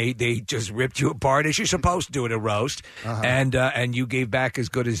 and they just ripped you apart as you're supposed to do at a roast, and you gave back as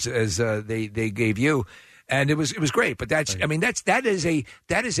good as they gave you. And it was great, but that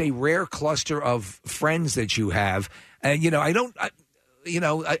is a rare cluster of friends that you have, and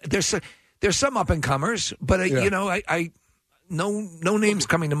there's some up and comers, but I no names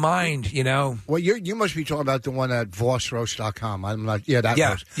coming to mind. Well, you must be talking about the one at vossroast.com. I'm not. Yeah, that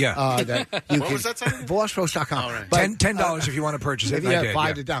roast. Yeah. What was that? Vossroast.com. All right. $10 if you want to purchase it. Yeah,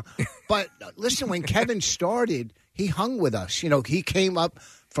 $5 it down. But listen, when Kevin started, he hung with us. He came up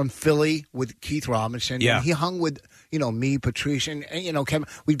from Philly with Keith Robinson. Yeah. And he hung with, me, Patrice, and Kevin.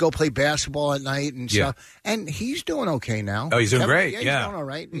 We'd go play basketball at night and stuff. And he's doing okay now. Oh, he's doing Kevin, great. He's doing all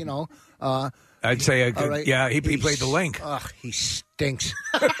right, I'd say a good, right. he played the link. He stinks.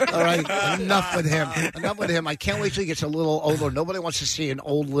 All right, enough with him. I can't wait till he gets a little older. Nobody wants to see an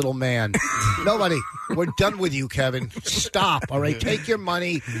old little man. Nobody. We're done with you, Kevin. Stop. All right, take your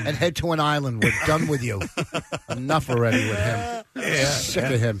money and head to an island. We're done with you. Enough already with him. Sick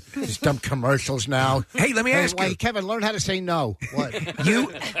of him. His dumb commercials now. Hey, let me ask you, Kevin. Learn how to say no. What?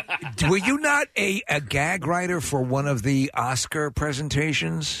 Were you not a gag writer for one of the Oscar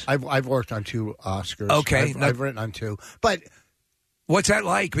presentations? I've worked on 2 Oscars. Okay, I've written on 2. But what's that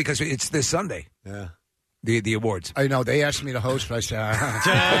like? Because it's this Sunday. Yeah. The awards. I know. They asked me to host, but I said,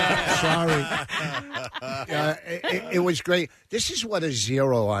 sorry. It was great. This is what a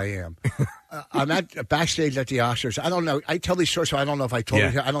zero I am. I'm backstage at the Oscars. I don't know. I tell these stories, so I don't know if I told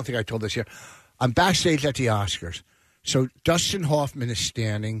it here. I don't think I told this here. I'm backstage at the Oscars. So Dustin Hoffman is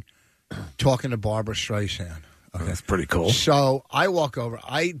standing talking to Barbara Streisand. Okay. That's pretty cool. So I walk over.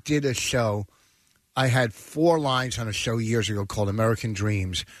 I did a show. I had 4 lines on a show years ago called American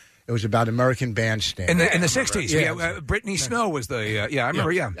Dreams. It was about American bandstand. In the 60s. Yeah. Brittany Snow was the, I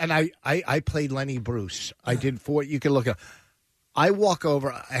remember, And I played Lenny Bruce. I did 4, you can look up. I walk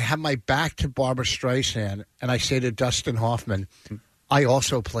over, I have my back to Barbara Streisand, and I say to Dustin Hoffman, I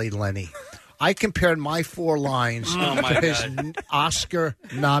also played Lenny. I compared my 4 lines to his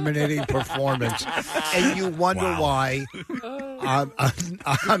Oscar-nominating performance, and you wonder why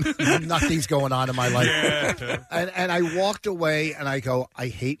nothing's going on in my life. Yeah. And I walked away, and I go, I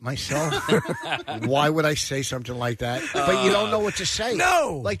hate myself. Why would I say something like that? But you don't know what to say.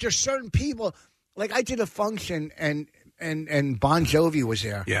 No. Like, there's certain people. Like, I did a function, and Bon Jovi was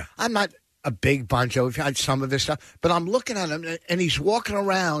there. Yeah. I'm not a big Bon Jovi fan, some of his stuff, but I'm looking at him, and he's walking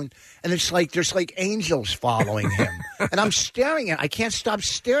around, and it's like there's like angels following him, and I'm staring at. I can't stop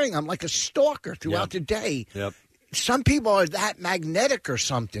staring. I'm like a stalker throughout the day. Yep. Some people are that magnetic or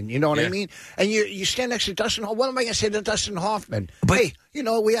something. You know what I mean? And you stand next to Dustin Hoffman. What am I going to say to Dustin Hoffman? But, hey, you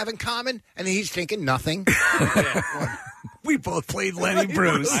know what we have in common? And he's thinking nothing. We both played Lenny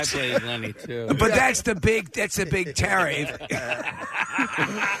Bruce. I played Lenny too. But that's the big Terry.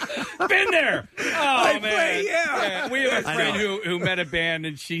 Been there. Oh man. Yeah. We have a friend who met a band,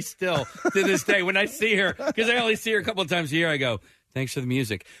 and she still to this day when I see her, because I only see her a couple of times a year, I go, thanks for the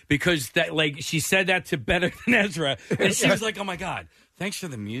music, because that she said that to Better Than Ezra, and she was like, oh my God. Thanks for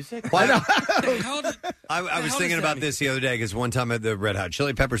the music. Why not? I was thinking about this the other day because one time at the Red Hot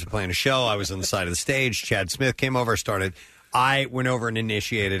Chili Peppers were playing a show. I was on the side of the stage. Chad Smith came over, started. I went over and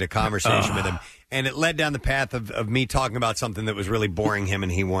initiated a conversation with him, and it led down the path of me talking about something that was really boring him,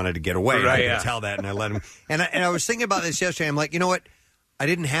 and he wanted to get away. Right, I could tell that, and I let him. And I was thinking about this yesterday. I'm like, you know what? I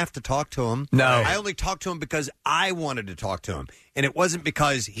didn't have to talk to him. No. I only talked to him because I wanted to talk to him, and it wasn't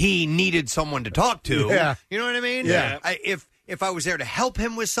because he needed someone to talk to. Yeah. You know what I mean? Yeah. If I was there to help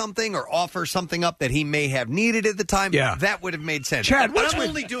him with something or offer something up that he may have needed at the time, that would have made sense. Chad, but I'm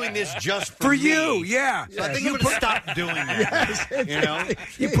only doing this just for me. you. Yeah. So I think I'm going to stop doing that. You know,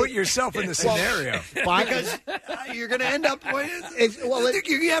 you put yourself in the scenario because you're going to end up with.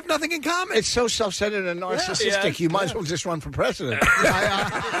 You have nothing in common. It's so self-centered and narcissistic. You might as well just run for president.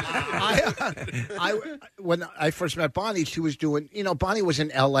 When I first met Bonnie, she was doing. Bonnie was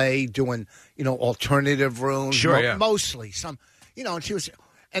in L.A. doing alternative rooms. Sure, mostly some. And she was,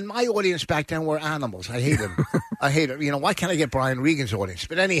 and my audience back then were animals. I hate them. I hate it. Why can't I get Brian Regan's audience?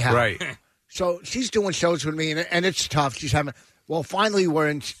 But anyhow, right. So she's doing shows with me, and it's tough. She's having. Well, finally, we're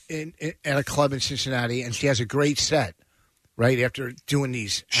in at a club in Cincinnati, and she has a great set. Right after doing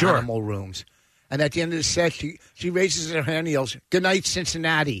these animal rooms, And at the end of the set, she raises her hand and yells, "Good night,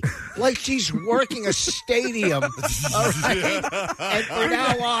 Cincinnati," like she's working a stadium. All right? And from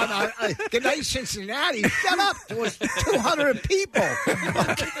now on, "Good night, Cincinnati." Shut up! There was 200 people.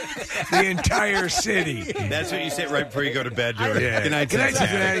 The entire city. That's what you say right before you go to bed. Yeah. Good night, Good night,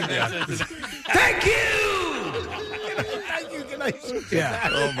 Cincinnati. Cincinnati. Yeah. Thank you. Thank you. Good night, Cincinnati. Yeah.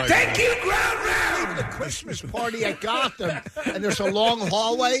 Oh, my Thank God. you, Ground Round. The Christmas party at Gotham, and there's a long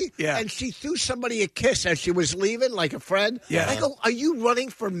hallway, and she threw somebody a kiss as she was leaving, like a friend. Yeah. I go, "Are you running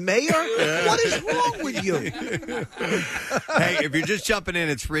for mayor? What is wrong with you?" Hey, if you're just jumping in,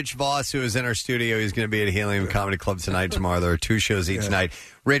 it's Rich Voss, who is in our studio. He's going to be at Helium Comedy Club tonight, tomorrow. There are 2 shows each night.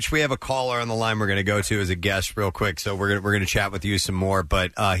 Rich, we have a caller on the line we're going to go to as a guest real quick, so we're going to chat with you some more.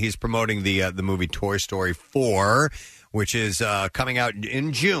 But he's promoting the movie Toy Story 4, which is coming out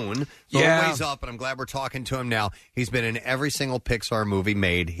in June. So Yeah. a ways off, but I'm glad we're talking to him now. He's been in every single Pixar movie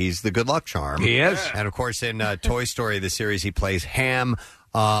made. He's the good luck charm. He is. And, of course, in Toy Story, the series, he plays Ham.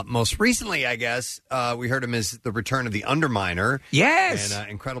 Most recently, I guess, we heard him as the return of the Underminer. Yes.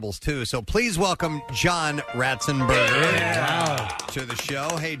 And Incredibles 2. So please welcome John Ratzenberger to the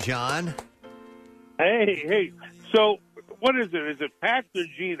show. Hey, John. Hey. So, what is it? Is it Pat's or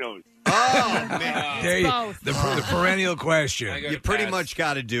Geno's? Oh, man. There you- the perennial question. You pretty much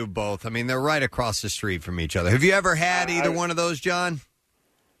got to do both. I mean, they're right across the street from each other. Have you ever had either one of those, John?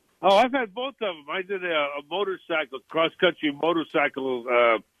 Oh, I've had both of them. I did a motorcycle, cross-country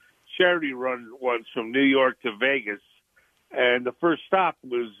motorcycle charity run once from New York to Vegas, and the first stop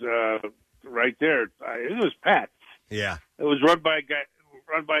was right there. It was Pat's. Yeah. It was run by a guy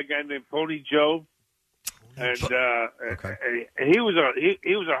named Pony Joe, and he was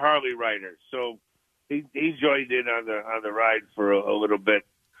a Harley rider, so he joined in on the ride for a little bit.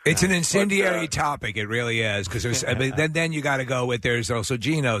 It's an incendiary topic. It really is, because then you got to go with, there's also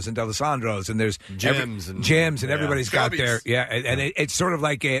Geno's and D'Alessandro's, and there's Jim's and everybody's got their Scubby's. it's sort of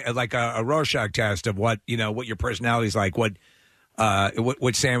like a Rorschach test of what your personality's like, what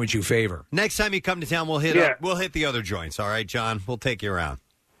sandwich you favor. Next time you come to town, we'll hit the other joints. All right, John? We'll take you around.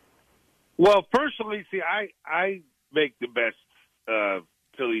 Well, personally, see, I make the best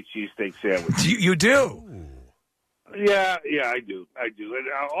Philly cheesesteak sandwich. You do? Yeah, I do. And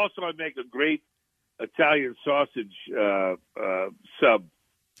also, I make a great Italian sausage sub.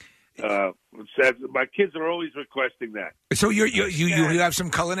 My kids are always requesting that. So you have some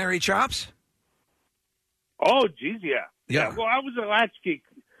culinary chops? Oh, geez, yeah. Yeah. Well, I was a latchkey.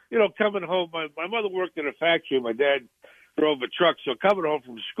 Coming home, my mother worked in a factory. My dad drove a truck. So coming home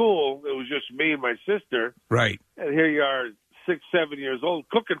from school, it was just me and my sister. Right. And here you are, 6, 7 years old,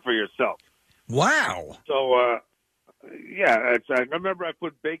 cooking for yourself. Wow. So, I remember I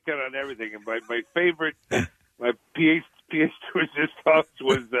put bacon on everything. And my favorite, my pièce de resistance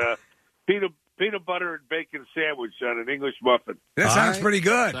was peanut butter and bacon sandwich on an English muffin. That sounds pretty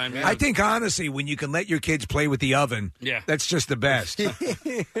good. I think, honestly, when you can let your kids play with the oven, that's just the best.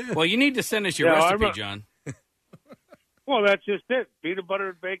 Well, you need to send us your recipe, John. Well, that's just it. Peanut butter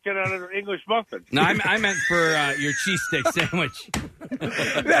and bacon on an English muffin. No, I meant for your cheesesteak sandwich.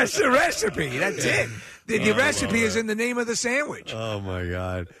 That's the recipe. That's it. The recipe is in the name of the sandwich. Oh, my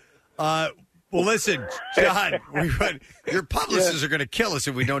God. Well, listen, John, your publicists are going to kill us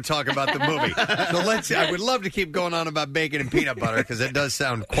if we don't talk about the movie. So I would love to keep going on about bacon and peanut butter, because it does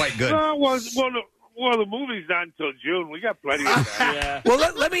sound quite good. Well, the movie's not until June. We got plenty of time. Well,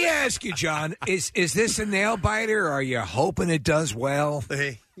 let me ask you, John, is this a nail biter, or are you hoping it does well?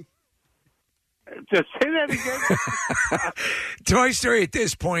 Just say that again. Toy Story, at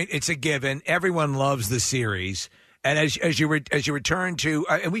this point, it's a given. Everyone loves the series. And as you return to,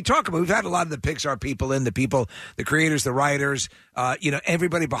 and we've had a lot of the Pixar people in, the creators, the writers,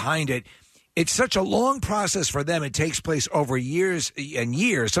 everybody behind it. It's such a long process for them. It takes place over years and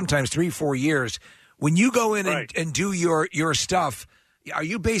years, sometimes 3-4 years. When you go in and do your stuff, are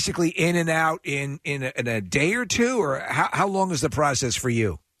you basically in and out in a day or two, or how long is the process for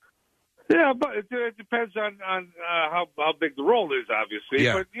you? Yeah, but it depends on how big the role is, obviously.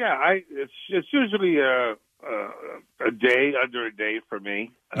 Yeah. But it's usually a day, under a day for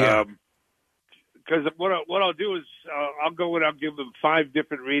me. Yeah. Because what I'll do is I'll go and I'll give them 5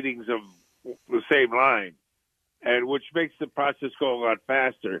 different readings of the same line, and which makes the process go a lot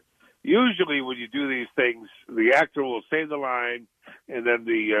faster. Usually, when you do these things, the actor will say the line, and then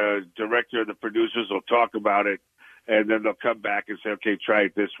the director and the producers will talk about it, and then they'll come back and say, "Okay, try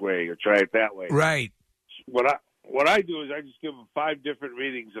it this way or try it that way." Right. What I do is I just give them 5 different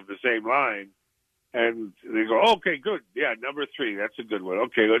readings of the same line, and they go, "Okay, good, yeah, number 3, that's a good one.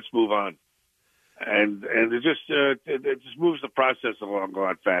 Okay, let's move on." And it just moves the process along a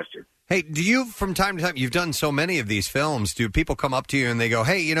lot faster. Hey, do you, from time to time, you've done so many of these films, do people come up to you and they go,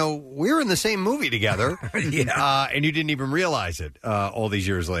 hey, we're in the same movie together, and you didn't even realize it all these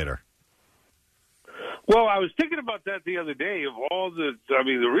years later? Well, I was thinking about that the other day. Of all the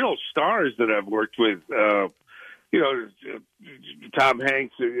real stars that I've worked with, Tom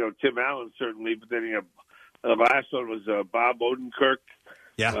Hanks, Tim Allen certainly, but then the last one was Bob Odenkirk.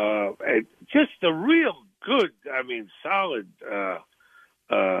 Yeah, and just a real good, solid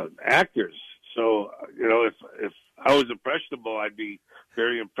actors. So if I was impressionable, I'd be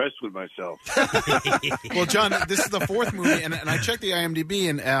very impressed with myself. Well, John, this is the fourth movie, and I checked the IMDb,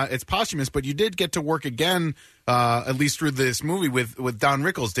 and it's posthumous, but you did get to work again, at least through this movie, with Don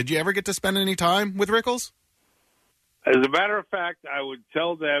Rickles. Did you ever get to spend any time with Rickles? As a matter of fact, I would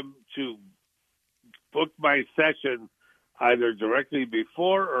tell them to book my session either directly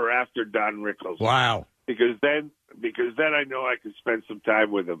before or after Don Rickles. Wow. Because then I know I can spend some time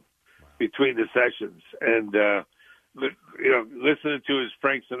with him between the sessions. And, listening to his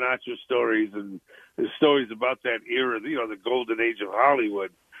Frank Sinatra stories and his stories about that era, the golden age of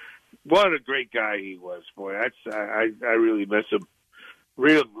Hollywood. What a great guy he was, boy. I really miss him.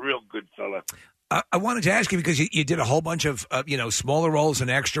 Real good fella. I wanted to ask you because you did a whole bunch of smaller roles and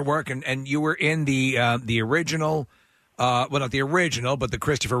extra work, and you were in the original, not the original, but the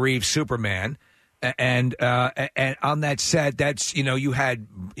Christopher Reeve Superman, and on that set, that's you had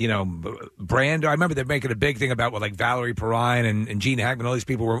Brando. I remember they're making a big thing about what Valerie Perrine and Gene Hackman, all these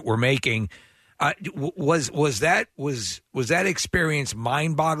people were making. Was that experience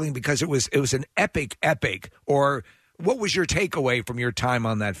mind-boggling because it was an epic, or what was your takeaway from your time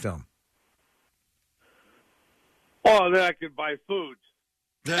on that film? Oh, then I could buy food.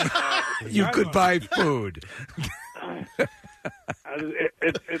 You could buy food. At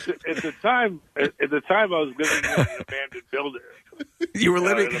the time I was living in an abandoned building. You were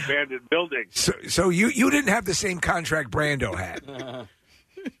living in an abandoned building. So you didn't have the same contract Brando had.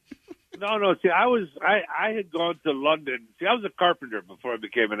 No. See, I had gone to London. See, I was a carpenter before I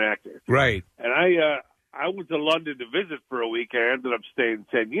became an actor. Right. And I went to London to visit for a week. I ended up staying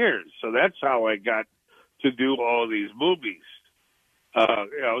 10 years. So that's how I got to do all these movies.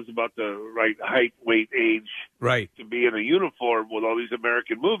 I was about the right height, weight, age, right, to be in a uniform with all these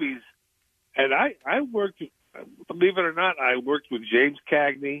American movies. And I worked, believe it or not, I worked with James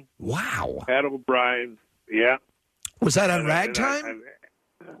Cagney. Wow. Pat O'Brien. Yeah. Was that on Ragtime?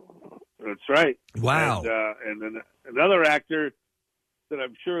 That's right. Wow. And then another actor that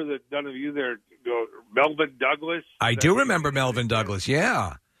I'm sure that none of you there go, Melvin Douglas. I do remember Melvin Douglas.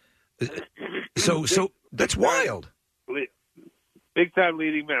 Yeah. So that's wild. Big time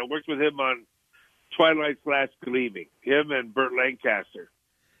leading man. I worked with him on Twilight's Last Gleaming. Him and Burt Lancaster.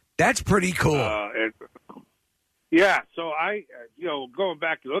 That's pretty cool. So I, going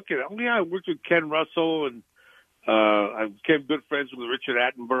back and looking at it, I worked with Ken Russell, and I became good friends with Richard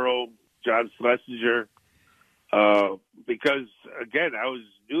Attenborough, John Schlesinger, because again, I was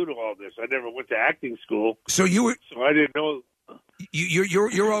new to all this. I never went to acting school, so I didn't know.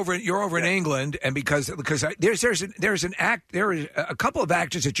 You're over in England, and because there's a couple of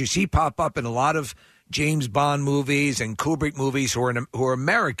actors that you see pop up in a lot of James Bond movies and Kubrick movies who are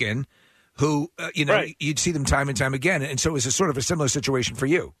American, who right. You'd see them time and time again, and so it was a sort of a similar situation for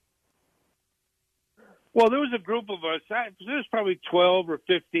you. Well, there was a group of us. There was probably 12 or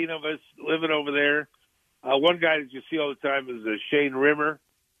 15 of us living over there. One guy that you see all the time is Shane Rimmer.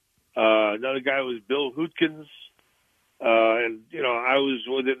 Another guy was Bill Hootkins. And, I was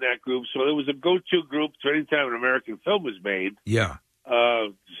within that group. So it was a go-to group for any time an American film was made. Yeah.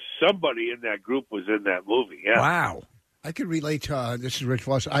 Somebody in that group was in that movie. Yeah. Wow. I could relate to, this is Rich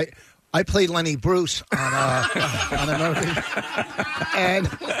Voss. I played Lenny Bruce on American, and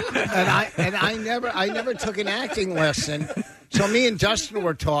I never took an acting lesson. So me and Dustin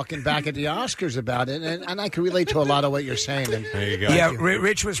were talking back at the Oscars about it, and I can relate to a lot of what you're saying. And there you go. Yeah,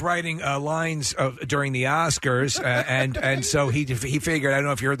 Rich was writing lines during the Oscars, and so he figured, I don't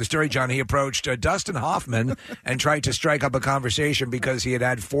know if you heard the story, John, he approached Dustin Hoffman and tried to strike up a conversation because he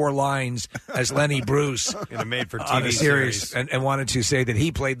had 4 lines as Lenny Bruce in a made-for-TV on a series and wanted to say that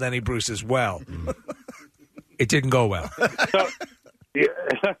he played Lenny Bruce as well. It didn't go well. So, yeah,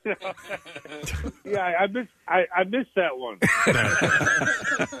 I missed that one.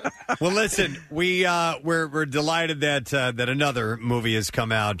 Well, listen, we're delighted that another movie has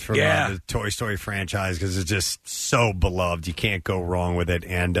come out from the Toy Story franchise because it's just so beloved. You can't go wrong with it,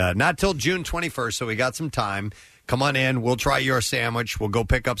 and not till June 21st, so we got some time. Come on in. We'll try your sandwich. We'll go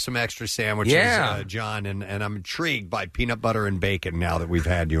pick up some extra sandwiches, John, and I'm intrigued by peanut butter and bacon now that we've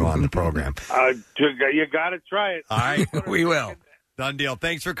had you on the program. You got to try it. All right, we will. Done deal.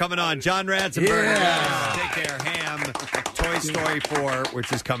 Thanks for coming on. John Ratzenberger. Yeah. Take care. Ham. Toy Story 4,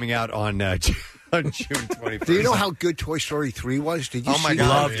 which is coming out on June 21st. Do you know how good Toy Story 3 was? Did you Oh, my see God.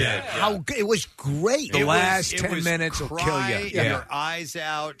 that? Loved it. How good. It was great. It was 10 minutes will kill cry you. your eyes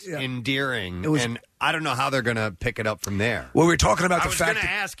out, endearing. It was- and I don't know how they're going to pick it up from there. Well, we were talking about I the was fact going to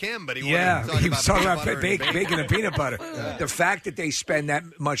that- ask him, but he he was talking about bacon. bacon and peanut butter. The fact that they spend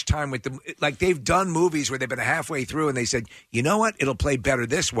that much time with them, like they've done movies where they've been halfway through and they said, you know what, it'll play better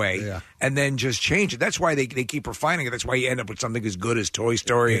this way, and then just change it. That's why they keep refining it. That's why you end up with something as good as Toy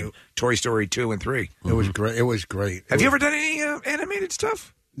Story and Toy Story 2 and 3. It was great. It was great. Have you ever done any animated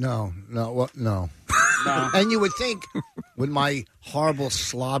stuff? No. No. And you would think, with my horrible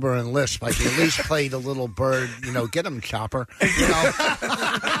slobber and lisp, I could at least play the little bird, get him, Chopper.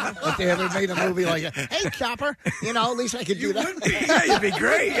 If they ever made a movie like, hey, Chopper, at least I could do that. Yeah, you'd be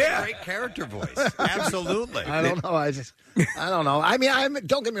great, yeah. Great character voice. Absolutely. I don't know. I don't know. I mean,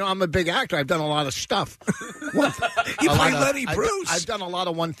 don't get me wrong, I'm a big actor. I've done a lot of stuff. You played Lenny Bruce. I've done a lot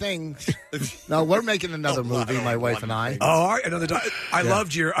of one things. No, we're making another movie, my wife and I. Oh, all right. I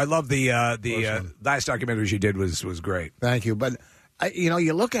loved the last documentaries you did was great. Thank you. But,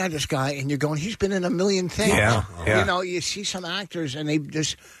 you look at this guy and you're going, he's been in a million things. Yeah. You see some actors and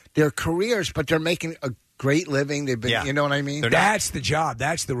their careers, but they're making a great living. They've been, you know what I mean? That's the job.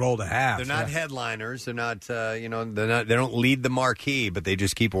 That's the role to have. They're not headliners. They're not, they don't lead the marquee, but they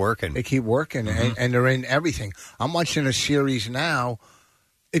just keep working. They keep working, and they're in everything. I'm watching a series now.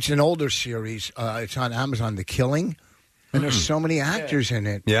 It's an older series. It's on Amazon, The Killing, and there's so many actors in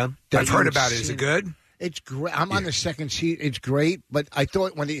it. Yeah. I've heard about it. Is it good? It's great. I'm on the second season. It's great, but I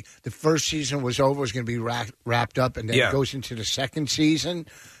thought when the first season was over, it was going to be wrapped up, and then it goes into the second season.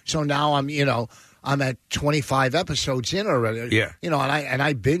 So now I'm at 25 episodes in already. Yeah. And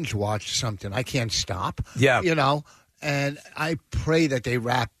I binge watch something. I can't stop. Yeah. And I pray that they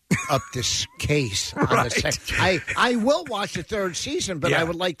wrap up this case on the second. I will watch the third season, but I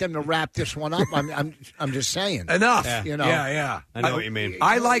would like them to wrap this one up. I'm just saying. Enough. Yeah. I know what you mean.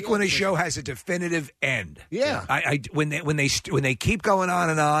 I like when a show has a definitive end. Yeah. When they keep going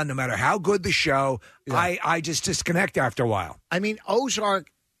on and on, no matter how good the show, I just disconnect after a while. I mean, Ozark,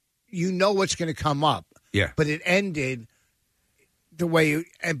 you know what's going to come up. Yeah. But it ended the way,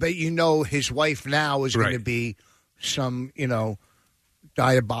 but his wife now is going to be some,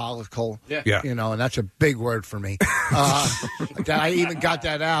 diabolical. Yeah. And that's a big word for me. That I even got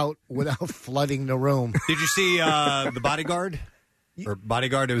that out flooding the room. Did you see The Bodyguard? Or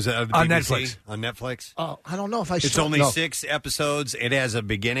Bodyguard? It was on BBC, Netflix. On Netflix. Oh, I don't know if I saw It's only no. 6 episodes. It has a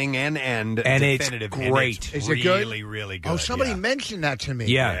beginning and end. And it's definitive, great. And it's Is it good? Really, really good. Oh, somebody mentioned that to me.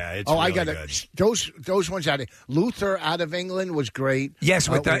 Yeah. It's I really got good. those ones out of Luther out of England was great. Yes,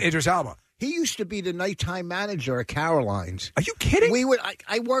 with Idris Elba. He used to be the nighttime manager at Caroline's. Are you kidding?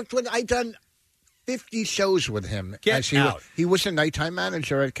 I worked with. I done 50 shows with him. Get out. He was the nighttime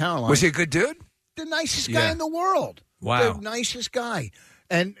manager at Caroline's. Was he a good dude? The nicest guy in the world. Wow. The nicest guy.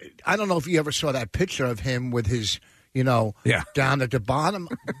 And I don't know if you ever saw that picture of him with his, down at the bottom.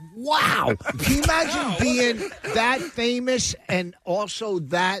 Wow. Can you imagine being that famous and also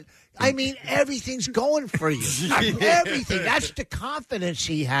that? I mean, everything's going for you. Everything. That's the confidence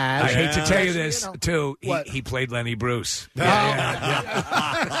he has. I hate to tell you this, too. What? He played Lenny Bruce. Yeah.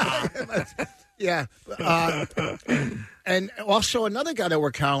 And also another guy that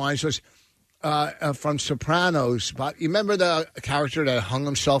worked Caroline's was from Sopranos. But you remember the character that hung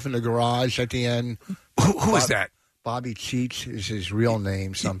himself in the garage at the end? Who is that? Bobby Cheech is his real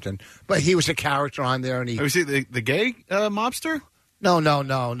name, something. But he was a character on there, and he. Was he the gay mobster? No.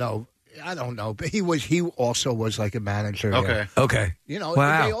 I don't know, but he also was like a manager. Okay. Okay.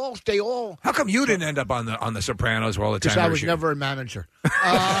 Wow. They all. How come you didn't end up on the Sopranos all the time? Because I was never a manager.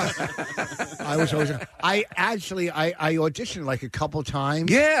 I was always. I auditioned like a couple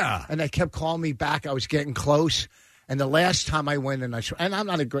times. Yeah. And they kept calling me back. I was getting close. And the last time I went and I'm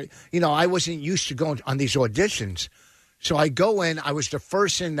not a great, I wasn't used to going on these auditions. So I go in. I was the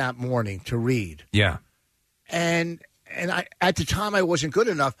first in that morning to read. Yeah. And I at the time I wasn't good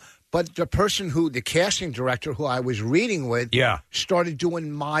enough. But the casting director who I was reading with, started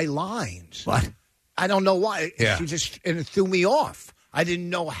doing my lines. What? I don't know why. Yeah. And it threw me off. I didn't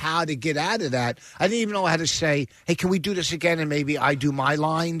know how to get out of that. I didn't even know how to say, "Hey, can we do this again?" And maybe I do my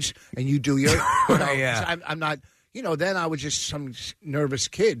lines and you do your. Yeah. I'm not. Then I was just some nervous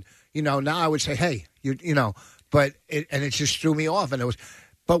kid. Now I would say, "Hey, but it just threw me off. And it was.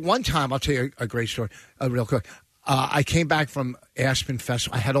 But one time, I'll tell you a great story, real quick. I came back from Aspen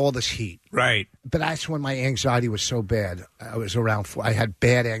Festival. I had all this heat. Right. But that's when my anxiety was so bad. I was around 4. I had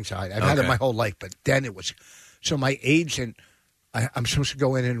bad anxiety. I've had it my whole life, but then it was. So my agent I'm supposed to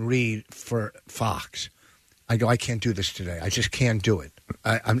go in and read for Fox. I go, I can't do this today. I just can't do it.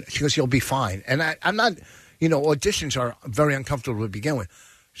 She goes, you'll be fine. And I'm not, auditions are very uncomfortable to begin with.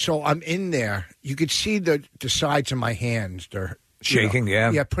 So I'm in there. You could see the sides of my hands. They're shaking,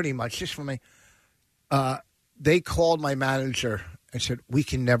 yeah. Yeah, pretty much. Just for me. They called my manager and said, we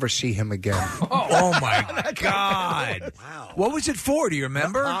can never see him again. Oh, my God. Wow. What was it for? Do you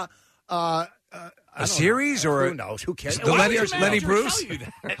remember? A series or who knows? Who cares? Lenny Bruce?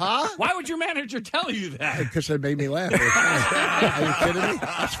 Huh? Why would your manager tell you that? Because it made me laugh. Are you kidding me?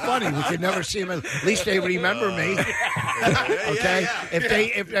 It's funny. We could never see him. At least they remember me. Okay. If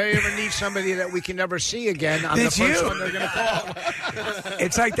they ever need somebody that we can never see again, I'm the first one they're going to call.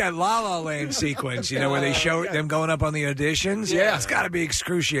 It's like that La La Land sequence, where they show them going up on the auditions. Yeah. It's got to be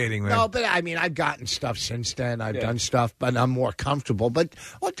excruciating, man. No, but I mean, I've gotten stuff since then. I've done stuff, but I'm more comfortable. But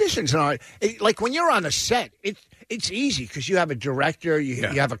auditions are like when you're on a set, it's easy because you have a director, you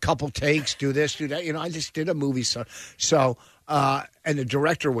have a couple takes, do this, do that. I just did a movie, so and the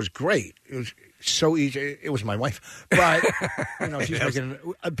director was great. It was so easy. It was my wife, but she's making.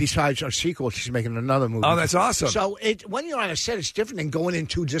 Besides our sequel, she's making another movie. Oh, that's awesome. So when you're on a set, it's different than going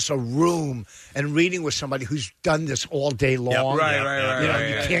into just a room and reading with somebody who's done this all day long.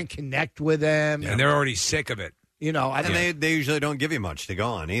 Right. You can't connect with them, and they're already sick of it. And they usually don't give you much to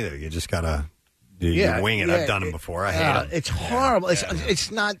go on either. You just gotta. You wing it. I've done them before. I hate it. It's horrible.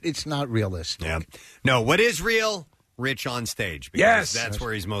 It's not realistic. Yeah. No, what is real? Rich on stage. Because that's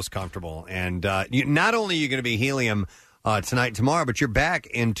where he's most comfortable. And not only are you going to be Helium tonight and tomorrow, but you're back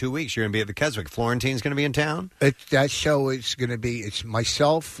in 2 weeks. You're going to be at the Keswick. Florentine's going to be in town? That show is going to be, it's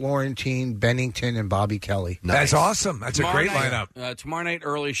myself, Florentine, Bennington, and Bobby Kelly. Nice. That's awesome. That's a great lineup. Tomorrow night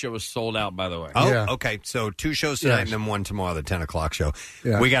early show is sold out, by the way. Oh, okay. So 2 shows tonight and then 1 tomorrow, the 10 o'clock show.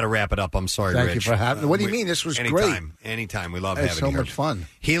 Yeah. We got to wrap it up. I'm sorry, Thank Rich. you for having me. What do you mean? This was great. Anytime. We love it's having you. so much fun.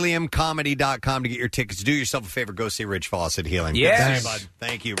 HeliumComedy.com to get your tickets. Do yourself a favor. Go see Rich Voss at Helium. Yes. Bud.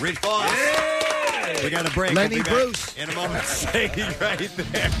 Thank you. Rich Voss. We got a break. Lenny we'll be Bruce. in a moment. Stay right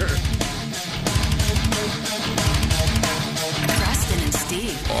there. Preston and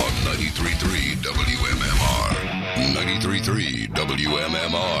Steve. On 93.3 WMMR. 93.3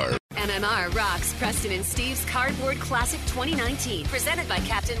 WMMR. MMR rocks Preston and Steve's Cardboard Classic 2019. Presented by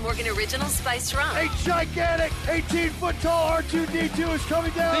Captain Morgan Original Spiced Rum. A gigantic 18-foot-tall R2-D2 is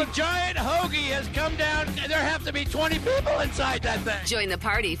coming down. The giant hoagie has come down, and there have to be 20 people inside that thing. Join the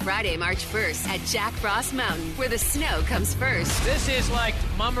party Friday, March 1st at Jack Frost Mountain, where the snow comes first. This is like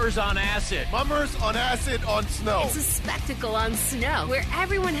Mummers on acid. Mummers on acid on snow. It's a spectacle on snow where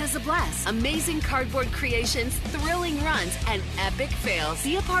everyone has a blast. Amazing cardboard creations, thrilling runs, and epic fails.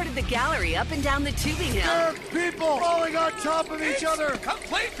 Be a part of the gallery up and down the tubing hill. There are people falling on top of each other.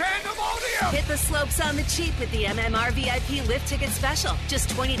 Complete pandemonium. Hit the slopes on the cheap with the MMR VIP lift ticket special. Just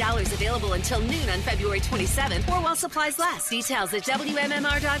 $20 available until noon on February 27th or while supplies last. Details at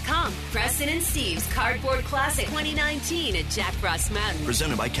WMMR.com. Preston and Steve's Cardboard Classic 2019 at Jack Frost Mountain.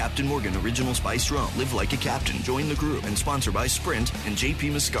 Presented by Captain Morgan Original Spiced Rum. Live like a captain. Join the group. And sponsored by Sprint and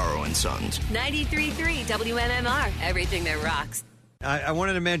JP Mascaro and Sons. 93.3 WMMR. Everything that rocks. I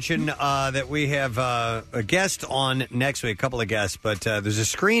wanted to mention that we have a guest on next week, a couple of guests, but there's a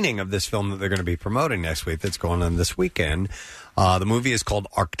screening of this film that they're going to be promoting next week that's going on this weekend. The movie is called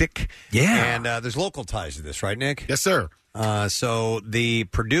Arctic. Yeah. And there's local ties to this, right, Nick? Yes, sir. So the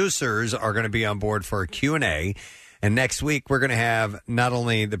producers are going to be on board for a Q&A. And next week, we're going to have not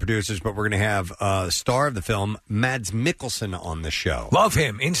only the producers, but we're going to have the star of the film, Mads Mikkelsen, on the show. Love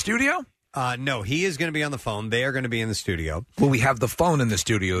him. In studio? No, he is going to be on the phone. They are going to be in the studio. Will we have the phone in the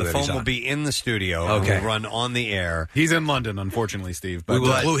studio? The that phone he's will on? be in the studio. Okay. And will run on the air. He's in London, unfortunately, Steve. We But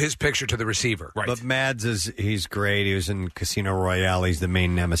will glue his picture to the receiver. Right. But Mads he's great. He was in Casino Royale. He's the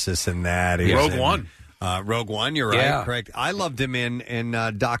main nemesis in that. He's Rogue in, One. Rogue One, you're right. Yeah. Correct. I loved him in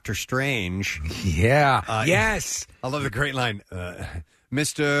Doctor Strange. Yeah. Yes. I love the great line,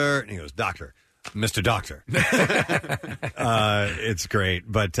 Mr. And he goes, Doctor. Mr. Doctor. It's great.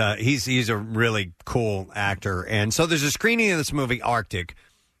 But he's a really cool actor. And so there's a screening of this movie, Arctic,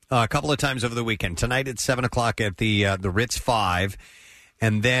 a couple of times over the weekend. Tonight at 7 o'clock at the Ritz 5.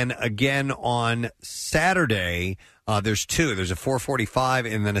 And then again on Saturday, there's two. There's a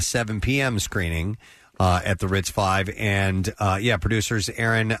 4:45 and then a 7 p.m. screening at the Ritz 5. And, producers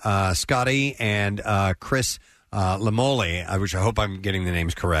Aaron Scotty and Chris Lemoli, which I hope I'm getting the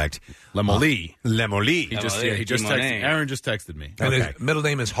names correct. Lemoli. Lemoli. He just texted. Aaron just texted me. And his middle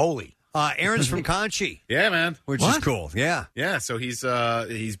name is Holy. Aaron's from Conchi. Yeah, man. Which is cool. Yeah. Yeah, so he's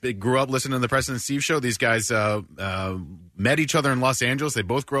grew up listening to the Preston and Steve show. These guys met each other in Los Angeles. They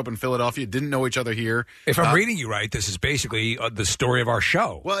both grew up in Philadelphia, didn't know each other here. If I'm reading you right, this is basically the story of our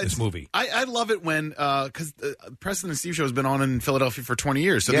show, this movie. I love it when, because Preston and Steve show has been on in Philadelphia for 20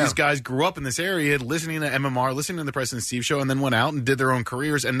 years. So these guys grew up in this area, listening to MMR, listening to the Preston and Steve show, and then went out and did their own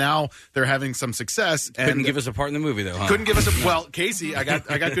careers, and now they're having some success. Couldn't give us a part in the movie, though, huh? Couldn't give us a... Well, Casey, I got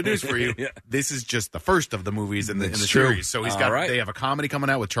good news for you. This is just the first of the movies in the series. So they have a comedy coming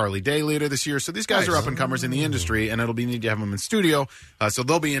out with Charlie Day later this year. So these guys are up-and-comers in the industry, and it'll be neat to have them in studio. So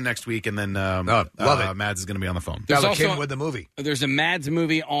they'll be in next week, and then love it. Mads is going to be on the phone. There's also with the movie. There's a Mads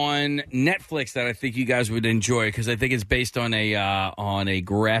movie on Netflix that I think you guys would enjoy because I think it's based on a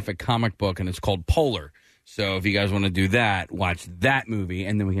graphic comic book, and it's called Polar. So if you guys want to do that, watch that movie,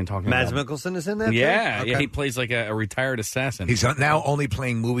 and then we can talk about Mads Mikkelsen is in that? Yeah, Okay. yeah, he plays like a retired assassin. He's now only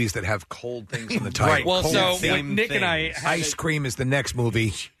playing movies that have cold things in the title. Right. Well, so Nick and I... Ice Cream is the next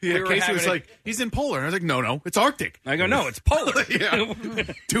movie. Yeah, Casey was like, he's in Polar. And I was like, no, it's Arctic. I go, no, it's Polar. Yeah.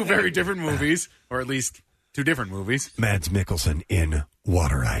 Two very different movies, or at least two different movies. Mads Mikkelsen in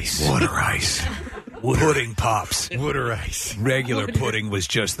Water Ice. Water Ice. Pudding Pops. Water Ice. Regular pudding was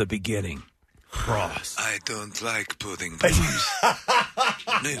just the beginning. Cross. I don't like pudding pops.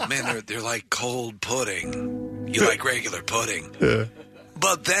 Man, they're like cold pudding. You like regular pudding.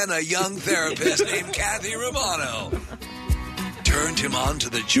 But then a young therapist named Kathy Romano turned him on to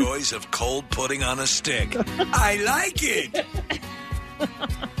the joys of cold pudding on a stick. I like it.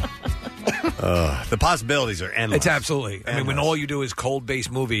 The possibilities are endless. It's absolutely. I mean, when all you do is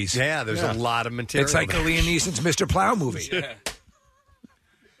cold-based movies. Yeah, there's a lot of material. It's like the Liam Neeson's Mr. Plow movie. Yeah.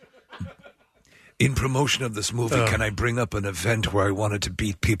 In promotion of this movie, can I bring up an event where I wanted to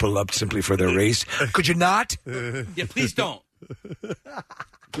beat people up simply for their race? Could you not? Yeah, please don't.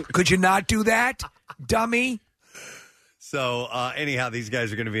 Could you not do that, dummy? So, anyhow, these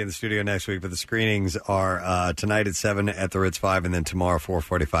guys are going to be in the studio next week, but the screenings are tonight at 7 at the Ritz 5, and then tomorrow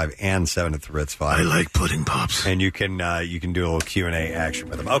 4:45 and 7 at the Ritz 5. I like pudding pops. And you can do a little Q&A action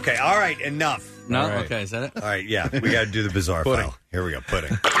with them. Okay, all right, enough. No? All right. Okay, is that it? All right, yeah, we got to do the bizarre file. Here we go,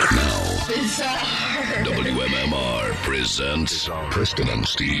 pudding. WMMR presents Preston and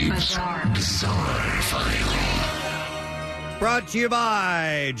Steve's Bizarre File. Brought to you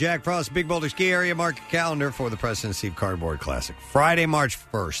by Jack Frost Big Boulder Ski Area. Mark your calendar for the Preston and Steve Cardboard Classic. Friday, March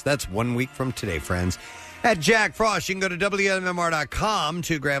 1st. That's 1 week from today, friends. At Jack Frost, you can go to WMMR.com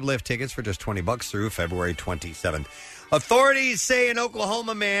to grab lift tickets for just $20 through February 27th. Authorities say an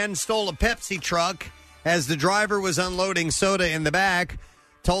Oklahoma man stole a Pepsi truck as the driver was unloading soda in the back.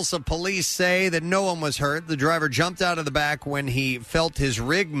 Tulsa police say that no one was hurt. The driver jumped out of the back when he felt his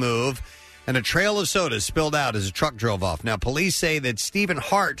rig move, and a trail of soda spilled out as the truck drove off. Now, police say that Stephen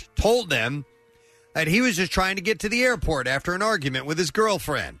Hart told them that he was just trying to get to the airport after an argument with his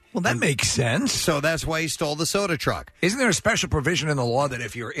girlfriend. Well, that makes sense. So that's why he stole the soda truck. Isn't there a special provision in the law that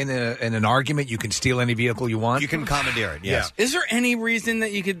if you're in an argument, you can steal any vehicle you want? You can commandeer it, yes. Is there any reason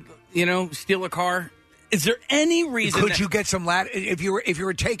that you could, steal a car? Is there any reason? Could you get some if you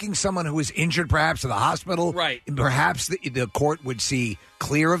were taking someone who was injured, perhaps to the hospital? Right. Perhaps the court would see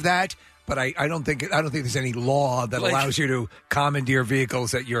clear of that. But I don't think there's any law that allows you to commandeer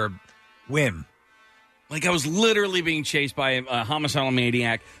vehicles at your whim. Like I was literally being chased by a homicidal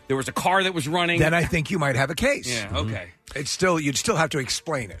maniac. There was a car that was running. Then I think you might have a case. Yeah. Okay. You'd still have to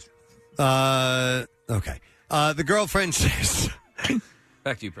explain it. Okay. The girlfriend says.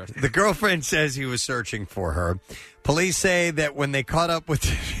 Back to you, Preston. The girlfriend says he was searching for her. Police say that when they caught up with...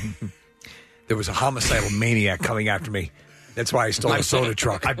 There was a homicidal maniac coming after me. That's why I stole a soda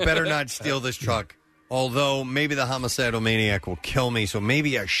truck. I better not steal this truck. Although maybe the homicidal maniac will kill me, so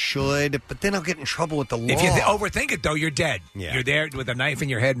maybe I should, but then I'll get in trouble with the law. If you overthink it, though, you're dead. Yeah. You're there with a knife in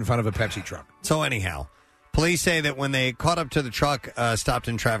your head in front of a Pepsi truck. So anyhow, police say that when they caught up to the truck, stopped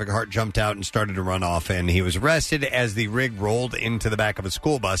in traffic, Hart jumped out and started to run off, and he was arrested as the rig rolled into the back of a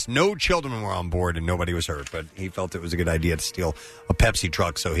school bus. No children were on board, and nobody was hurt, but he felt it was a good idea to steal a Pepsi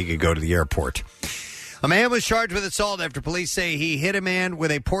truck so he could go to the airport. A man was charged with assault after police say he hit a man with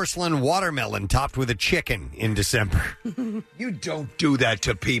a porcelain watermelon topped with a chicken in December. You don't do that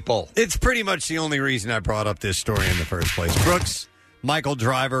to people. It's pretty much the only reason I brought up this story in the first place. Brooks, Michael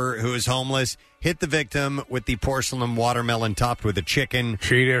Driver, who is homeless, hit the victim with the porcelain watermelon topped with a chicken.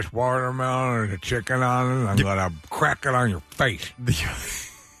 See this watermelon and the chicken on it? I'm going to crack it on your face.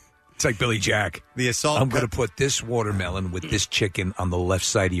 It's like Billy Jack. The assault. I'm going to put this watermelon with this chicken on the left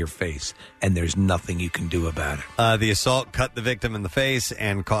side of your face, and there's nothing you can do about it. The assault cut the victim in the face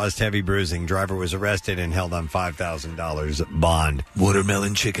and caused heavy bruising. Driver was arrested and held on $5,000 bond.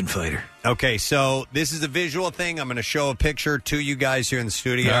 Watermelon chicken fighter. Okay, so this is a visual thing. I'm going to show a picture to you guys here in the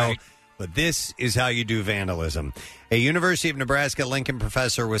studio. Right. but this is how you do vandalism. A University of Nebraska Lincoln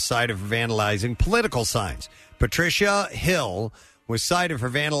professor was cited for vandalizing political signs. Patricia Hill was cited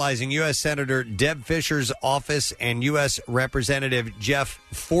for vandalizing U.S. Senator Deb Fischer's office and U.S. Representative Jeff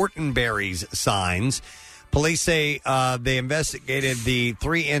Fortenberry's signs. Police say they investigated the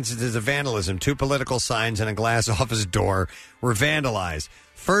 3 instances of vandalism. 2 political signs and a glass office door were vandalized.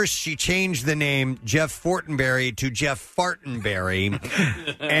 First, she changed the name Jeff Fortenberry to Jeff Fartenberry,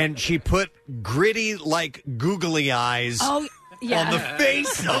 and she put gritty, like googly eyes on the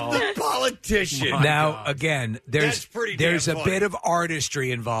face of the politician. Now, again, there's a funny. bit of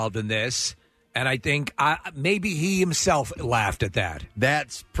artistry involved in this, and I think maybe he himself laughed at that.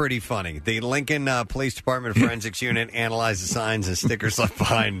 That's pretty funny. The Lincoln Police Department Forensics Unit analyzed the signs and stickers left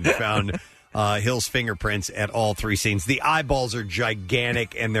behind and found Hill's fingerprints at all 3 scenes. The eyeballs are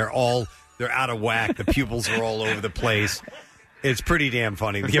gigantic, and they're out of whack. The pupils are all over the place. It's pretty damn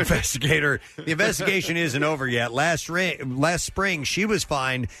funny. The investigation isn't over yet. Last spring, she was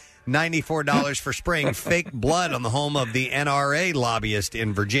fined $94 for spraying fake blood on the home of the NRA lobbyist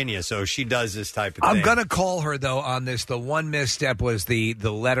in Virginia. So she does this type of thing. I'm going to call her, though, on this. The one misstep was the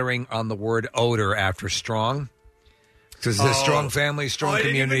lettering on the word odor after strong. Because the strong families, strong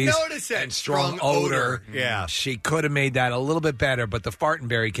communities, I didn't even notice that. and strong odor. Yeah. She could have made that a little bit better, but the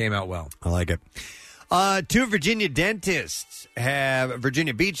Fartenberry came out well. I like it. 2 Virginia Beach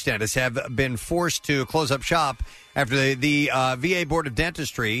dentists have been forced to close up shop after the VA Board of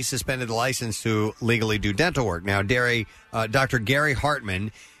Dentistry suspended the license to legally do dental work. Now, Dr. Gary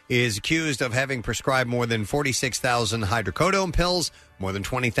Hartman is accused of having prescribed more than 46,000 hydrocodone pills, more than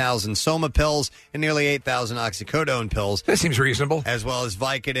 20,000 Soma pills, and nearly 8,000 oxycodone pills. That seems reasonable. As well as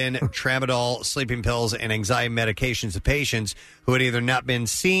Vicodin, Tramadol, sleeping pills, and anxiety medications to patients who had either not been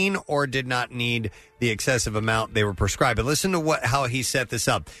seen or did not need the excessive amount they were prescribed. But listen to how he set this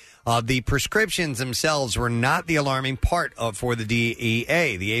up. The prescriptions themselves were not the alarming part for the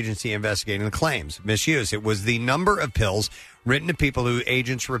DEA, the agency investigating the claims. Misuse. It was the number of pills written to people who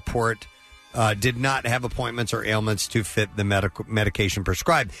agents report did not have appointments or ailments to fit the medication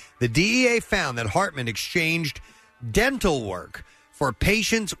prescribed. The DEA found that Hartman exchanged dental work for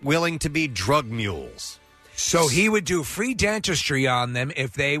patients willing to be drug mules. So he would do free dentistry on them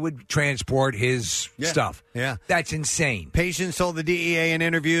if they would transport his stuff. Yeah. That's insane. Patients told the DEA in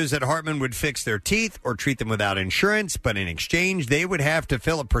interviews that Hartman would fix their teeth or treat them without insurance, but in exchange, they would have to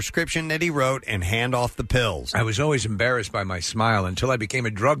fill a prescription that he wrote and hand off the pills. I was always embarrassed by my smile until I became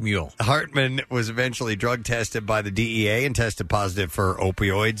a drug mule. Hartman was eventually drug tested by the DEA and tested positive for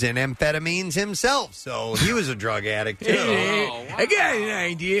opioids and amphetamines himself. So he was a drug addict, too. I got an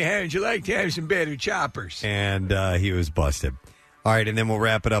idea. How would you like to have some better choppers? And he was busted. All right, and then we'll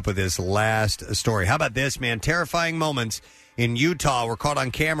wrap it up with this last story. How about this, man? Terrifying moments in Utah were caught on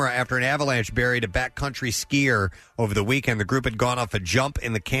camera after an avalanche buried a backcountry skier over the weekend. The group had gone off a jump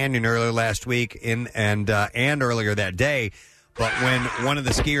in the canyon earlier last week and earlier that day. But when one of the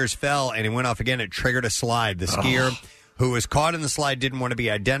skiers fell and he went off again, it triggered a slide. The skier who was caught in the slide didn't want to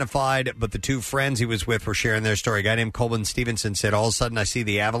be identified, but the 2 friends he was with were sharing their story. A guy named Colin Stevenson said, all of a sudden I see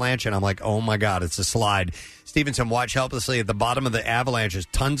the avalanche, and I'm like, oh, my God, it's a slide. Stevenson watched helplessly at the bottom of the avalanche as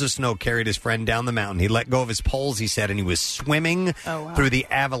tons of snow carried his friend down the mountain. He let go of his poles, he said, and he was swimming through the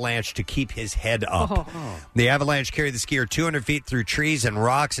avalanche to keep his head up. The avalanche carried the skier 200 feet through trees and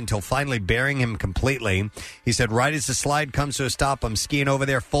rocks until finally burying him completely. He said, right as the slide comes to a stop, I'm skiing over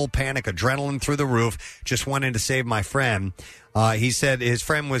there, full panic, adrenaline through the roof, just wanting to save my friend. He said his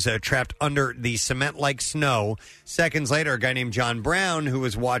friend was trapped under the cement-like snow. Seconds later, a guy named John Brown, who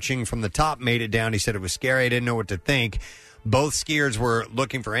was watching from the top, made it down. He said it was scary. I didn't know what to think. Both skiers were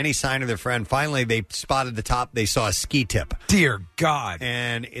looking for any sign of their friend. Finally, they spotted the top. They saw a ski tip. Dear God.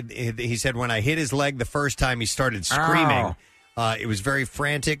 And he said, when I hit his leg the first time, he started screaming. It was very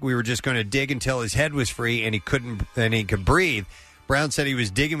frantic. We were just going to dig until his head was free and he could breathe. Brown said he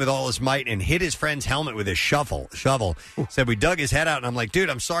was digging with all his might and hit his friend's helmet with his shovel. Said we dug his head out, and I'm like, dude,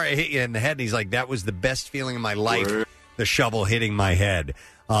 I'm sorry I hit you in the head. And he's like, that was the best feeling of my life, the shovel hitting my head.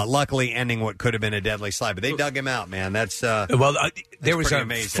 Luckily ending what could have been a deadly slide. But they dug him out, man. That's there was a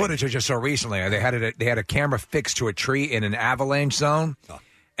amazing footage I just saw recently. They had a camera fixed to a tree in an avalanche zone,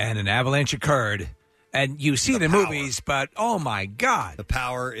 and an avalanche occurred. And you see it in movies, but oh my God, the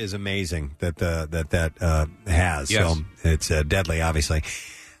power is amazing that has. Yes. So it's deadly, obviously.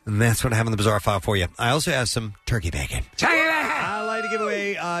 And that's what I have in the bizarre file for you. I also have some turkey bacon. I like to give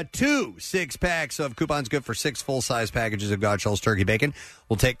away 2 6-packs of coupons good for 6 full-size packages of Godshall's turkey bacon.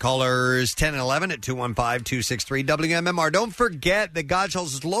 We'll take callers 10 and 11 at 215-263-WMMR. Don't forget that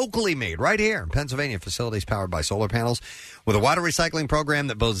Godshall's is locally made right here in Pennsylvania. Facilities powered by solar panels. With a water recycling program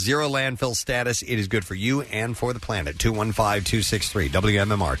that boasts zero landfill status, it is good for you and for the planet.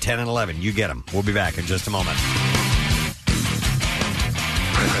 215-263-WMMR. 10 and 11. You get them. We'll be back in just a moment.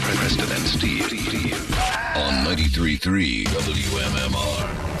 Preston and Steve on 93.3 WMMR.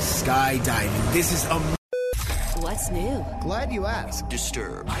 Skydiving. This is What's new? Glad you asked.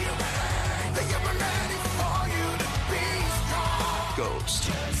 Disturbed. Ghost.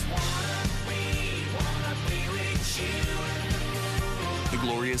 The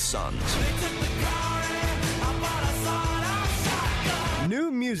Glorious Sons.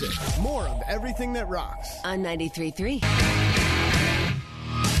 New music. More of everything that rocks. On 93.3.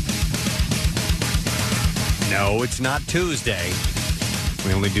 No, it's not Tuesday.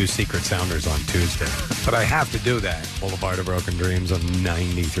 We only do Secret Sounders on Tuesday. But I have to do that. Boulevard of Broken Dreams on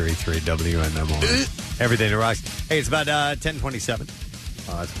 93.3 WMMR. Everything that rocks. Hey, it's about 10:27.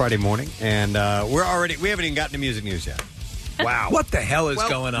 It's Friday morning, and we haven't even gotten to music news yet. Wow. What the hell is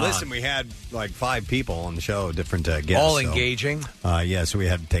going on? Listen, we had like 5 people on the show, different guests. All engaging. So we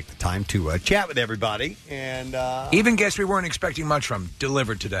had to take the time to chat with everybody. And even guests we weren't expecting much from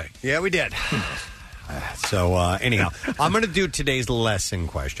delivered today. Yeah, we did. So anyhow, I'm going to do today's lesson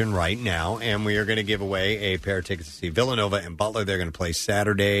question right now, and we are going to give away a pair of tickets to see Villanova and Butler. They're going to play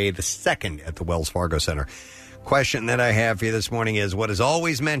Saturday the 2nd at the Wells Fargo Center. Question that I have for you this morning is, what is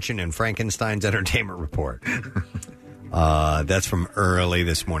always mentioned in Frankenstein's Entertainment Report? That's from early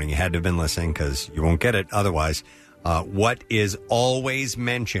this morning. You had to have been listening because you won't get it otherwise. What is always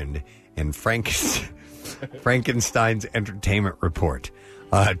mentioned in Frankenstein's Entertainment Report?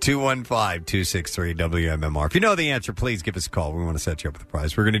 215-263-WMMR. If you know the answer, please give us a call. We want to set you up with a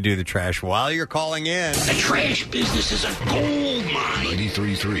prize. We're going to do the trash while you're calling in. The trash business is a gold mine.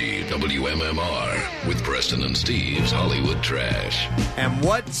 93.3 WMMR with Preston and Steve's Hollywood Trash. And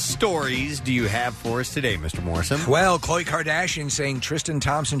what stories do you have for us today, Mr. Morrison? Well, Khloe Kardashian saying Tristan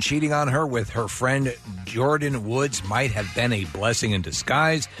Thompson cheating on her with her friend Jordan Woods might have been a blessing in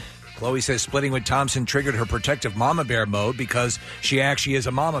disguise. Khloe says splitting with Thompson triggered her protective mama bear mode because she actually is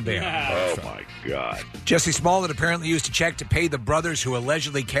a mama bear. Oh, my God. Jussie Smollett apparently used a check to pay the brothers who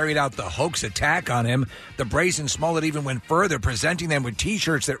allegedly carried out the hoax attack on him. The brazen Smollett even went further, presenting them with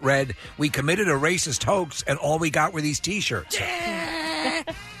T-shirts that read, "We committed a racist hoax, and all we got were these T-shirts."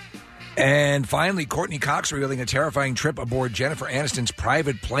 And finally, Courtney Cox revealing a terrifying trip aboard Jennifer Aniston's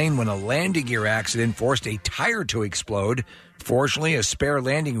private plane when a landing gear accident forced a tire to explode. Fortunately, a spare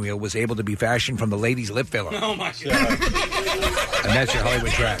landing wheel was able to be fashioned from the lady's lip filler. Oh, my God. And that's your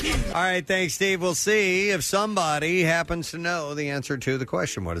Hollywood Trash. All right, thanks, Steve. We'll see if somebody happens to know the answer to the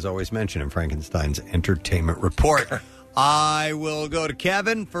question, what is always mentioned in Frankenstein's Entertainment Report. I will go to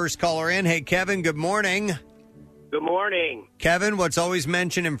Kevin, first caller in. Hey, Kevin, good morning. Good morning. Kevin, what's always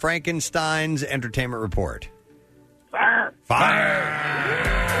mentioned in Frankenstein's Entertainment Report? Fire.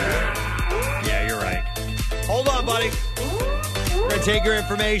 Yeah, you're right. Hold on, buddy. We're going to take your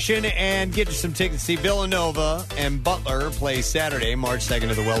information and get you some tickets to see Villanova and Butler play Saturday, March 2nd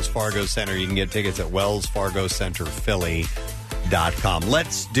at the Wells Fargo Center. You can get tickets at wellsfargocenterphilly.com.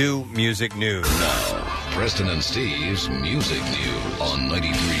 Let's do music news. Now, Preston and Steve's Music News on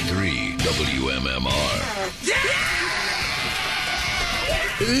 93.3 WMMR.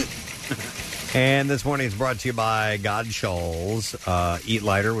 And this morning is brought to you by Godshall's. Eat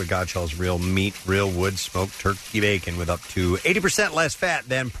lighter with Godshall's real meat, real wood smoked turkey bacon with up to 80% less fat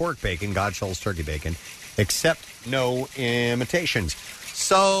than pork bacon. Godshall's turkey bacon, except no imitations.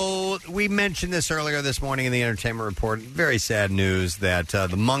 So we mentioned this earlier this morning in the Entertainment Report. Very sad news that the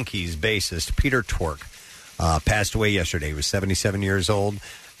Monkees bassist Peter Tork passed away yesterday. He was 77 years old,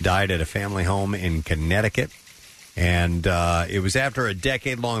 died at a family home in Connecticut. And it was after a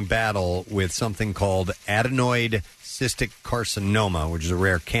decade-long battle with something called adenoid cystic carcinoma, which is a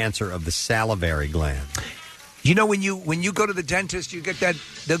rare cancer of the salivary gland. You know, when you go to the dentist, you get that,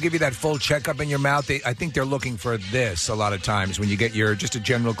 they'll give you that full checkup in your mouth. I think they're looking for this a lot of times. When you get your just a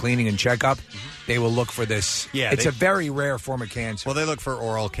general cleaning and checkup, they will look for this. Yeah, it's a very rare form of cancer. Well, they look for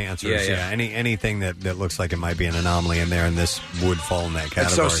oral cancers. Yeah. Anything that looks like it might be an anomaly in there, and this would fall in that category.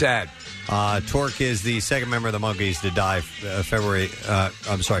 It's so sad. Tork is the second member of the Monkees to die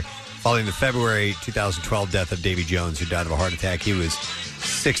following the February 2012 death of Davy Jones, who died of a heart attack. He was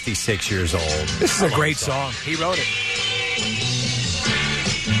 66 years old. This is a great song. He wrote it.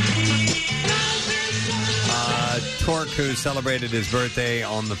 Tork, who celebrated his birthday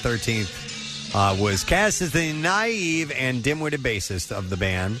on the 13th was cast as the naive and dim-witted bassist of the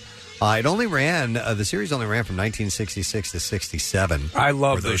band. The series only ran from 1966 to 67. I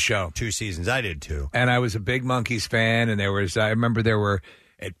love this show. 2 seasons. I did too. And I was a big Monkees fan, and I remember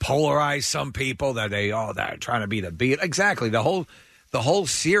it polarized some people that they're trying to be the Beatles. Exactly. The whole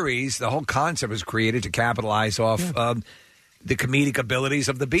series, the whole concept was created to capitalize off the comedic abilities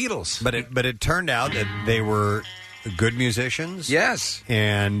of the Beatles. But it turned out that they were good musicians. Yes.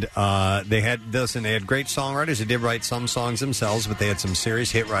 And they had great songwriters. They did write some songs themselves, but they had some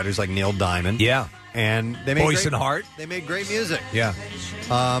serious hit writers like Neil Diamond. Yeah. And they made Voice and Heart. They made great music. Yeah.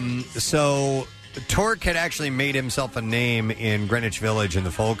 So Torque had actually made himself a name in Greenwich Village in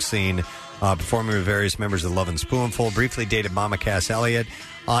the folk scene, performing with various members of Love and Spoonful, briefly dated Mama Cass Elliot.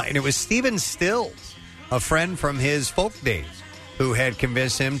 And it was Stephen Stills, a friend from his folk days, who had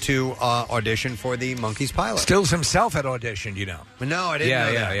convinced him to audition for the Monkees pilot. Stills himself had auditioned, No, I didn't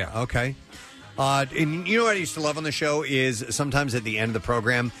know that. Yeah. Okay. And you know what I used to love on the show is sometimes at the end of the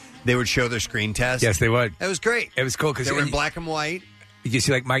program, they would show their screen test. Yes, they would. That was great. It was cool because they were in black and white. You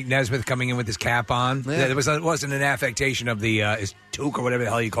see, like Mike Nesmith coming in with his cap on. Yeah. It wasn't an affectation of his toque or whatever the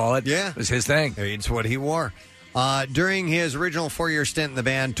hell you call it. Yeah. It was his thing. It's what he wore. During his original 4-year stint in the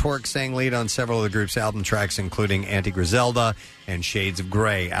band, Torque sang lead on several of the group's album tracks, including Anti-Griselda and Shades of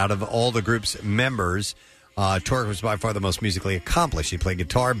Grey. Out of all the group's members, Torque was by far the most musically accomplished. He played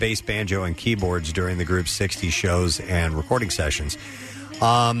guitar, bass, banjo, and keyboards during the group's 60 shows and recording sessions.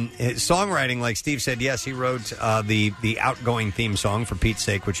 His songwriting, like Steve said, yes, he wrote the outgoing theme song for Pete's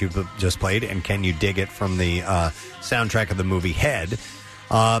Sake, which you just played, and Can You Dig It from the soundtrack of the movie Head.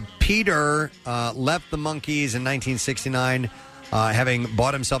 Peter left the Monkees in 1969, having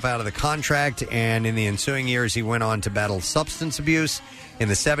bought himself out of the contract, and in the ensuing years, he went on to battle substance abuse. In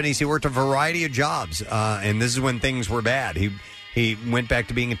the 70s, he worked a variety of jobs, and this is when things were bad. He went back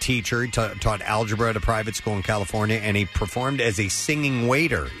to being a teacher. He taught algebra at a private school in California, and he performed as a singing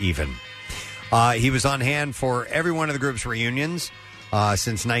waiter, even. He was on hand for every one of the group's reunions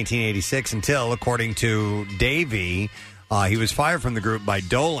since 1986 until, according to Davey, he was fired from the group by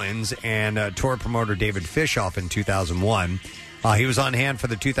Dolenz and tour promoter David Fishoff in 2001. He was on hand for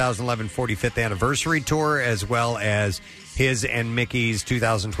the 2011 45th anniversary tour, as well as his and Mickey's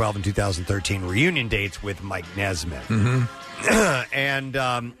 2012 and 2013 reunion dates with Mike Nesmith. Mm-hmm.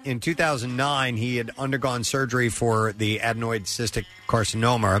 And in 2009, he had undergone surgery for the adenoid cystic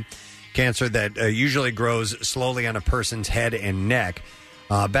carcinoma, cancer that usually grows slowly on a person's head and neck.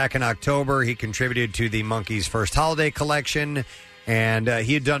 Back in October, he contributed to the Monkees' first holiday collection, and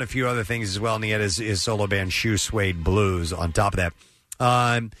he had done a few other things as well, and he had his solo band Shoe Suede Blues on top of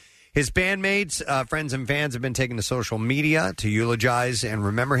that. His bandmates, friends, and fans have been taking to social media to eulogize and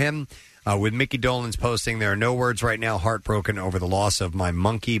remember him, with Mickey Dolenz posting, "There are no words right now, heartbroken over the loss of my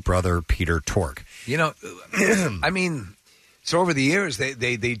monkey brother, Peter Torque." I mean... So over the years, they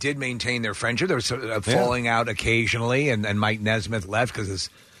did maintain their friendship. There was a falling out occasionally, and Mike Nesmith left because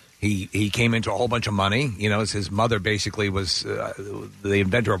he came into a whole bunch of money. His mother basically was the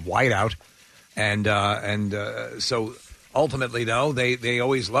inventor of Whiteout, and so ultimately, though, they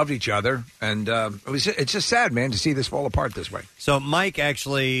always loved each other, and it's just sad, man, to see this fall apart this way. So Mike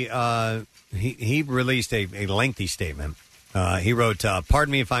actually he released a lengthy statement. He wrote,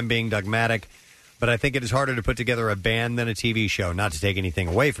 "Pardon me if I'm being dogmatic, but I think it is harder to put together a band than a TV show, not to take anything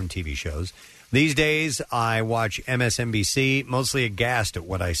away from TV shows. These days, I watch MSNBC, mostly aghast at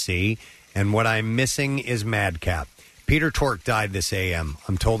what I see, and what I'm missing is Madcap. Peter Torque died this AM.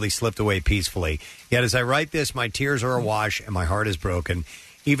 I'm told he slipped away peacefully. Yet as I write this, my tears are awash and my heart is broken.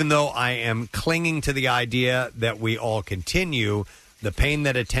 Even though I am clinging to the idea that we all continue, the pain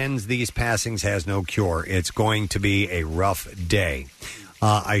that attends these passings has no cure. It's going to be a rough day.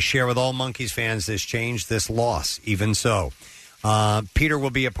 I share with all Monkees fans this change, this loss. Even so, Peter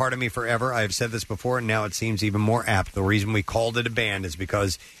will be a part of me forever. I have said this before, and now it seems even more apt. The reason we called it a band is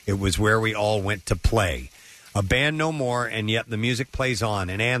because it was where we all went to play. A band no more, and yet the music plays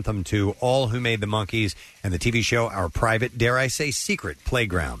on, an anthem to all who made the Monkees and the TV show our private, dare I say, secret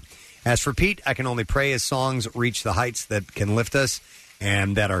playground. As for Pete, I can only pray his songs reach the heights that can lift us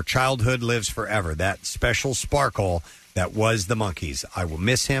and that our childhood lives forever. That special sparkle that was the Monkees. I will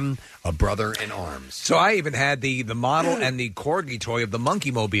miss him, a brother in arms." So I even had the model and the corgi toy of the Monkey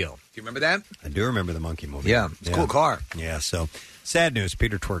Mobile. Do you remember that? I do remember the Monkey Mobile. Yeah, it's a cool car. Yeah, so sad news.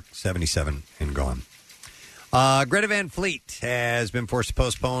 Peter Torque, 77 and gone. Greta Van Fleet has been forced to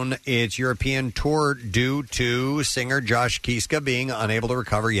postpone its European tour due to singer Josh Kiska being unable to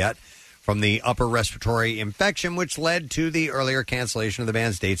recover yet from the upper respiratory infection, which led to the earlier cancellation of the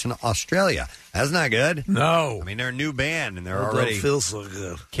band's dates in Australia. That's not good. No. I mean, they're a new band, and they're Don't already feel so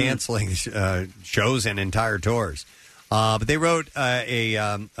good. canceling shows and entire tours. But they wrote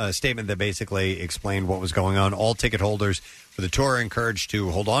a statement that basically explained what was going on. All ticket holders for the tour are encouraged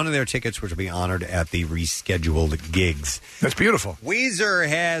to hold on to their tickets, which will be honored at the rescheduled gigs. That's beautiful. Weezer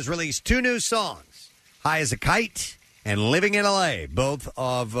has released 2 new songs, High as a Kite and Living in L.A., both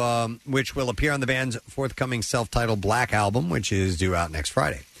of which will appear on the band's forthcoming self-titled Black album, which is due out next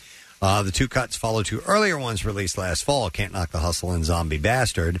Friday. The 2 cuts follow 2 earlier ones released last fall, Can't Knock the Hustle and Zombie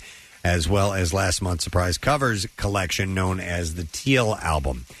Bastard, as well as last month's surprise covers collection known as the Teal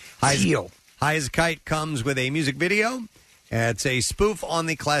album. High as a Kite comes with a music video. It's a spoof on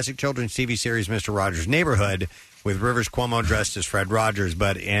the classic children's TV series Mr. Rogers' Neighborhood, with Rivers Cuomo dressed as Fred Rogers,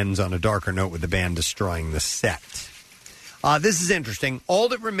 but ends on a darker note with the band destroying the set. This is interesting. All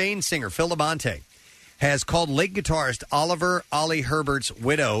That Remains singer Phil Labonte has called late guitarist Oliver Ollie Herbert's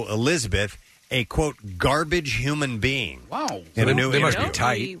widow, Elizabeth, a, quote, garbage human being. Wow. In a new They must be interview.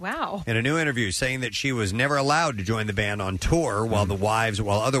 tight. Wow. In a new interview, saying that she was never allowed to join the band on tour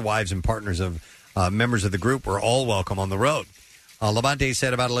while other wives and partners of members of the group were all welcome on the road. Labonte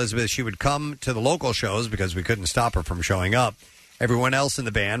said about Elizabeth, she would come to the local shows because we couldn't stop her from showing up. Everyone else in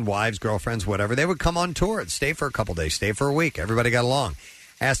the band, wives, girlfriends, whatever, they would come on tour, stay for a couple days, stay for a week. Everybody got along.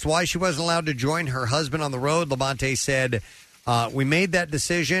 Asked why she wasn't allowed to join her husband on the road, Labonte said, we made that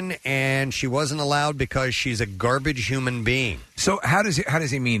decision, and she wasn't allowed because she's a garbage human being. So how does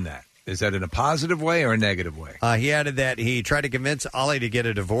he mean that? Is that in a positive way or a negative way? He added that he tried to convince Ollie to get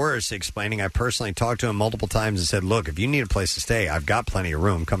a divorce, explaining, I personally talked to him multiple times and said, look, if you need a place to stay, I've got plenty of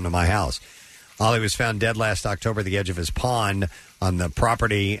room. Come to my house. Ollie was found dead last October at the edge of his pond on the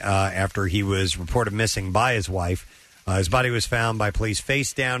property after he was reported missing by his wife. His body was found by police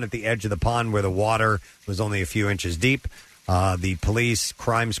face down at the edge of the pond where the water was only a few inches deep. The police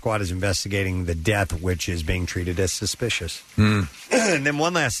crime squad is investigating the death, which is being treated as suspicious. And then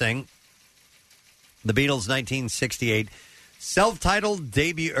one last thing. The Beatles' 1968 self-titled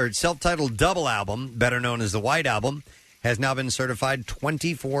double album, better known as the White Album, has now been certified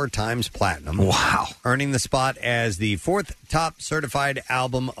 24 times platinum. Wow. Earning the spot as the 4th top certified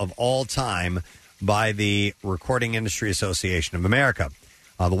album of all time by the Recording Industry Association of America.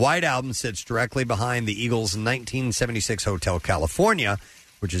 The White Album sits directly behind the Eagles' 1976 Hotel California,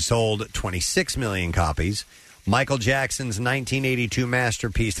 which has sold 26 million copies. Michael Jackson's 1982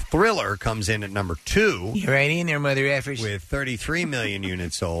 masterpiece Thriller comes in at number 2. You're right in there, mother effers. With 33 million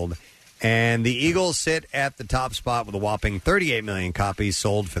units sold. And the Eagles sit at the top spot with a whopping 38 million copies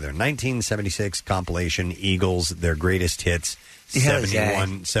sold for their 1976 compilation Eagles, Their Greatest Hits,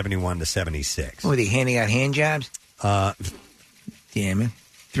 71 to 76. Were they handing out hand jobs? Damn it.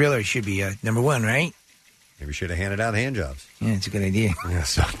 Thriller should be number 1, right? Maybe we should have handed out hand jobs. Yeah, it's a good idea. Yeah,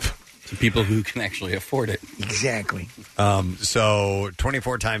 so to people who can actually afford it. Exactly. So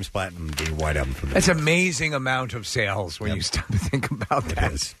 24 times platinum, the White Album. For That's amazing amount of sales when you stop to think about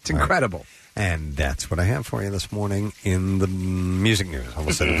that. It's incredible. And that's what I have for you this morning in the music news.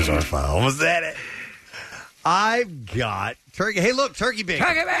 Almost said a bizarre file. Almost said it. I've got turkey. Hey, look, turkey bacon.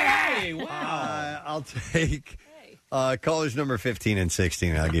 Turkey bacon! Hey, wow. I'll take callers number 15 and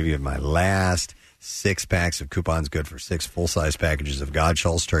 16. I'll give you my last 6 packs of coupons good for 6 full-size packages of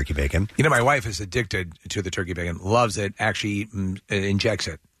Godshall's turkey bacon. You know, my wife is addicted to the turkey bacon, loves it, actually injects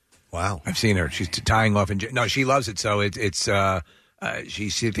it. Wow. I've seen her. She's tying off. No, she loves it, so she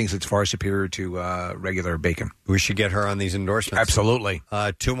thinks it's far superior to regular bacon. We should get her on these endorsements. Absolutely.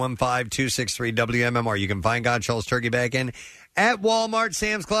 215-263-WMMR. You can find Godshall's turkey bacon at Walmart,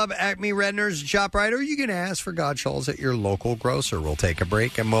 Sam's Club, Acme, Redner's, ShopRite, or you can ask for Godshall's at your local grocer. We'll take a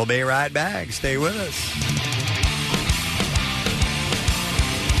break, and we'll be right back. Stay with us.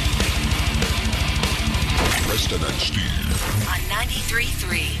 Preston and Steve. On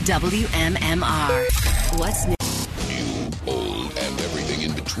 93.3 WMMR. What's new? New, old, and everything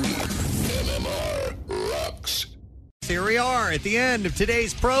in between. MMR rocks. Here we are at the end of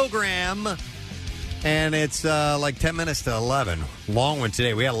today's program. And it's like 10 minutes to 11. Long one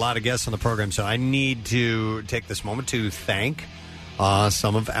today. We had a lot of guests on the program, so I need to take this moment to thank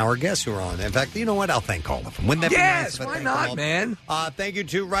some of our guests who are on. In fact, you know what? I'll thank all of them. Wouldn't that be nice? Yes, why not, man? Thank you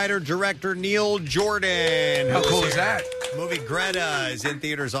to writer-director Neil Jordan. How cool is that? Movie Greta is in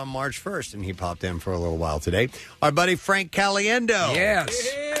theaters on March 1st, and he popped in for a little while today. Our buddy Frank Caliendo. Yes.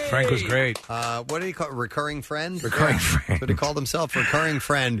 Frank was great. What did he call it? Recurring friend? Recurring friend. That's what he called himself. Recurring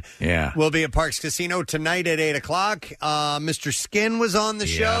friend. Yeah. Will be at Parks Casino tonight at 8 o'clock. Mr. Skin was on the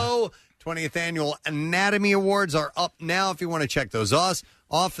show. 20th Annual Anatomy Awards are up now if you want to check those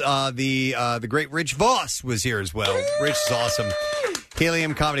off. The great Rich Voss was here as well. Rich is awesome.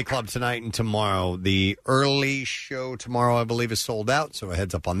 Helium Comedy Club tonight and tomorrow. The early show tomorrow, I believe, is sold out, so a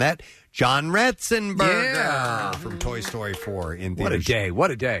heads up on that. John Ratzenberger from Toy Story 4 in theaters. What a day.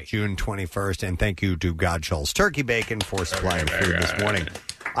 What a day. June 21st. And thank you to Godshall's Turkey Bacon for supplying food this morning.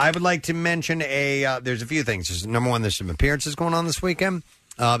 I would like to mention there's a few things. Number one, there's some appearances going on this weekend.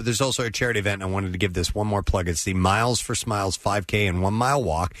 But there's also a charity event. I wanted to give this one more plug. It's the Miles for Smiles 5K and 1 mile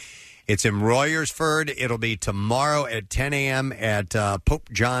walk. It's in Royersford. It'll be tomorrow at 10 a.m. at Pope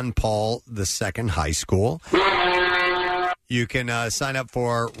John Paul II High School. You can sign up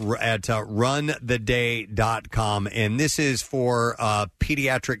at runtheday.com. And this is for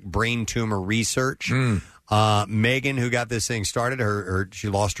pediatric brain tumor research. Megan, who got this thing started, she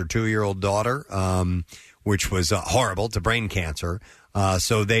lost her 2-year-old daughter, which was horrible, to brain cancer.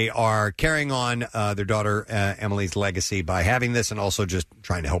 So they are carrying on their daughter Emily's legacy by having this and also just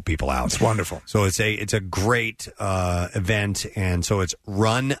trying to help people out. It's wonderful. So it's a great event, and so it's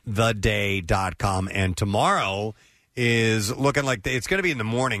runtheday.com. And tomorrow is looking like it's going to be in the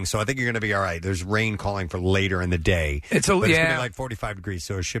morning, so I think you're going to be all right. There's rain calling for later in the day. It's going to be like 45 degrees,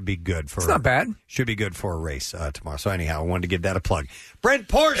 so it should be good for. It's not bad. Should be good for a race tomorrow. So anyhow, I wanted to give that a plug. Brent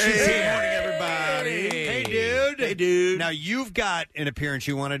Porsche is here. Good morning, everybody. Hey, dude. Hey, dude. Now you've got an appearance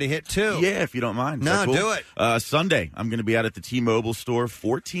you wanted to hit too. Yeah, if you don't mind. No, cool? do it. Sunday, I'm going to be out at the T-Mobile store,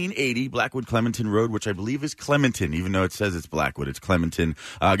 1480 Blackwood Clementon Road, which I believe is Clementon, even though it says it's Blackwood. It's Clementon.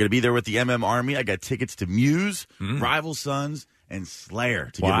 Going to be there with the MM Army. I got tickets to Muse, Rival Sons, and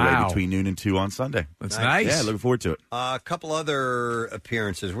Slayer to give away between noon and 2 on Sunday. That's nice. Yeah, looking forward to it. A couple other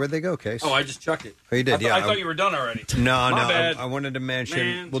appearances. Where'd they go, Case? Oh, I just chucked it. Oh, you did, I thought you were done already. No, My bad. I wanted to mention.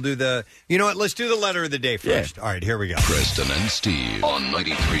 Man. We'll do the. You know what? Let's do the letter of the day first. All right, here we go. Preston and Steve on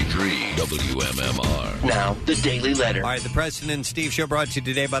 93.3 WMMR. Now, the Daily Letter. All right, the Preston and Steve Show brought to you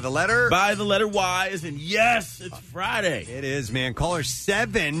today by the letter. By the letter Y, as in yes, it's Friday. It is, man. Caller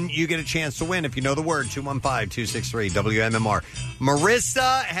 7, you get a chance to win if you know the word. 215-263 WMMR.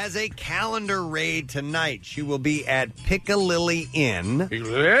 Marissa has a calendar raid tonight. She will be at Piccalilli Inn.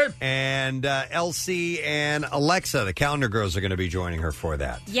 And Elsie and Alexa, the calendar girls, are going to be joining her for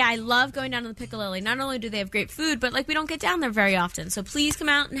that. Yeah, I love going down to the Piccalilli. Not only do they have great food, but we don't get down there very often. So please come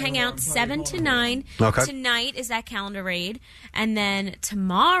out and hang out 7 to 9. Okay. Tonight is that calendar raid. And then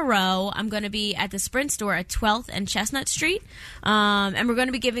tomorrow, I'm going to be at the Sprint store at 12th and Chestnut Street. And we're going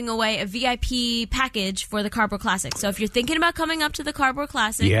to be giving away a VIP package for the Cardboard Classic. So if you're thinking about coming up to the Cardboard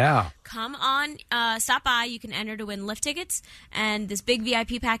Classic, come on, stop by. You can enter to win lift tickets and this big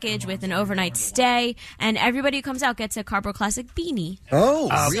VIP package with an overnight stay. And everybody who comes out gets a Cardboard Classic beanie. Oh,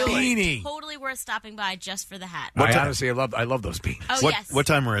 really? Beanie. Totally worth stopping by just for the hat. Honestly, I love those beans. Oh, yes. What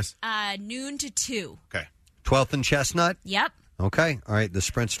time, Maris? Noon to 2. Okay. 12th and Chestnut? Yep. Okay. All right. The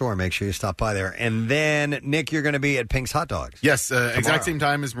Sprint store. Make sure you stop by there. And then, Nick, you're going to be at Pink's Hot Dogs. Yes, exact same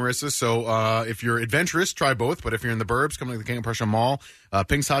time as Marissa. So if you're adventurous, try both. But if you're in the burbs, come to the King of Prussia Mall.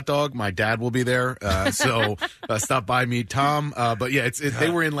 Pink's Hot Dog. My dad will be there. So stop by, meet Tom. But yeah,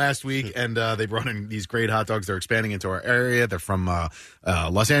 they were in last week, and they brought in these great hot dogs. They're expanding into our area. They're from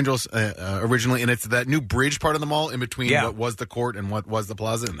Los Angeles originally, and it's that new bridge part of the mall in between what was the court and what was the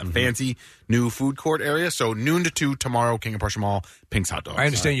plaza and the fancy new food court area. So noon to 2 tomorrow, King of Prussia Mall, Pink's Hot Dogs. I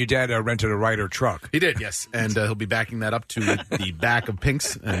understand your dad rented a Ryder truck. He did, yes. And he'll be backing that up to the back of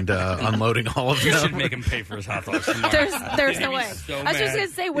Pink's and unloading all of them. You should make him pay for his hot dogs tomorrow. There's no way. So I was just going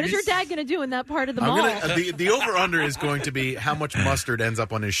to say, what is your dad going to do in that part of the mall? The over-under is going to be how much mustard ends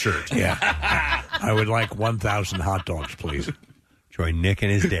up on his shirt. Yeah. I would like 1,000 hot dogs, please. Join Nick and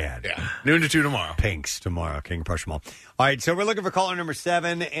his dad. Noon to 2 tomorrow. Pink's tomorrow, King of Prussia Mall. All right, so we're looking for caller number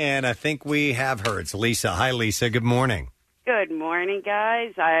 7, and I think we have her. It's Lisa. Hi, Lisa. Good morning. Good morning,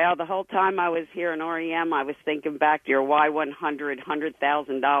 guys. The whole time I was here in REM, I was thinking back to your Y100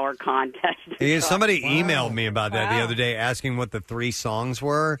 $100,000 contest. Yeah, somebody emailed me about that the other day, asking what the 3 songs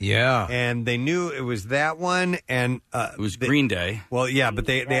were. Yeah, and they knew it was that one, and it was Green Day. Well, yeah, but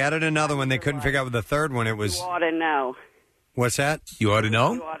they added another one. They couldn't figure out what the third one. It was. You ought to know. What's that? You ought to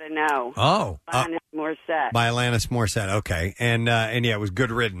know. You ought to know. Oh, Alanis Morissette. By Alanis Morissette. Okay, and yeah, it was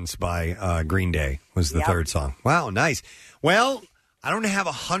 "Good Riddance" by Green Day. Was the third song. Wow, nice. Well, I don't have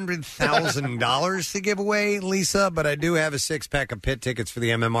 $100,000 to give away, Lisa, but I do have a 6-pack of pit tickets for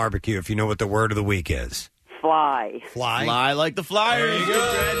the MM Barbecue. If you know what the word of the week is, fly. Fly. Fly like the Flyers. There you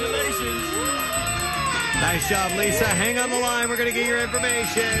go. Congratulations. Nice job, Lisa. Hang on the line. We're going to get your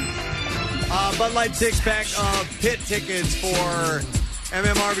information. Bud Light 6-pack of pit tickets for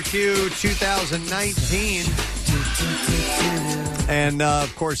MM Barbecue 2019. And,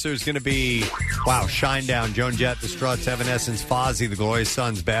 of course, there's going to be, Shinedown, Joan Jett, The Struts, Evanescence, Fozzy, The Glorious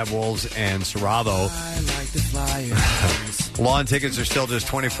Sons, Bad Wolves, and Serravo. Lawn tickets are still just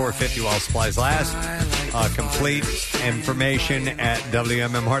 $24.50 while supplies last. Complete information at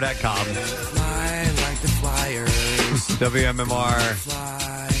WMMR.com.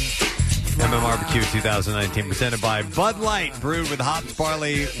 MMRBQ 2019, presented by Bud Light, brewed with hops,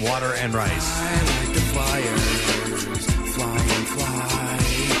 barley, water, and rice.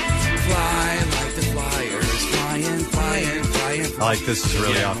 I like this is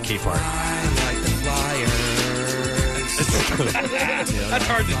really off-key part. That's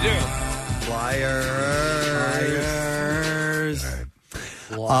hard to do. Flyers.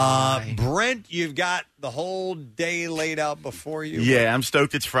 Brent, you've got the whole day laid out before you. Yeah, I'm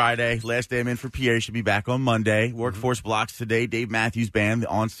stoked it's Friday. Last day I'm in for PA. Should be back on Monday. Workforce blocks today. Dave Matthews Band. The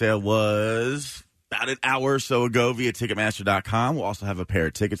on sale was about an hour or so ago via Ticketmaster.com. We'll also have a pair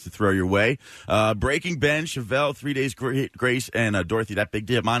of tickets to throw your way. Breaking Ben, Chevelle, 3 Days Grace, and Dorothy, that big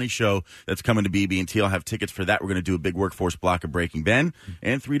Diamante show that's coming to BB&T. I'll have tickets for that. We're going to do a big Workforce block of Breaking Ben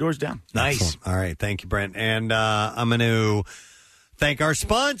and 3 Doors Down. Nice. Excellent. All right. Thank you, Brent. And I'm going to thank our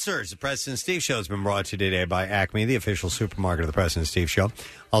sponsors. The Preston and Steve Show has been brought to you today by Acme, the official supermarket of the Preston and Steve Show.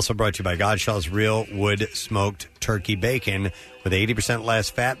 Also brought to you by Godshall's Real Wood Smoked Turkey Bacon with 80% less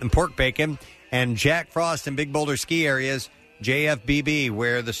fat than pork bacon. And Jack Frost in Big Boulder ski areas, JFBB,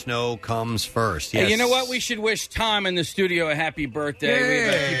 where the snow comes first. Yes. Hey, you know what? We should wish Tom in the studio a happy birthday. We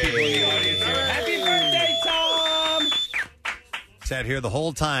have a few people in the audience here. Happy birthday, Tom! Sat here the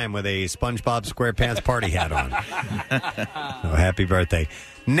whole time with a SpongeBob SquarePants party hat on. So happy birthday.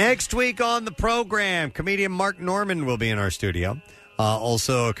 Next week on the program, comedian Mark Norman will be in our studio.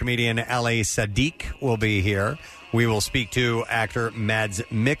 Also, comedian Ali Sadiq will be here. We will speak to actor Mads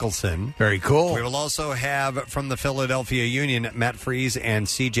Mikkelsen. Very cool. We will also have from the Philadelphia Union, Matt Freese and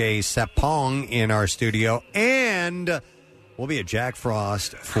CJ Sapong in our studio. And we'll be at Jack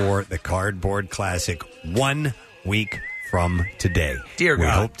Frost for the Cardboard Classic 1 week from today. Dear God. We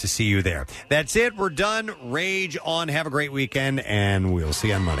hope to see you there. That's it. We're done. Rage on. Have a great weekend, and we'll see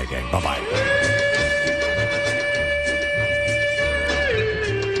you on Monday, gang. Bye-bye.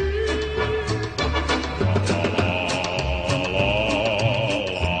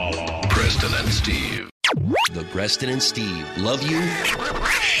 Steve. The Preston and Steve Love You,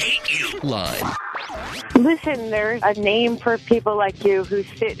 Hate You line. Listen, there's a name for people like you who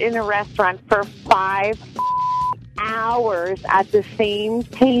sit in a restaurant for 5 hours at the same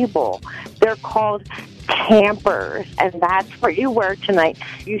table. They're called campers, and that's what you were tonight.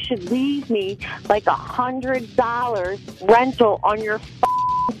 You should leave me like $100 rental on your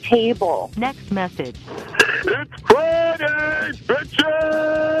table. Next message. It's Friday,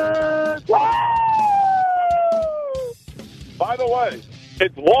 bitches! Woo! By the way,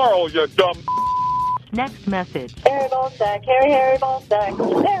 it's Laurel, you dumb. Next message. Harry ball sack, Harry ball sack,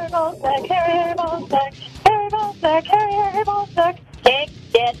 Harry ball sack, Harry ball sack, Harry ball sack, Harry ball sack. Can't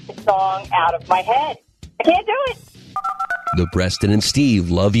get the song out of my head. I can't do it. The Preston and Steve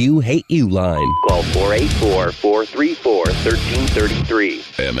Love You, Hate You line. Call 484-434-1333.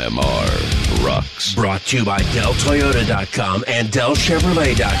 MMR rocks. Brought to you by DellToyota.com and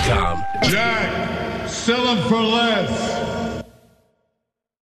DellChevrolet.com. Jack, sell them for less.